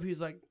stands up. He's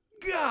like,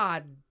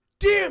 God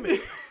damn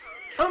it.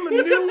 I'm a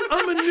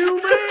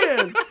new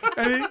man.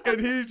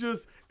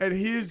 And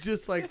he's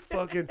just like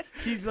fucking,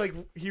 he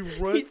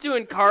runs. He's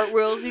doing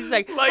cartwheels. He's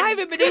like, I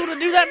haven't been able to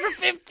do that for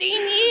 15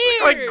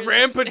 years. Like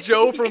Grandpa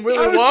Joe from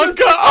Willy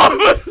Wonka. All of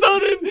a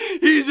sudden,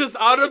 he's just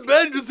out of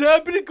bed, just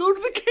happy to go to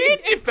the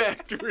candy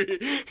factory.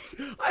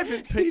 I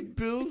haven't paid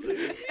bills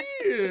in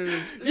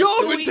years.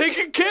 Y'all been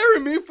taking care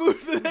of me for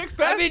the next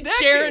past I've been decade.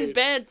 sharing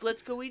beds.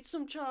 Let's go eat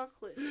some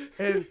chocolate.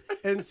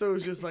 And so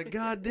it's just like,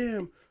 God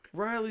damn,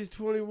 Riley's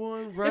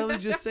 21. Riley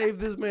just saved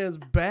this man's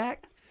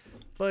back.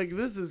 Like,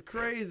 this is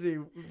crazy.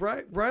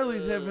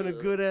 Riley's having a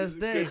good ass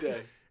day. Good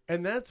day.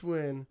 And that's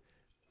when,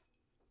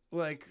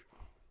 like,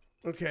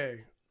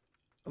 okay,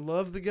 I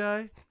love the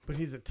guy, but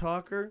he's a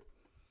talker.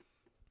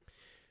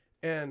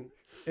 And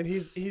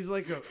he's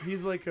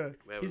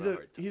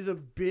a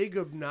big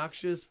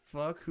obnoxious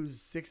fuck who's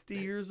 60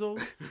 years old.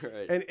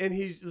 Right. And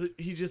he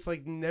just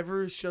like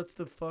never shuts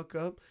the fuck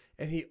up,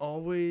 and he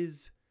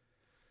always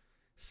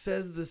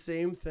says the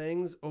same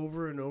things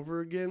over and over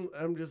again.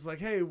 I'm just like,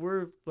 hey,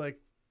 we're like,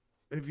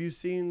 have you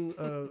seen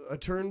a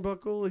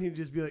turnbuckle? And he'd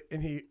just be like,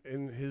 and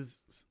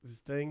his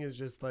thing is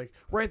just like,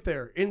 right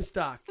there in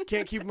stock,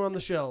 can't keep him on the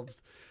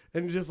shelves.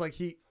 And just like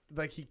he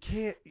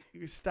can't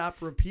stop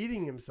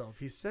repeating himself.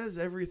 He says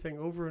everything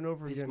over and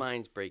over again. His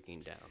mind's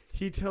breaking down.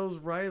 He tells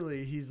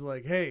Riley, he's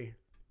like, hey,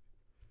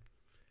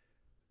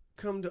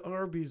 come to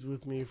Arby's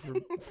with me for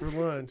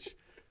lunch.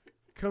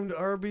 Come to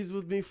Arby's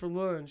with me for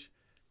lunch.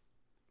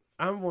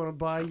 I want to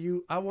buy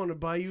you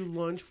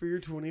lunch for your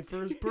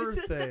 21st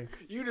birthday.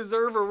 You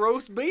deserve a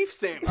roast beef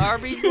sandwich.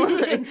 Arby's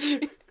lunch.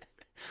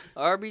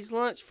 Arby's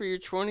lunch for your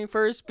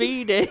 21st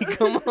B-Day.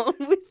 Come on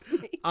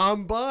with me.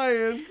 I'm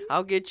buying.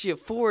 I'll get you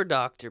 4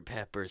 Dr.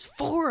 Peppers.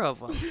 4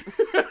 of them.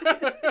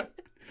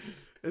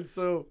 And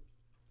so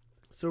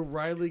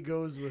Riley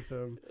goes with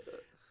him.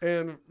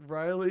 And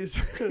Riley's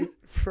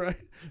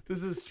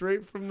this is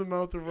straight from the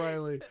mouth of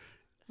Riley.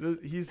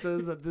 He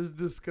says that this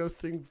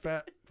disgusting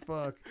fat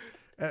fuck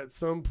at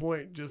some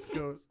point just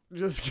goes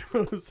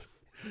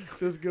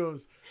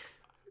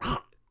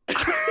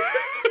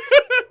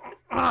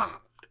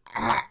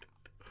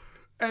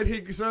and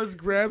he starts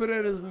grabbing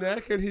at his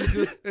neck, and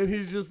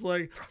he's just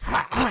like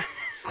and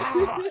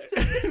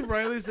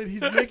Riley said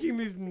he's making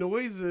these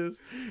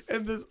noises,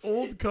 and this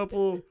old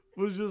couple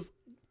was just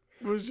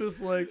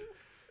like,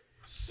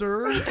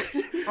 sir,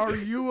 are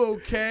you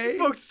okay?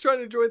 Folks trying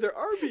to enjoy their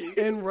Arby's.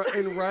 And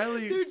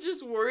Riley, They're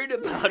just worried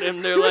about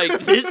him. They're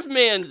like, this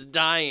man's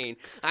dying.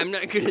 I'm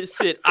not going to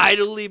sit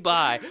idly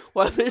by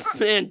while this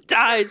man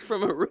dies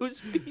from a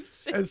roast beef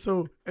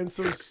sandwich. and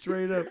so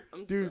straight up,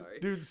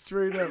 dude,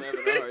 straight up, I'm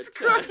having a hard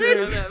time.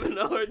 I'm having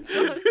a hard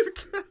time.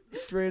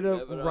 straight up,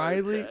 having a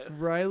hard time.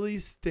 Riley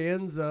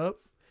stands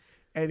up,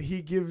 and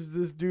he gives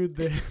this dude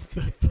the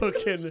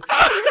fucking.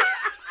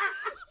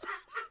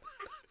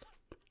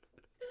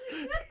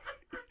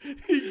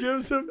 He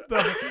gives him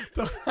the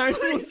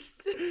Heimlich.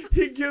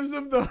 He gives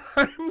him the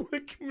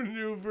Heimlich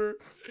maneuver,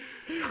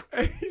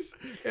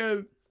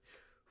 and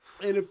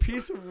a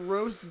piece of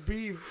roast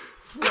beef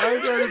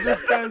flies out of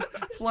this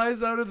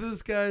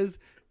guy's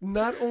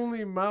not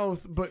only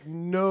mouth but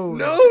nose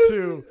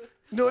too.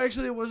 No,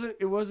 actually, it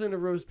wasn't a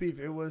roast beef.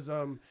 It was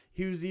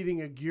he was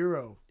eating a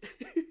gyro.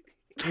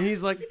 And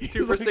he's like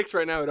 2 for $6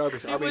 right now at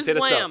Arby's. It Arby's was hit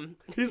us up. lamb.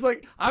 He's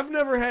like, I've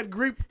never had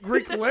Greek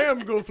lamb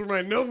go through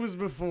my nose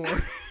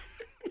before.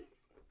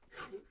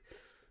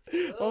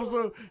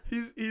 Also,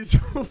 he's so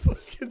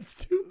fucking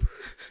stupid.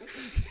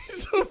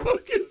 He's so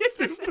fucking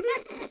stupid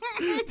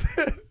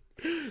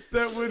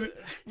that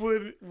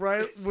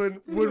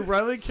when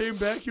Riley came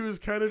back, he was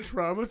kind of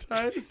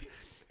traumatized.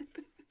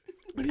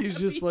 And he's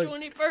just like,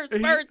 21st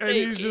birthday, and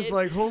he's kid. just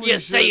like, holy You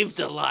shit.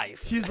 saved a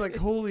life. He's like,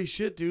 holy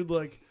shit, dude!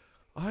 Like,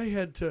 I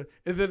had to,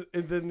 and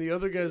then the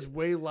other guy's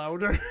way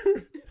louder.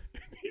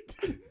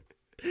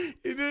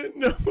 didn't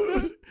know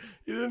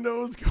you didn't know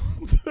it was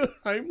called the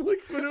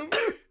Heimlich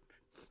maneuver.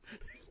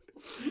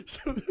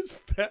 So this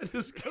fat,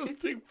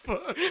 disgusting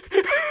fuck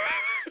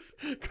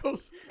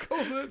calls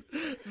it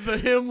the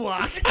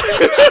Hemlock.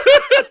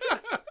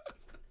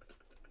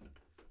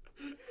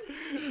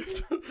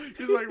 So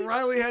he's like,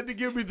 Riley had to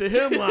give me the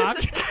Hemlock.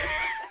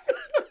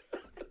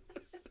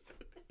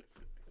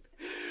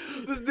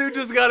 This dude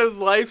just got his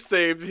life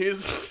saved.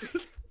 He's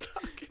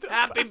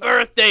Happy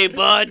birthday,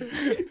 bud.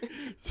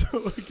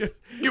 So I guess,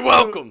 You're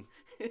welcome.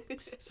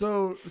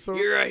 so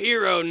You're a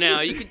hero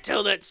now. You can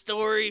tell that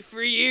story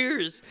for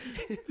years.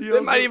 he They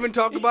might even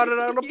talk about it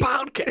on a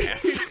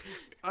podcast.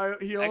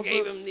 he I also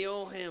gave him the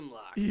old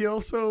hemlock. He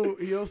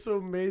also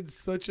made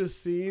such a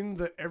scene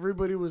that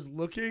everybody was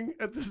looking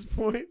at this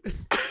point.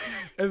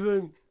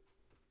 and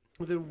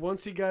then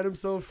once he got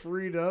himself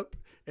freed up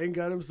and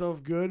got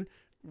himself good,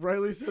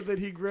 Riley said that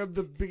he grabbed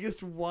the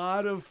biggest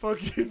wad of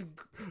fucking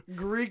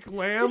Greek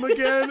lamb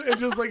again and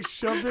just like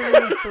shoved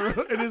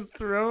it in his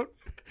throat.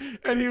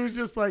 And he was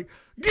just like,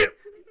 Get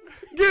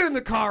in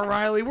the car,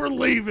 Riley. We're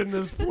leaving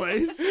this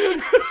place.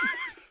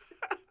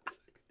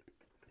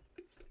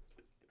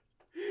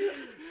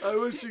 I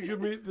wish you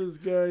could meet this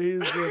guy.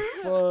 He's a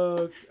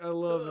fuck. I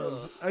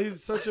love him.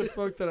 He's such a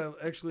fuck that I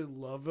actually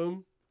love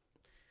him.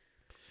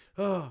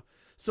 Oh,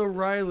 so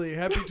Riley,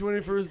 happy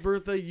 21st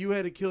birthday. You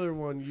had a killer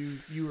one.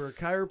 You were a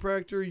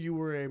chiropractor. You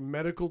were a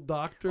medical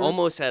doctor.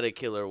 Almost had a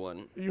killer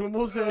one. You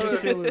almost had a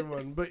killer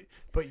one, but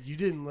you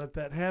didn't let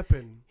that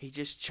happen. He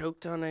just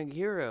choked on a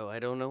gyro. I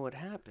don't know what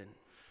happened.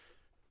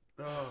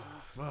 Oh,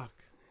 fuck.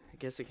 I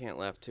guess I can't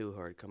laugh too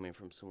hard coming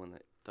from someone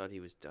that thought he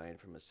was dying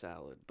from a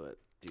salad, but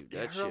dude, Yeah,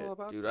 I that heard all shit.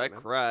 about Dude, that, I man.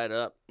 cried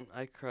up.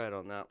 I cried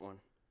on that one.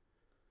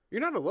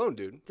 You're not alone,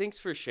 dude. Thanks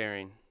for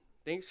sharing.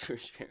 Thanks for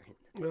sharing.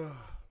 Oh,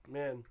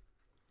 man.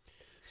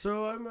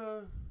 So I'm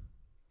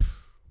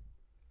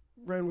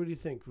Ryan, what do you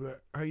think?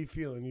 How you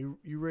feeling?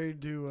 You ready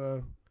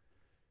to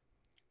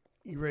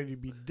you ready to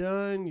be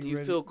done? Do you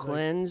ready, feel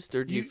cleansed,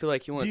 or do you you- feel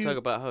like you want do to you- talk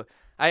about how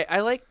I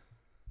like?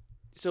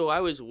 So I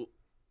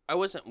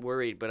wasn't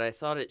worried, but I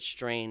thought it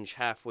strange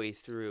halfway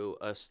through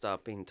us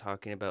stopping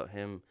talking about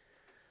him,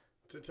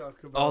 to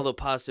talk about all the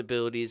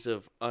possibilities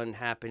of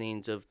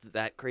unhappenings of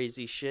that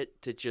crazy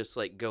shit to just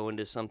like go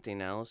into something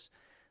else.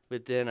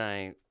 But then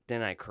I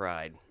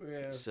cried.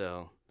 yeah.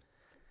 So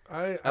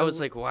I I was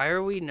like, why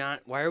are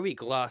we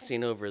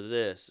glossing over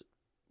this?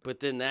 But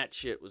then that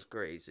shit was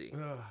crazy.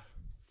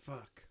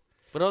 fuck.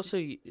 But also,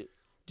 Do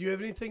you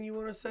have anything you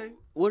want to say?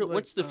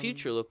 what's the Like,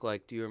 future look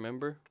like? Do you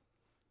remember?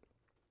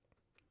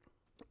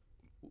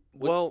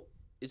 Well,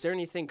 Is there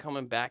anything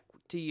coming back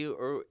to you,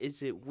 or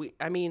is it?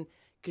 I mean,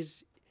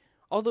 because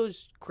all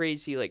those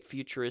crazy like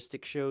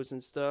futuristic shows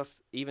and stuff,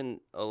 even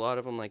a lot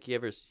of them, like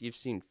have you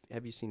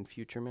seen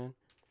Future Man?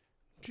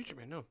 Future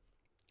Man, no.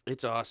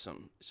 It's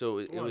awesome. So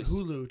it on was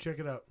Hulu. Check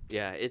it out.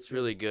 yeah, it's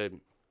really good.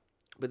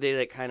 But they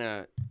like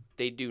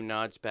they do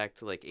nods back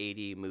to like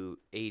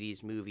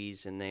 80s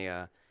movies, and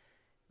they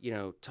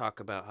talk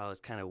about how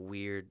it's kind of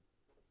weird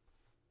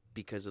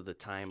because of the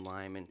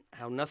timeline and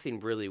how nothing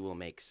really will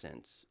make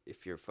sense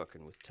if you're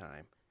fucking with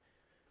time.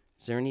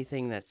 Is there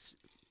anything that's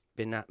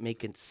been not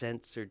making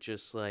sense, or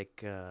just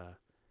like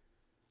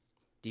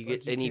do you Like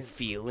get you any can't-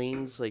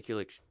 feelings like you're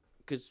like,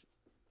 because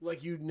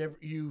Like you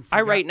I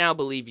forgot, right now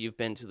believe you've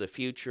been to the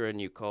future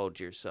and you called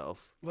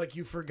yourself. like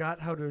you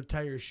forgot how to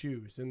tie your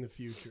shoes in the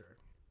future.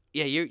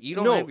 Yeah, you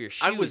don't No, have your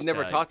shoes. I was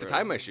never tied, taught to bro.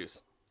 tie my shoes.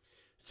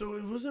 So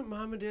it wasn't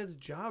mom and dad's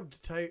job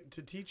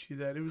to teach you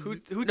that. It was Who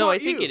No, taught I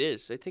think you? it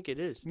is. I think it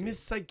is. dude. Miss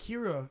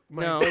Sakira,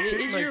 my, No, it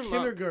is my your mom.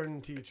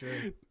 kindergarten teacher.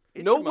 It's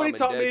your Nobody mom and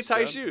taught me to dad's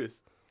tie job.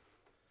 shoes.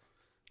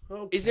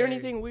 Okay. Is there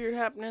anything weird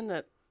happening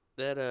that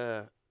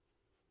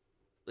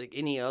like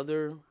any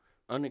other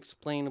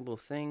unexplainable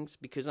things?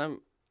 Because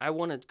I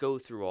want to go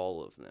through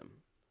all of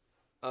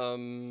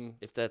them,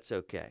 if that's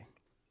okay.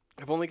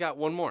 I've only got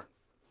one more.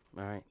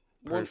 All right,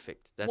 One-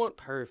 perfect. That's one-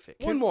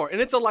 perfect. One more, and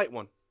it's a light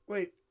one.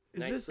 Wait, is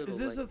Nice this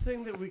little, a like-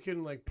 thing that we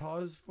can like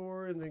pause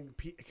for and then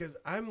because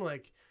I'm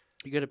like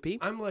You got to pee?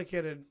 at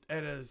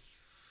a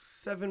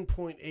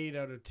 7.8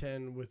 out of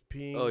 10 with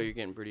peeing. Oh, you're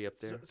getting pretty up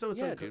there. So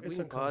it's yeah, unco- dude. We it's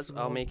can pause. I'll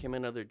uncomfortable. make him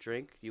another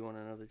drink. You want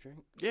another drink?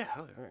 Yeah,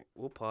 hell yeah. All right,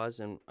 we'll pause,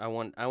 and I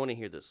want to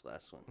hear this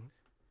last one.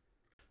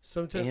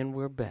 Sometimes. And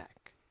we're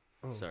back.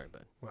 Oh, Sorry,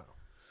 bud. Wow.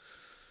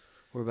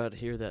 We're about to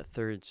hear that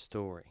third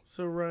story.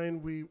 So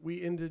Ryan,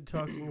 we ended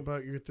talking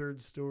about your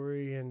third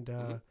story, and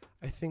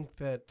I think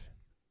that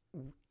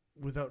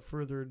without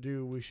further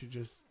ado, we should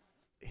just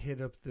hit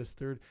up this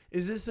third.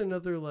 Is this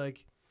another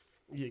like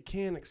you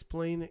can't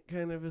explain it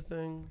kind of a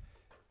thing?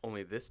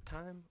 Only this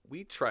time,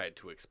 we tried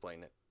to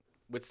explain it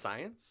with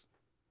science,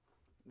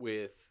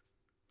 with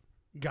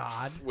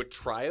God,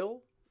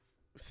 trial.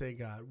 say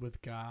God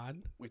with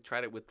God. We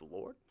tried it with the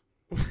Lord.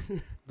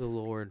 The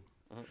Lord.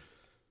 Mhm.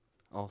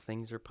 All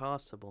things are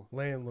possible.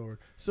 Landlord.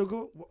 So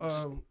go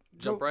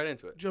Jump go- right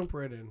into it. Jump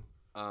right in.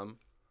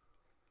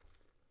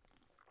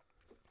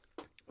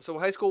 So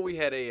high school, we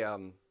had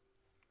a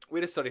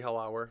study hall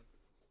hour.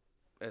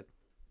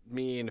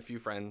 Me and a few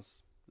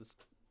friends.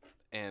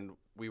 and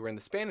we were in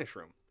the Spanish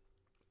room.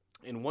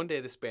 And one day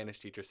the Spanish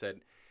teacher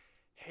said,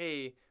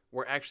 hey,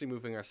 we're actually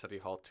moving our study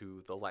hall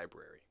to the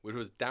library, which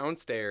was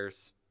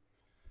downstairs,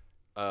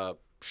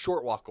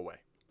 short walk away.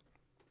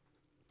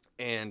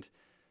 And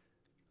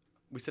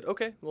we said,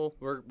 okay, well,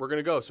 we're going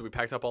to go. So we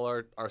packed up all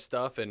our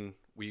stuff and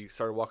we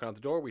started walking out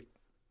the door.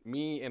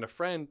 Me and a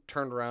friend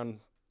turned around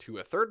to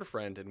a third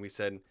friend and we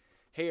said,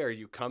 hey, are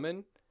you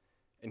coming?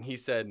 And he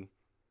said,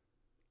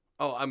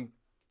 oh,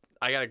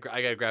 I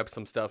gotta grab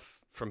some stuff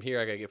from here.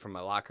 I gotta get from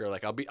my locker.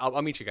 Like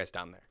I'll meet you guys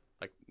down there.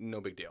 Like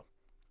no big deal.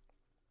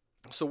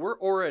 So we're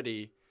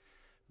already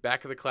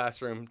back of the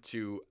classroom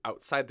to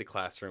outside the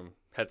classroom,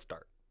 Head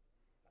Start.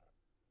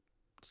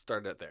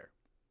 Started it there.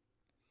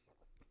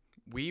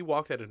 We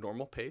walked at a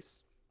normal pace,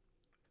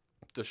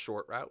 the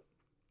short route.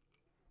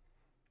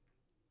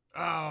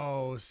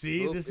 Oh,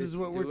 see, Oop, this is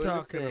it's what we're doing a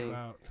talking thing.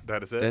 about.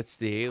 That is it. That's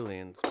the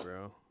aliens,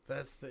 bro.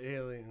 That's the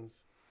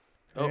aliens.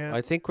 Oh, And-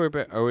 I think we're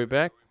back. Are we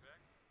back?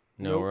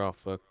 No, Nope. we're all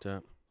fucked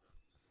up.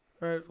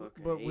 all right,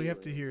 Fucking but we have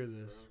to aliens. hear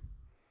this.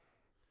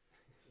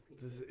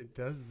 It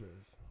does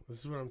this. This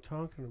is what I'm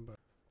talking about.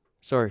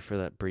 Sorry for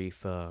that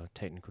brief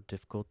technical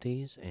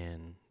difficulties,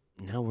 and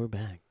now we're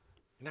back.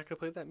 You're not gonna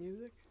play that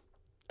music?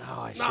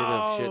 Oh, I should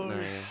have, shouldn't No,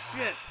 I?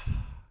 shit.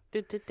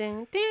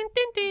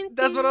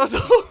 That's what I was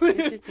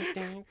hoping.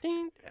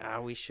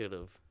 We should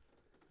have.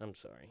 I'm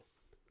sorry.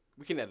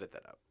 We can edit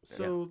that out.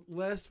 So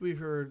last we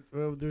heard,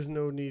 well, there's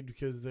no need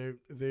because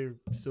they're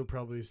still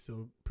probably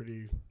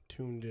pretty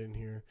tuned in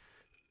here.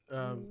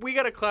 We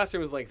got a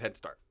classroom like Head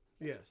Start.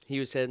 Yes. He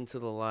was heading to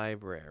the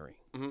library.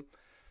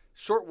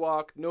 Short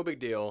walk, no big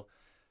deal.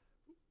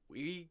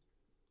 We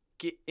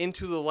get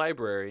into the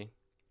library.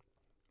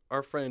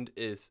 Our friend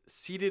is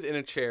seated in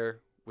a chair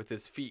with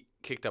his feet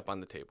kicked up on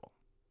the table.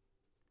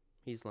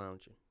 He's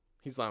lounging.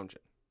 He's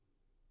lounging.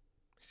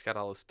 He's got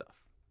all his stuff.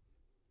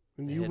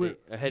 And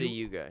Ahead of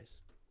you guys.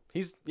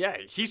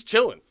 He's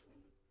chilling.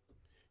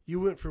 You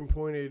went from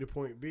point A to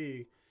point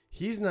B.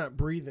 He's not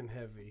breathing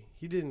heavy.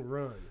 He didn't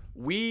run.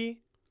 We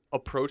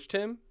approached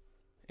him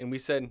and we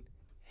said,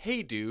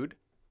 hey, dude,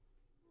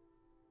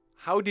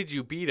 how did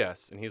you beat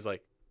us? And he's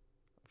like,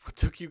 what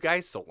took you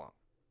guys so long?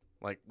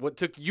 Like, what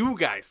took you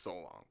guys so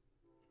long?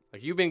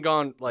 Like, you've been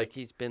gone, like,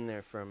 He's been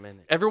there for a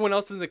minute. everyone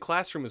else in the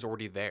classroom is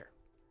already there.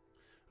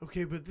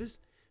 Okay, but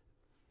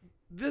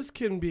this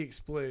can be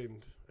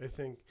explained, I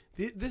think.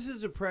 This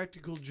is a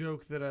practical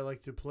joke that I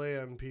like to play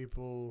on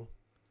people.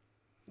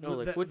 No,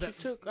 like, That- you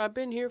took? I've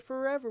been here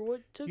forever.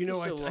 What took you, You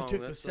know, so long? I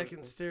took the That's what-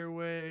 second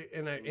stairway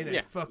and I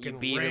Yeah, fucking you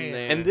beat him ran.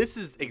 there. And this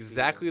is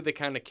exactly the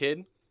kind of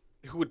kid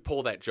who would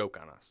pull that joke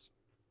on us.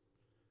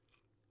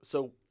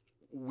 So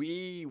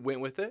we went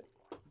with it.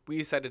 We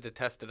decided to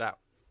test it out.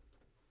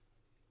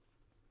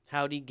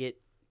 How'd he get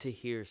to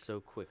here so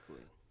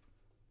quickly?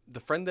 The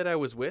friend that I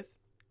was with,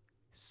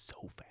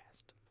 so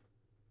fast.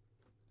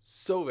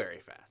 So very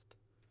fast.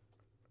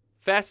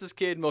 Fastest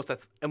kid,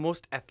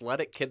 most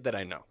athletic kid that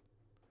I know.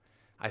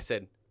 I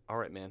said, all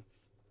right, man,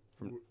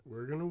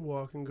 We're going to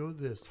walk and go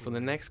this for the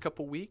way. next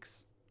couple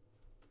weeks,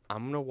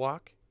 I'm going to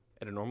walk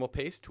at a normal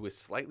pace to a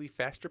slightly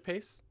faster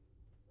pace.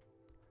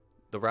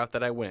 The route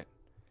that I went.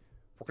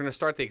 We're going to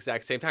start at the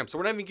exact same time. So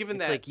we're not even giving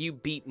It's that. like you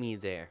beat me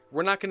there.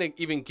 We're not going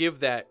to even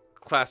give that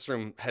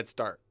classroom head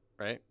start,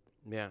 right?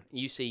 Yeah.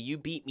 You say you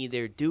beat me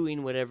there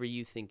doing whatever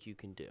you think you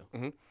can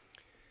do.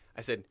 I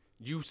said,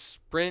 you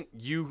sprint,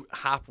 you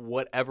hop,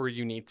 whatever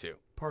you need to.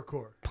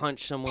 Parkour.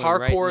 Punch someone Parkour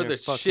right in their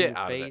the fucking shit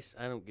out of it. face.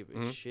 I don't give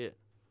a shit.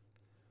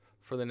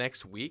 For the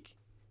next week,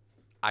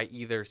 I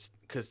either,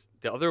 because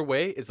the other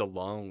way is a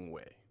long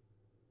way.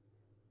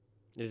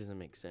 It doesn't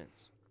make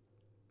sense.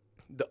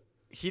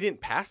 He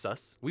didn't pass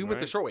us. We went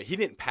the Right. short way. He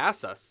didn't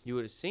pass us. You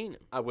would have seen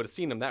him. I would have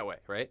seen him that way,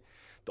 right?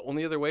 The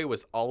only other way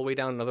was all the way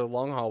down another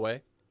long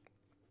hallway,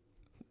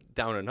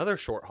 down another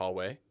short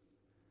hallway,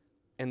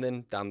 and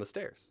then down the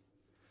stairs.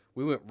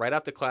 We went right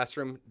out the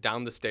classroom,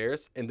 down the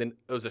stairs, and then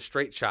it was a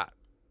straight shot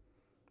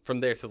from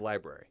there to the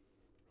library.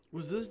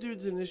 Was this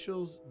dude's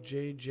initials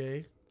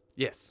JJ?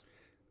 Yes.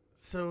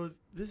 So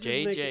this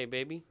JJ,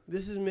 baby.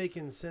 this is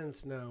making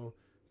sense now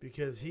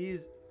because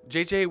he's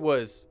JJ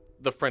was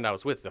the friend I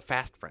was with, the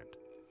fast friend.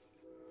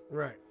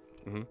 right.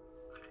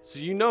 So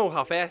you know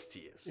how fast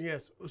he is.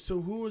 Yes.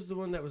 So who was the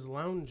one that was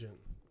lounging?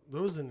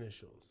 Those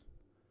initials.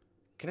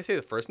 Can I say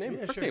the first name?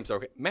 Yeah, First sure. name's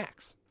okay.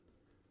 Max.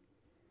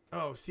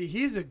 Oh, see,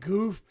 he's a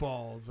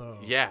goofball though.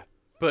 Yeah,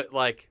 but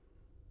like,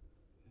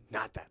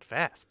 not that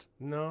fast.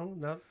 No.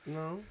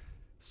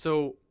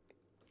 So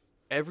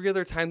every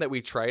other time that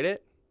we tried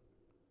it,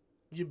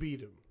 You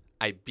beat him.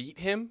 I beat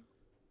him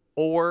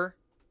or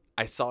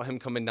I saw him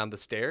coming down the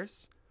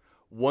stairs.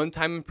 One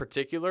time in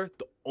particular,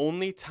 the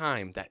only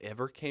time that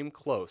ever came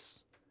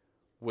close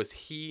was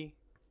he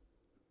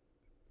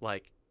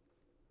like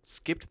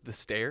skipped the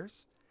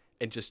stairs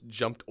and just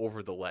jumped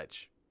over the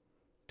ledge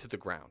to the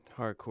ground.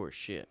 Hardcore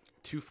shit.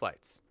 2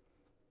 flights.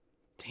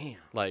 Damn.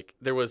 Like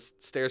there was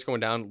stairs going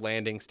down,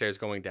 landing, stairs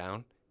going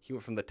down. He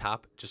went from the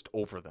top just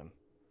over them.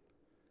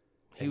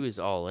 He was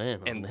all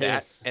in on And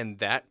this.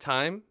 that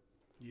time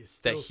You that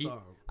still saw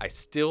him. I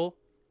still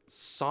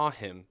saw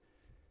him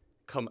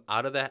come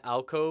out of that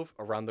alcove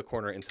around the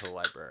corner into the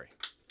library.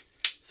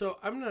 So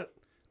I'm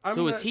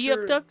so was not he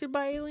sure, abducted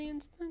by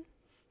aliens then?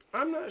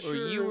 I'm not Or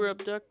sure. you were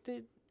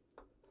abducted?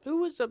 Who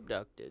was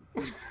abducted?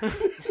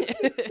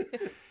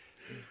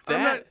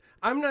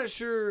 I'm not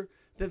sure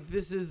that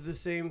this is the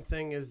same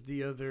thing as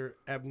the other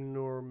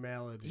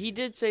abnormalities. He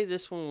did say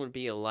this one would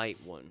be a light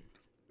one,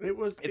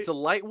 It's a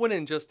light one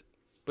and just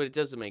but it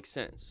doesn't make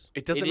sense.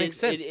 it doesn't make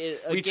sense.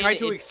 We again, tried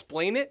to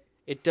explain it.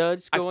 It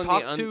does go I've in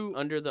talked to-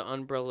 under the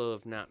umbrella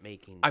of not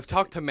making I've sense.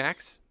 talked to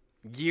Max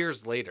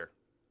years later.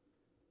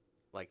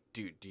 Like,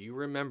 dude, do you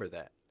remember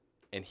that?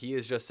 And he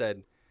has just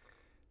said,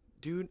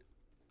 dude,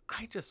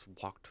 I just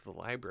walked to the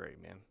library,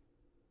 man.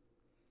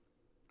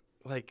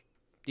 Like,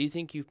 Do you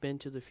think you've been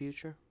to the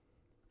future?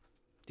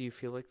 Do you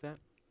feel like that?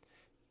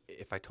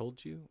 if I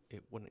told you,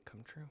 it wouldn't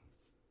come true.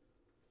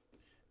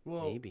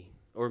 well, Maybe.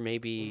 Or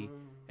maybe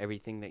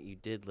everything that you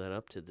did led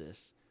up to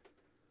this.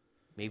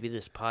 Maybe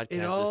this it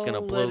podcast all is going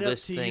to blow led up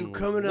this to thing you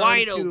coming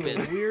wide on to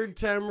open. a weird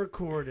time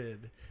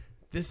recorded.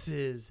 This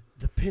is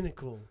the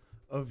pinnacle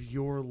of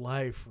your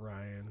life,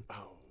 Ryan.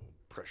 Oh,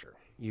 pressure.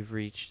 You've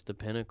reached the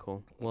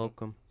pinnacle.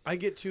 Welcome. I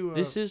get to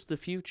This is the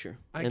future.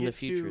 I and get the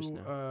future's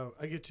now.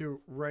 I get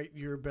to write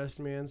your best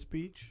man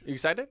speech. You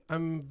excited?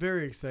 I'm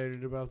very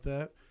excited about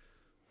that.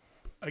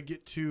 I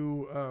get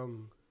to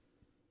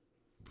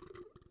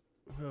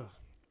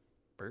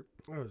Burp.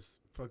 that was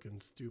fucking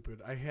stupid.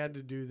 I had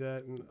to do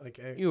that, and like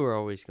You were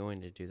always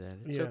going to do that.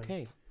 It's Yeah.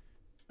 okay.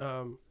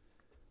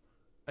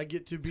 I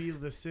get to be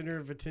the center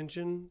of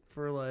attention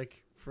for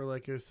like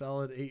a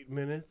solid 8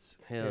 minutes.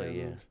 Hell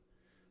and,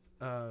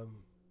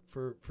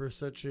 for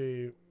such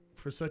a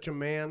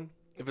man.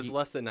 If it's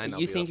less than 9, I'll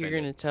You be think you're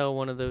going offended. to tell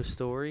one of those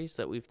stories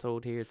that we've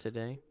told here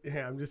today?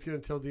 Yeah, I'm just gonna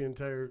tell the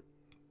entire.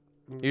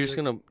 You're just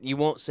going to, you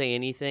won't say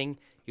anything.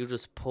 You'll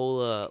just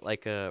pull a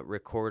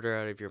recorder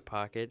out of your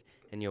pocket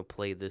and you'll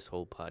play this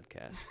whole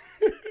podcast.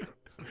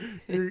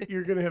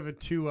 You're gonna have a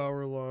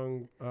 2-hour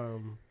long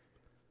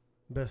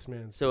best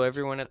man. So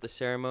everyone at the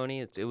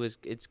ceremony,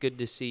 it's good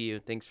to see you.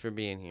 Thanks for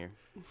being here.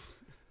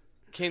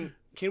 Can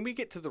we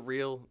get to the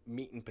real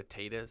meat and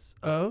potatoes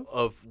Oh?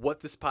 of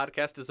what this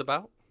podcast is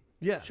about?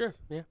 Yes. Sure.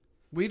 Yeah.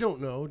 We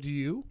don't know. Do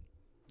you?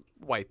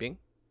 Wiping.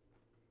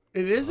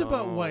 It is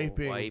about Oh,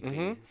 wiping.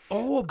 Mhm.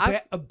 Oh,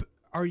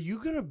 are you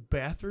gonna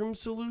bathroom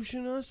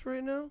solution us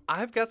right now?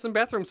 I've got some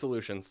bathroom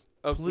solutions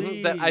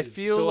Please. that I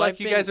feel So like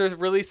I've you guys been- are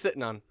really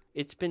sitting on.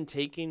 It's been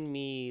taking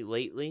me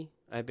lately.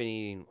 I've been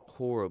eating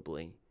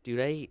horribly. Dude,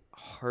 I ate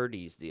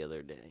Hardee's the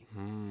other day.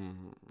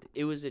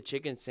 It was a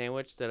chicken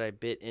sandwich that I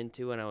bit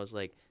into, and I was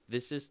like,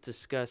 this is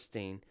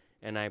disgusting,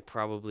 and I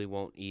probably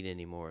won't eat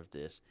any more of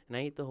this. And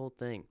I ate the whole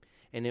thing.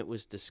 And it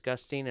was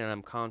disgusting, and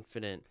I'm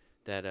confident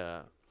that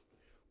a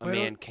Why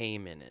man don't-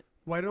 came in it.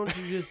 Why don't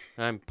you just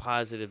I'm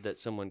positive that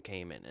someone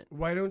came in it.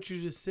 Why don't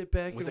you just sit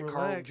back Was and it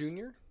Carl relax?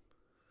 Jr.?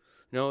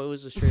 No, it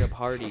was a straight up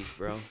Hardee's,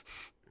 bro.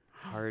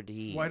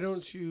 Hardee's. Why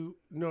don't you?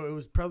 No, it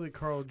was probably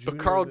Carl Jr. But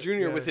Carl that- Jr.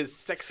 yeah. with his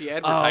sexy Oh,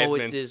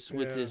 advertisements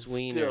with his Yeah.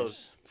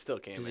 wieners. still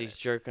came Because in he's it.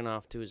 jerking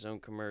off to his own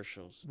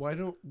commercials. Why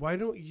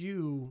don't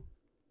you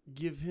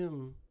give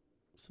him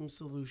some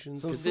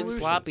solutions? Some Because Because it's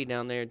sloppy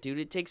down there, dude.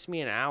 It takes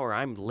me an hour.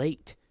 I'm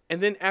late.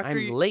 And then after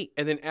I'm late.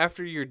 And then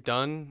after you're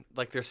done,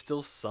 like there's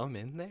still some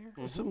in there.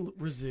 some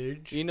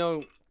residue. You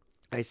know,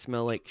 I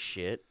smell like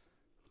shit.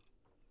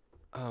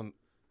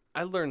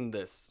 I learned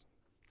this,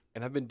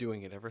 and I've been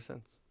doing it ever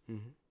since.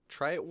 Mhm.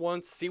 Try it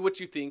once, see what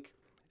you think.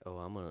 Oh,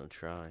 I'm going to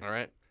try. All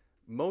right.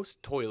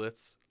 Most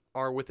toilets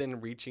are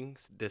within reaching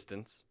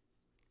distance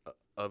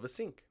of a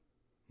sink,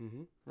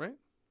 Mm-hmm. right?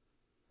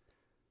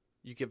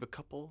 You give a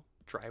couple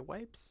dry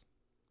wipes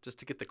just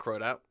to get the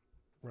crud out.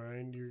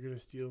 Ryan, you're gonna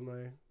steal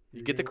my.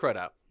 You get the crud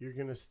out. You're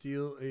gonna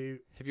steal a.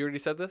 Have you already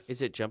said this?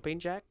 Is it jumping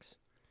jacks?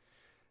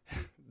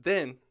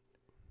 Then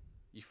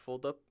you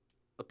fold up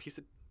a piece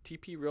of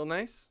TP real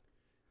nice.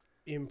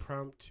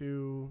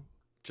 Impromptu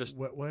Just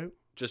wet wipe.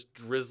 just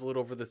drizzle it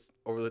over the sink.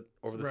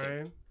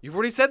 Ryan, You've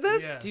already said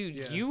this? Yes, Dude,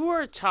 yes. you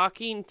are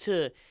talking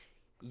to...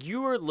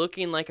 You are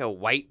looking like a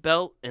white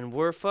belt, and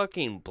we're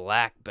fucking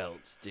black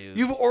belts, dude.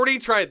 You've already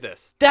tried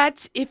this.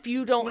 That's if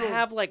you don't No,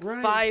 have like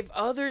Ryan. 5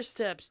 other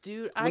steps,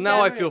 dude. Well, now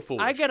I got- feel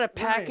foolish. I got a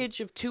package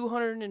of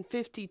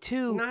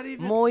 252 Not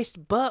even-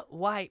 moist butt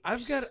wipes.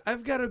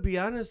 I've got to be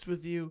honest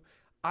with you.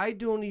 I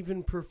don't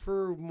even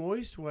prefer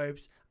moist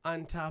wipes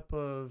on top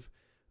of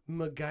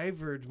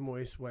MacGyvered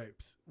moist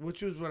wipes,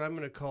 which is what I'm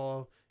gonna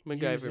call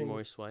MacGyver using-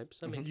 moist wipes.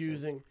 That makes sense.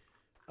 using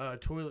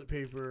toilet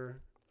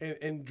paper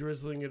and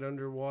drizzling it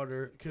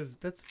underwater, because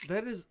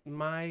that is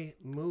my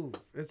move.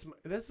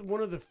 That's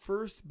one of the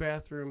first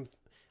bathroom.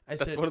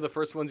 That's one of the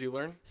first ones you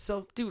learn. Dude,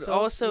 self-made-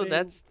 also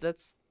that's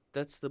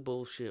the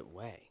bullshit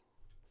way.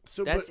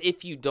 so. That's But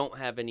if you don't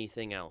have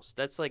anything else.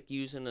 That's like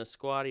using a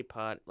squatty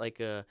pot,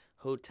 like a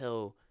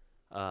hotel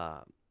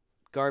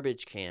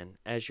garbage can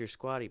as your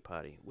squatty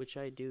potty, which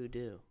I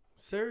do.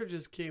 Sarah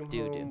just came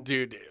Do. home.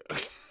 Dude.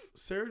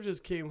 Sarah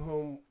just came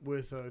home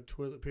with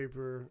toilet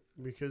paper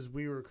because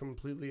we were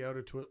completely out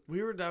of toilet.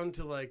 We were down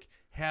to like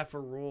half a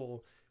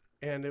roll,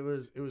 and it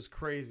was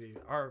crazy.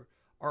 Our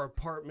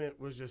apartment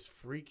was just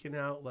freaking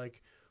out.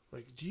 Like,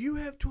 do you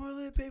have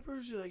toilet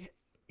paper? She's like,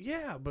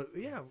 yeah,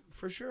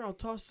 for sure, I'll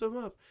toss some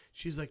up.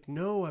 She's like,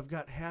 no, I've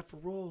got half a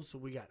roll. So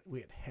we had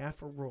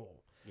half a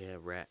roll. Yeah,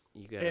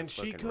 you got And a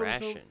she fucking comes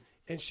ration. home,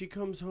 and she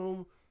comes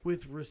home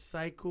with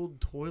recycled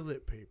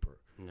toilet paper.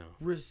 No.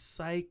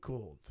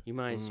 Recycled. You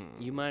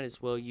might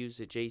as well use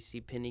a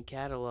JCPenney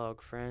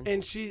catalog, friend.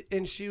 And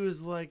she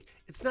was like,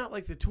 it's not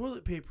like the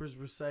toilet paper is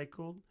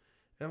recycled.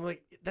 And I'm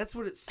like, that's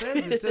what it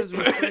says. It says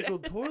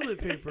recycled toilet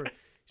paper.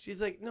 She's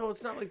like, no,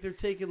 it's not like they're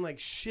taking like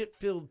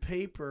shit-filled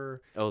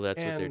paper. Oh,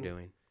 that's what they're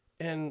doing.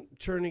 And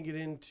turning it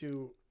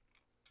into.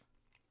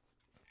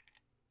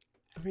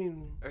 I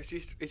mean,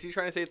 Is he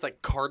trying to say it's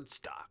like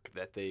cardstock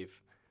that they've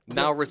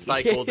now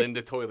recycled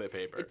into toilet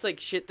paper? It's like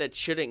shit that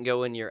shouldn't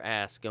go in your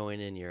ass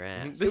going in your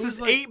ass. This is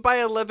like,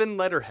 8x11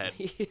 letterhead.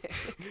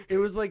 it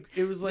was like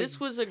This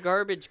was a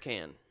garbage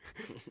can.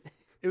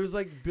 It was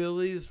like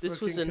Billy's This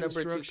fucking was a number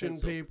 2 construction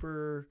pencil.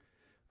 paper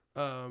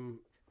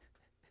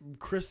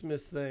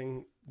Christmas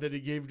thing that he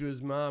gave to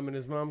his mom, and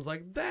his mom's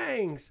like,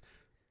 thanks.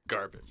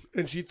 Garbage.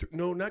 And she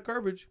no, not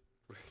garbage.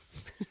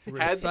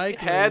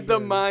 had the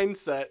bin.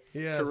 mindset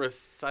Yes. to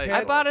recycle.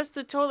 I bought us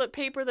the toilet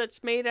paper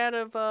that's made out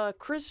of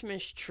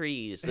Christmas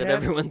trees that Had-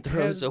 everyone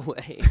throws had-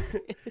 away.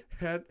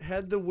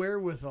 had the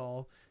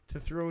wherewithal to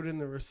throw it in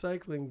the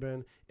recycling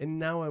bin, and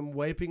now I'm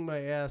wiping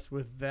my ass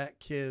with that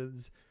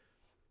kid's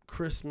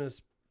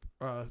Christmas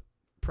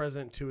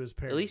present to his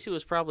parents. At least it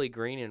was probably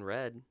green and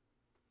red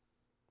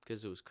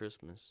because it was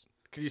Christmas.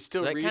 Could you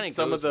still So that read kinda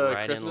some of goes the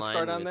right in Christmas line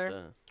card on with,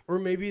 there? or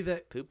maybe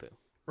that poo-poo.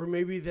 Or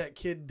maybe that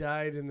kid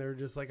died and they're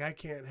just like, I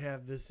can't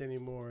have this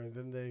anymore, and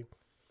then they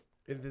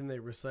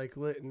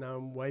recycle it, and now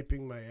I'm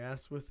wiping my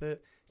ass with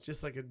it. It's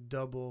just like a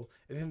double,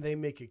 and then they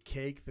make a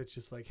cake that's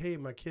just like, hey,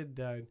 my kid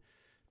died.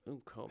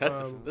 Ooh, cool.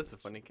 That's a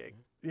funny cake.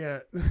 Yeah.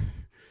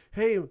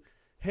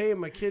 hey,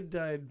 my kid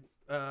died.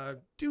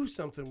 Do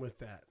something with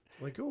that.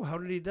 Like, oh, how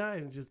did he die?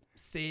 And just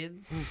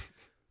SIDS.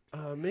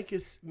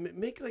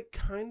 Make like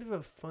kind of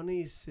a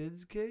funny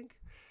SIDS cake.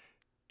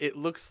 It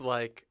looks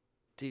like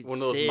Dude, one of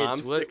those SIDS,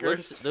 mom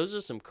stickers. Those are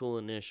some cool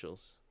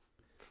initials.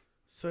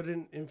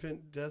 Sudden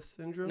infant death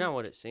syndrome. Not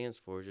what it stands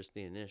for, just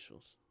the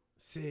initials.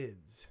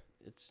 SIDS.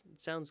 It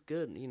sounds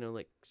good,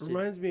 like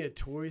Reminds me of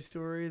Toy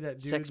Story. That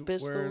dude Sex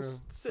wearing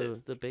Pistols,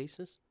 Sid. the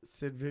basis.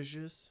 Sid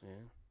Vicious.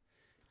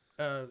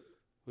 Yeah.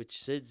 Which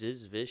Sid's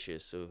is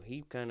vicious, so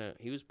he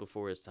was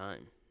before his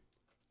time.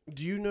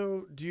 Do you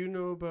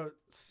know about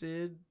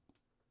Sid?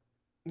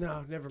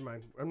 No, never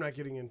mind. I'm not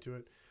getting into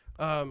it.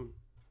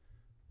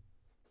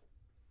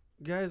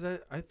 Guys,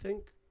 I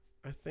think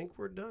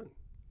we're done.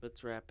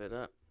 Let's wrap it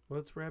up.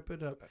 Let's wrap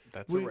it up.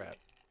 That's a wrap.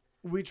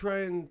 We try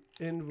and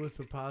end with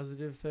a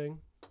positive thing.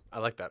 I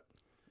like that.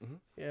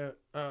 Yeah.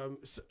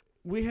 So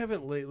we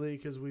haven't lately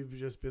because we've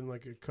just been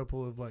like a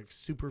couple of like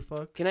super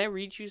fucks. Can I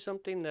read you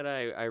something that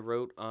I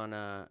wrote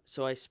on?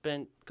 So I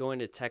spent going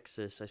to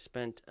Texas. I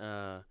spent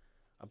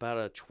about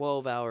a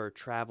 12-hour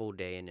travel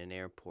day in an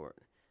airport.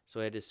 So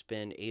I had to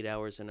spend 8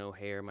 hours in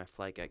O'Hare. My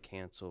flight got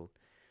canceled.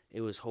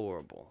 It was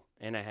horrible.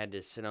 And I had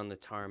to sit on the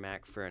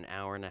tarmac for an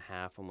hour and a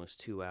half, almost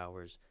 2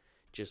 hours.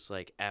 Just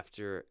like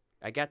after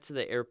I got to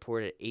the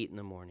airport at 8 in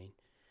the morning,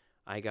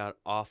 I got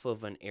off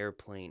of an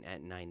airplane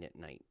at 9 at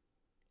night.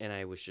 And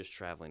I was just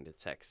traveling to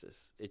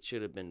Texas. It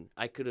should have been,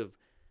 I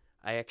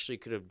actually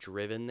could have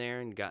driven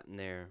there and gotten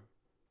there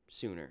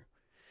sooner.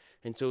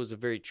 And so it was a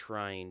very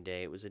trying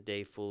day. It was a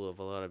day full of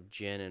a lot of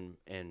gin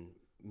and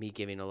me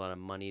giving a lot of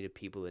money to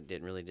people that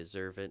didn't really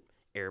deserve it.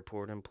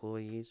 Airport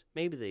employees.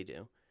 Maybe they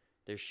do.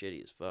 They're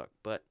shitty as fuck,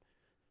 but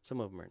some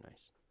of them are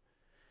nice.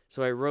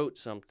 So I wrote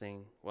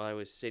something while I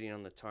was sitting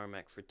on the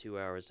tarmac for 2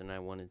 hours, and I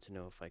wanted to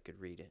know if I could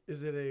read it.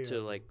 Is it a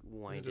to like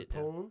wind is it a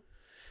down. poem?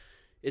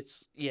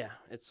 It's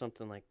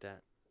something like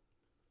that.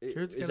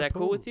 Jarrod's Is got a that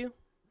cool with poem. you?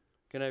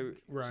 Can I?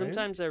 Ryan?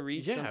 Sometimes I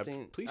read Yeah,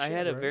 something. please I share,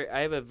 had a Ryan. very, I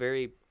have a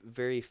very,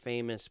 very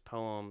famous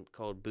poem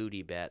called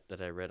 "Booty Bat"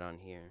 that I read on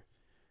here,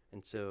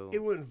 and so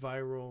It went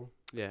viral.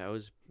 yeah,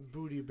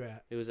 Booty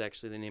bat. it was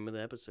actually the name of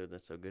the episode.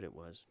 That's how good it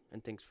was.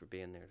 And thanks for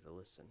being there to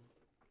listen.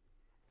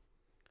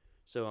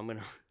 So I'm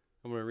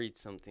gonna read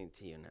something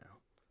to you now,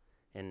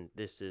 and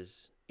this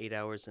is 8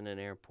 hours in an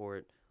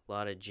airport, a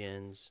lot of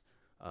gins,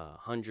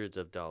 hundreds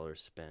of dollars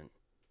spent,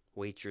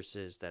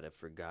 waitresses that have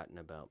forgotten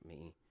about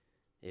me.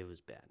 It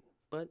was bad,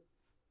 but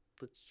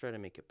let's try to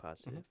make it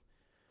positive.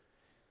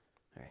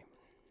 All right.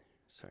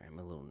 Sorry, I'm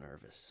a little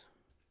nervous.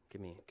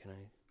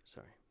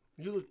 Sorry.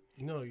 You look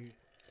no. You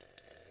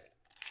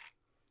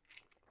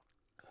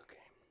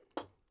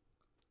Okay.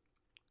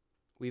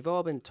 We've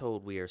all been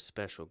told we are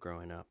special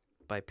growing up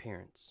by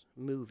parents,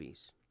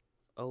 movies,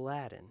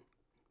 Aladdin,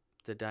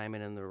 The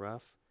Diamond in the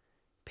Rough,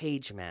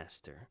 Page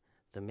Master,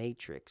 The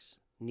Matrix,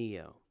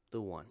 Neo,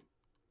 The One.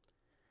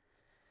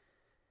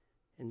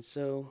 And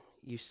so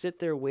you sit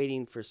there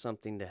waiting for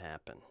something to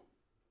happen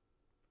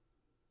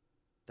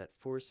that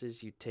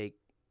forces you take.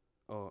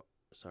 Oh,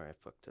 sorry, I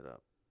fucked it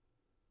up.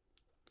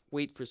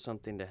 Wait for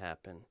something to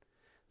happen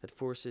that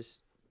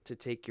forces to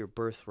take your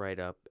birthright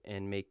up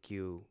and make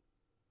you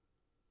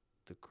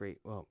the great.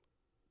 Well,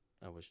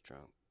 I was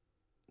drunk,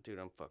 dude.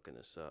 I'm fucking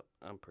this up.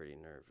 I'm pretty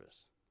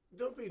nervous.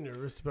 Don't be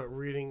nervous about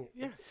reading.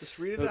 Yeah, just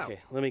read it out. Okay,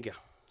 let me go.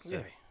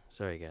 Yeah.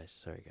 Sorry,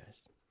 guys.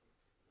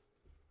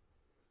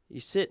 You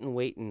sit and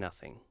wait in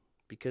nothing,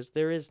 because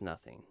there is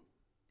nothing,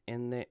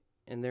 and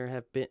there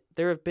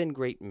have been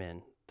great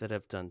men that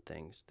have done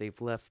things. They've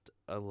left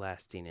a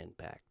lasting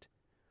impact,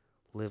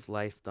 lived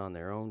life on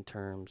their own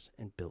terms,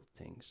 and built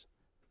things.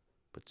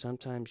 But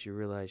sometimes you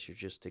realize you're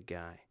just a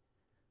guy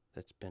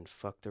that's been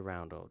fucked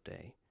around all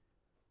day,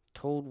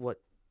 told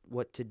what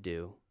to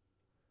do.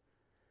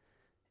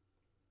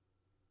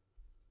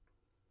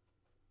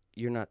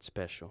 You're not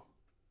special.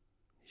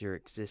 Your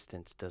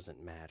existence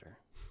doesn't matter.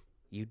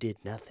 You did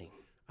nothing.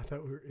 I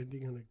thought we were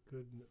ending on a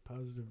good,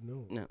 positive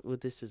note. No, well,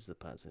 this is the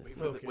positive.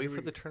 Wait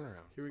for the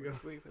turnaround. Here we go.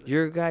 Wait for the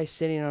You're a guy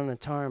sitting on a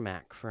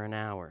tarmac for an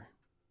hour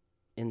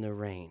in the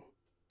rain,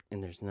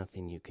 and there's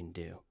nothing you can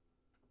do.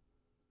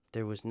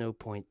 There was no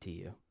point to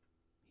you.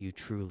 You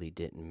truly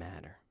didn't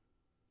matter.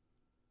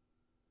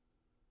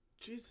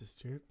 Jesus,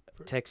 Jared.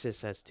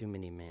 Texas has too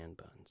many man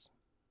buns.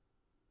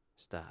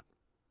 Stop.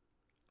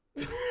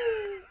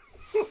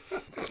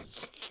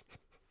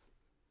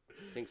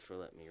 Thanks for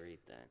letting me read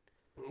that.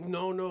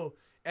 No.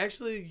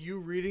 Actually, you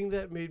reading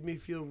that made me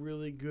feel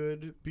really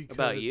good because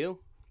About you?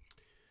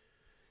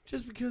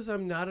 Just because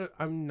I'm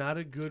not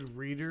a good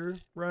reader,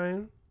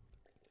 Ryan.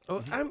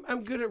 Oh,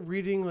 I'm good at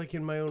reading like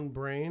in my own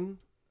brain.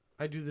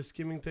 I do the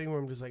skimming thing where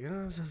I'm just like,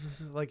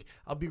 like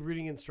I'll be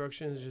reading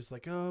instructions, just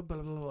like blah, blah,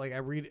 blah. Like I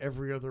read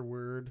every other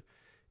word,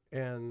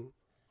 but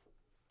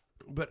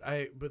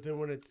then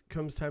when it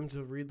comes time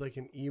to read like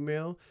an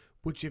email,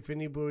 which if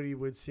anybody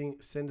would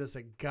send us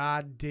a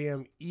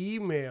goddamn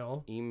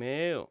email,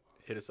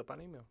 Hit us up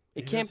on email.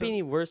 It can't be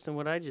any worse than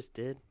what I just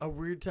did. a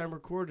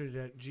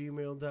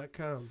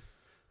weirdtimerecorded@gmail.com.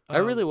 I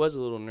really was a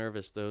little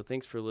nervous, though.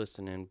 Thanks for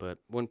listening. But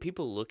when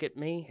people look at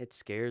me, it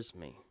scares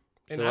me.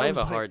 And So I have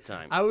was a like- hard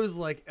time. I was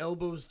like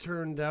elbows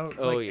turned out,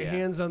 Oh, like yeah.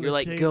 hands on You're the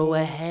like, table. go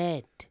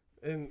ahead.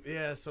 And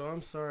yeah, so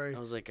I'm sorry. I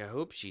was like, I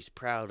hope she's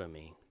proud of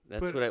me.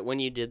 That's But- what when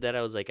you did that,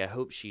 I was like, I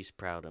hope she's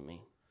proud of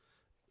me.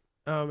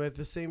 At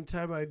the same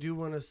time, I do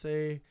want to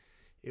say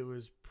it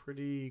was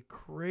pretty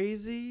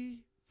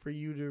crazy for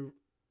you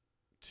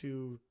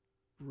to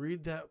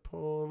read that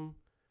poem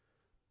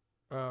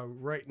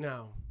right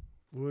now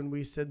when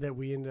we said that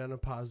we ended on a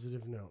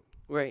positive note.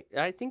 Right.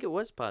 I think it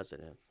was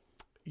positive.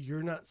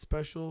 You're not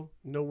special.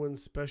 No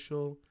one's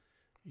special.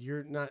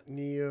 You're not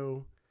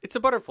Neo. It's a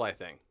butterfly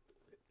thing.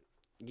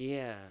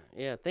 Yeah.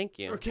 Thank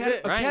you. Or a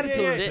Ryan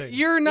caterpillar gets it. thing.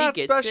 You're not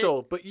gets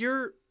special, but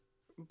you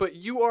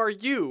are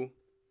you.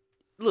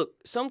 Look,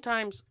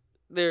 sometimes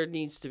there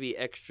needs to be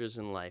extras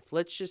in life.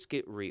 Let's just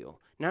get real.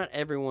 Not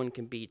everyone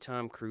can be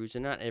Tom Cruise,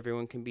 and not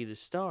everyone can be the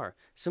star.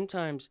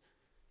 Sometimes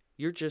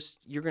you're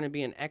going to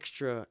be an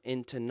extra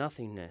into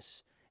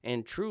nothingness,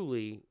 and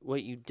truly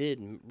what you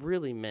did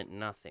really meant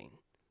nothing.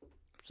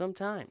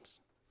 Sometimes.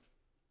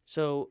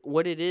 So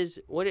what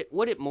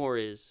it more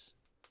is.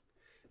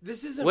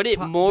 This isn't What it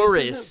this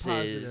Morris isn't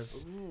positive.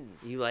 is.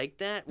 You like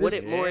that? What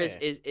This- it more is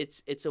Yeah.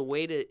 it's a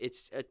way to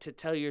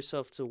tell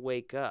yourself to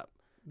wake up.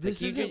 This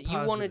Like isn't you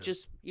want to positive.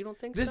 just you don't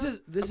think This so?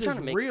 is this I'm is trying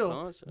to make it real.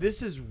 positive.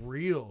 This is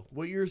real.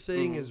 What you're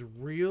saying is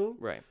real,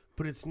 Right.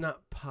 but it's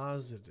not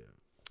positive.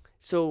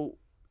 So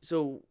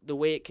the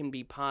way it can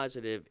be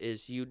positive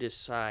is you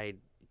decide,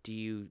 do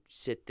you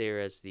sit there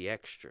as the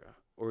extra,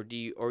 or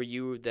are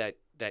you that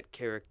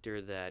character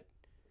that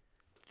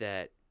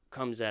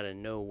comes out of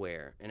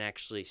nowhere and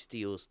actually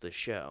steals the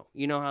show?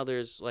 You know how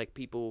there's like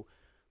people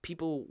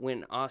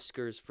win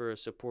Oscars for a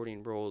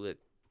supporting role that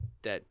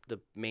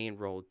the main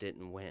role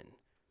didn't win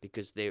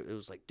because it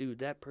was like, dude,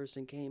 that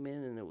person came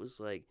in and it was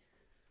like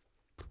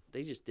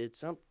they just did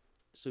something.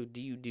 So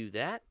do you do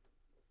that,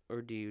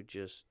 or do you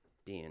just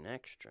be an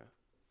extra?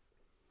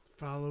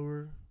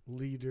 Follower,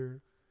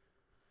 leader,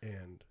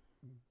 and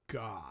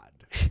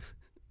God.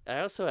 I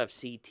also have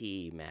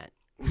CTE, Matt,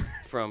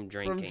 from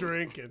drinking. From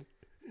drinking.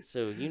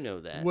 So you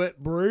know that.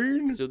 Wet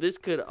brain? So this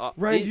could.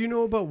 Ryan, do you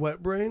know about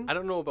wet brain? I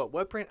don't know about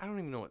wet brain. I don't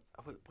even know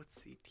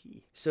what's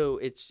CT. So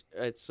it's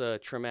a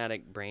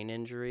traumatic brain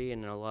injury,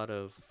 and a lot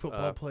of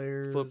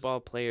Football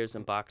players.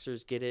 and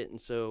boxers get it.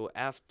 And so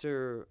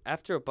after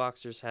a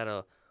boxer's had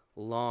a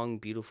long,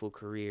 beautiful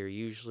career,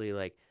 usually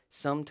like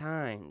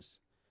sometimes,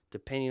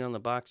 depending on the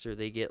boxer,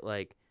 they get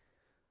like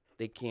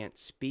they can't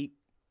speak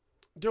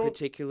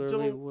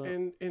particularly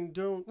well. And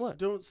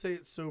don't say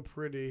it's so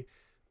pretty.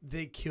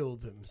 They kill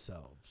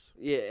themselves.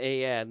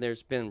 Yeah. And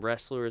there's been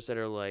wrestlers that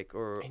are like,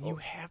 And you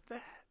have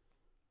that?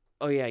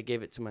 oh yeah, I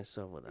gave it to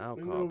myself with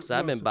alcohol No, because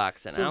I've been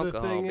boxing so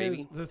alcohol,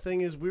 baby. the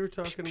thing is, we were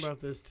talking about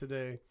this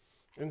today,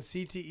 and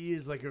CTE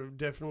is like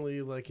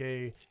definitely like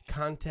a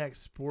contact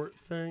sport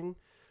thing,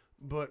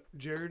 but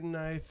Jarrod and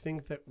I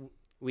think that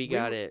We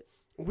got it.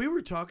 we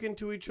were talking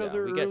to each Yeah,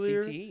 other we got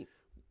earlier, CTE.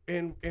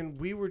 and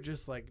we were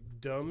just like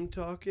dumb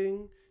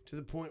talking to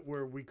the point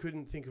where we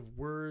couldn't think of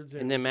words,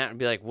 And then Matt would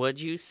be like,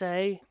 "What'd you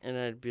say?" And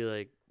I'd be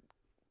like,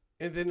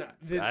 And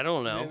then I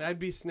don't know. Then I'd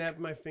be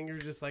snapping my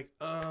fingers just like,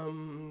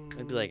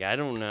 I'd be like, I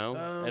don't know.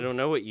 I don't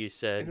know what you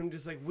said. And I'm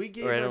just like, we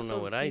gave Or I don't ourselves know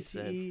what I CTE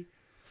said.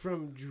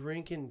 from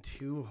drinking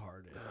two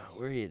hardest. Oh,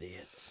 we're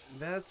idiots.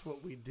 That's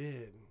what we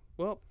did.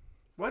 Well,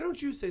 Why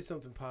don't you say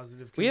something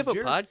positive? 'Cause we have a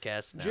Jarrod's-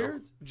 podcast now.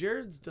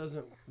 Jarrod's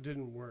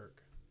didn't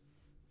work.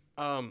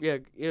 Yeah.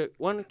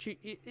 Why don't you?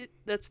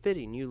 That's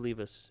fitting. You leave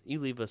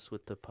us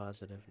with the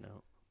positive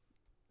note.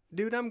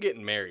 Dude, I'm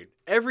getting married.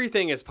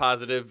 Everything is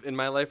positive in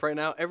my life right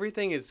now.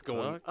 Everything is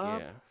going Fuck up.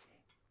 yeah.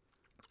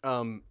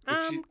 If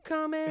I'm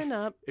coming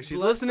up. if she's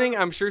listening,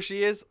 I'm sure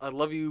she is. I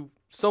love you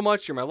so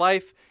much. You're my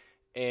life,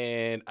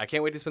 and I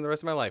can't wait to spend the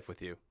rest of my life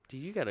with you.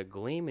 Dude, you got a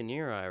gleam in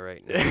your eye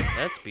right now.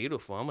 That's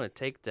beautiful. I'm gonna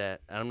take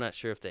that. I'm not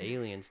sure if the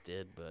aliens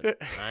did,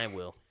 but I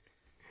will.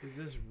 Is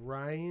this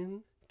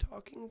Ryan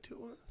talking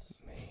to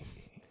us?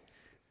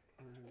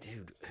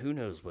 Dude, who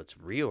knows what's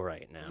real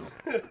right now?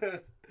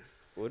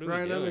 What are we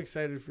Ryan, doing? I'm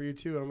excited for you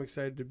too. I'm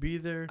excited to be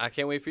there. I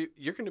can't wait for you.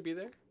 You're going to be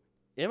there?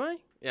 Am I?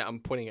 Yeah, I'm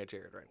pointing at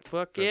Jarrod right now.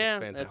 Fuck For the yeah.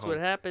 fans at That's what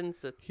home.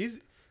 happens.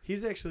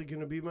 He's actually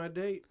gonna be my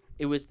date.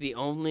 It was the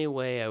only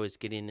way I was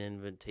getting an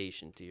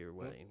invitation to your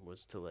wedding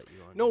was to let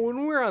you on. No, here. when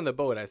we were on the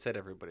boat, I said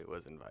everybody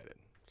was invited.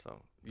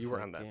 So you were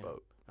Fuck on that yeah.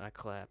 boat. I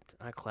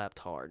clapped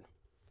hard.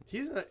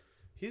 He's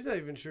not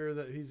even sure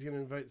that he's gonna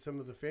invite some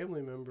of the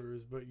family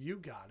members, but you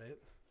got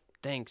it.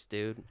 Thanks,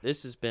 dude.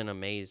 This has been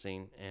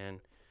amazing, and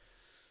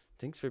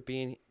thanks for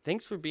being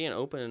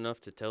open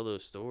enough to tell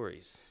those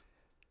stories.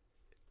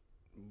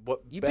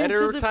 What You've been to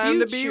better the time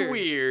to be future.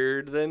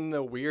 weird than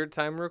the weird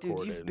time recorded?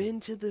 Dude, you've been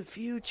to the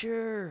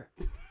future.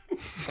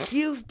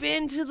 You've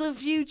been to the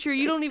future.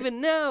 You don't even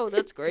know.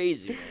 That's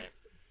crazy, man.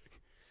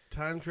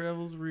 Time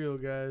travel's real,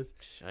 guys.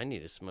 I need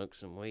to smoke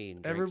some weed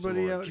and drink some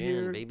Everybody more out gin,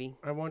 here, baby.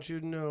 I want you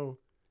to know,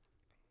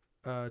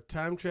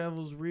 time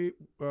travel's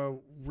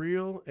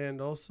real, and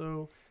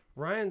also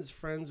Ryan's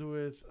friends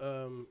with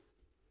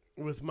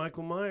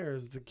Michael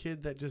Myers, the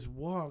kid that just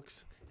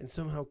walks and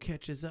somehow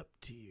catches up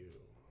to you.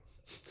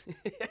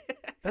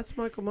 That's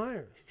Michael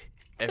Myers.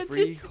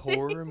 Every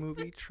horror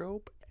movie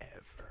trope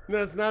ever.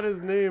 That's not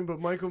his name, but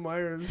Michael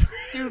Myers.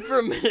 Dude, for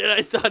a minute,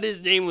 I thought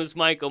his name was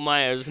Michael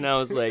Myers, and I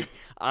was like,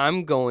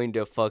 I'm going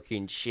to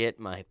fucking shit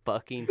my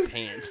fucking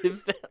pants.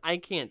 I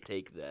can't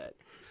take that.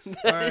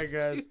 All right,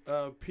 guys.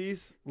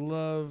 Peace,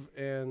 love,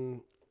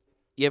 and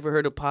You ever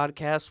heard a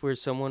podcast where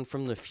someone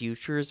from the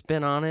future has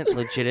been on it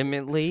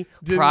legitimately?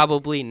 Didn't-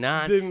 Probably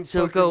not. didn't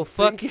So go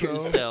fuck fucking think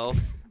so. yourself.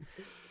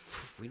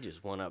 We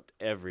just one-upped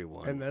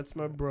everyone. and that's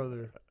my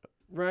brother.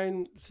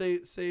 Ryan, say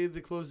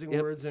the closing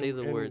Yep, words. say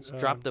the words.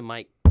 Drop the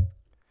mic.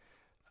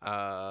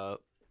 Love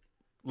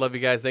you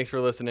guys. Thanks for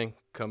listening.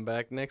 Come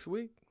back next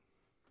week.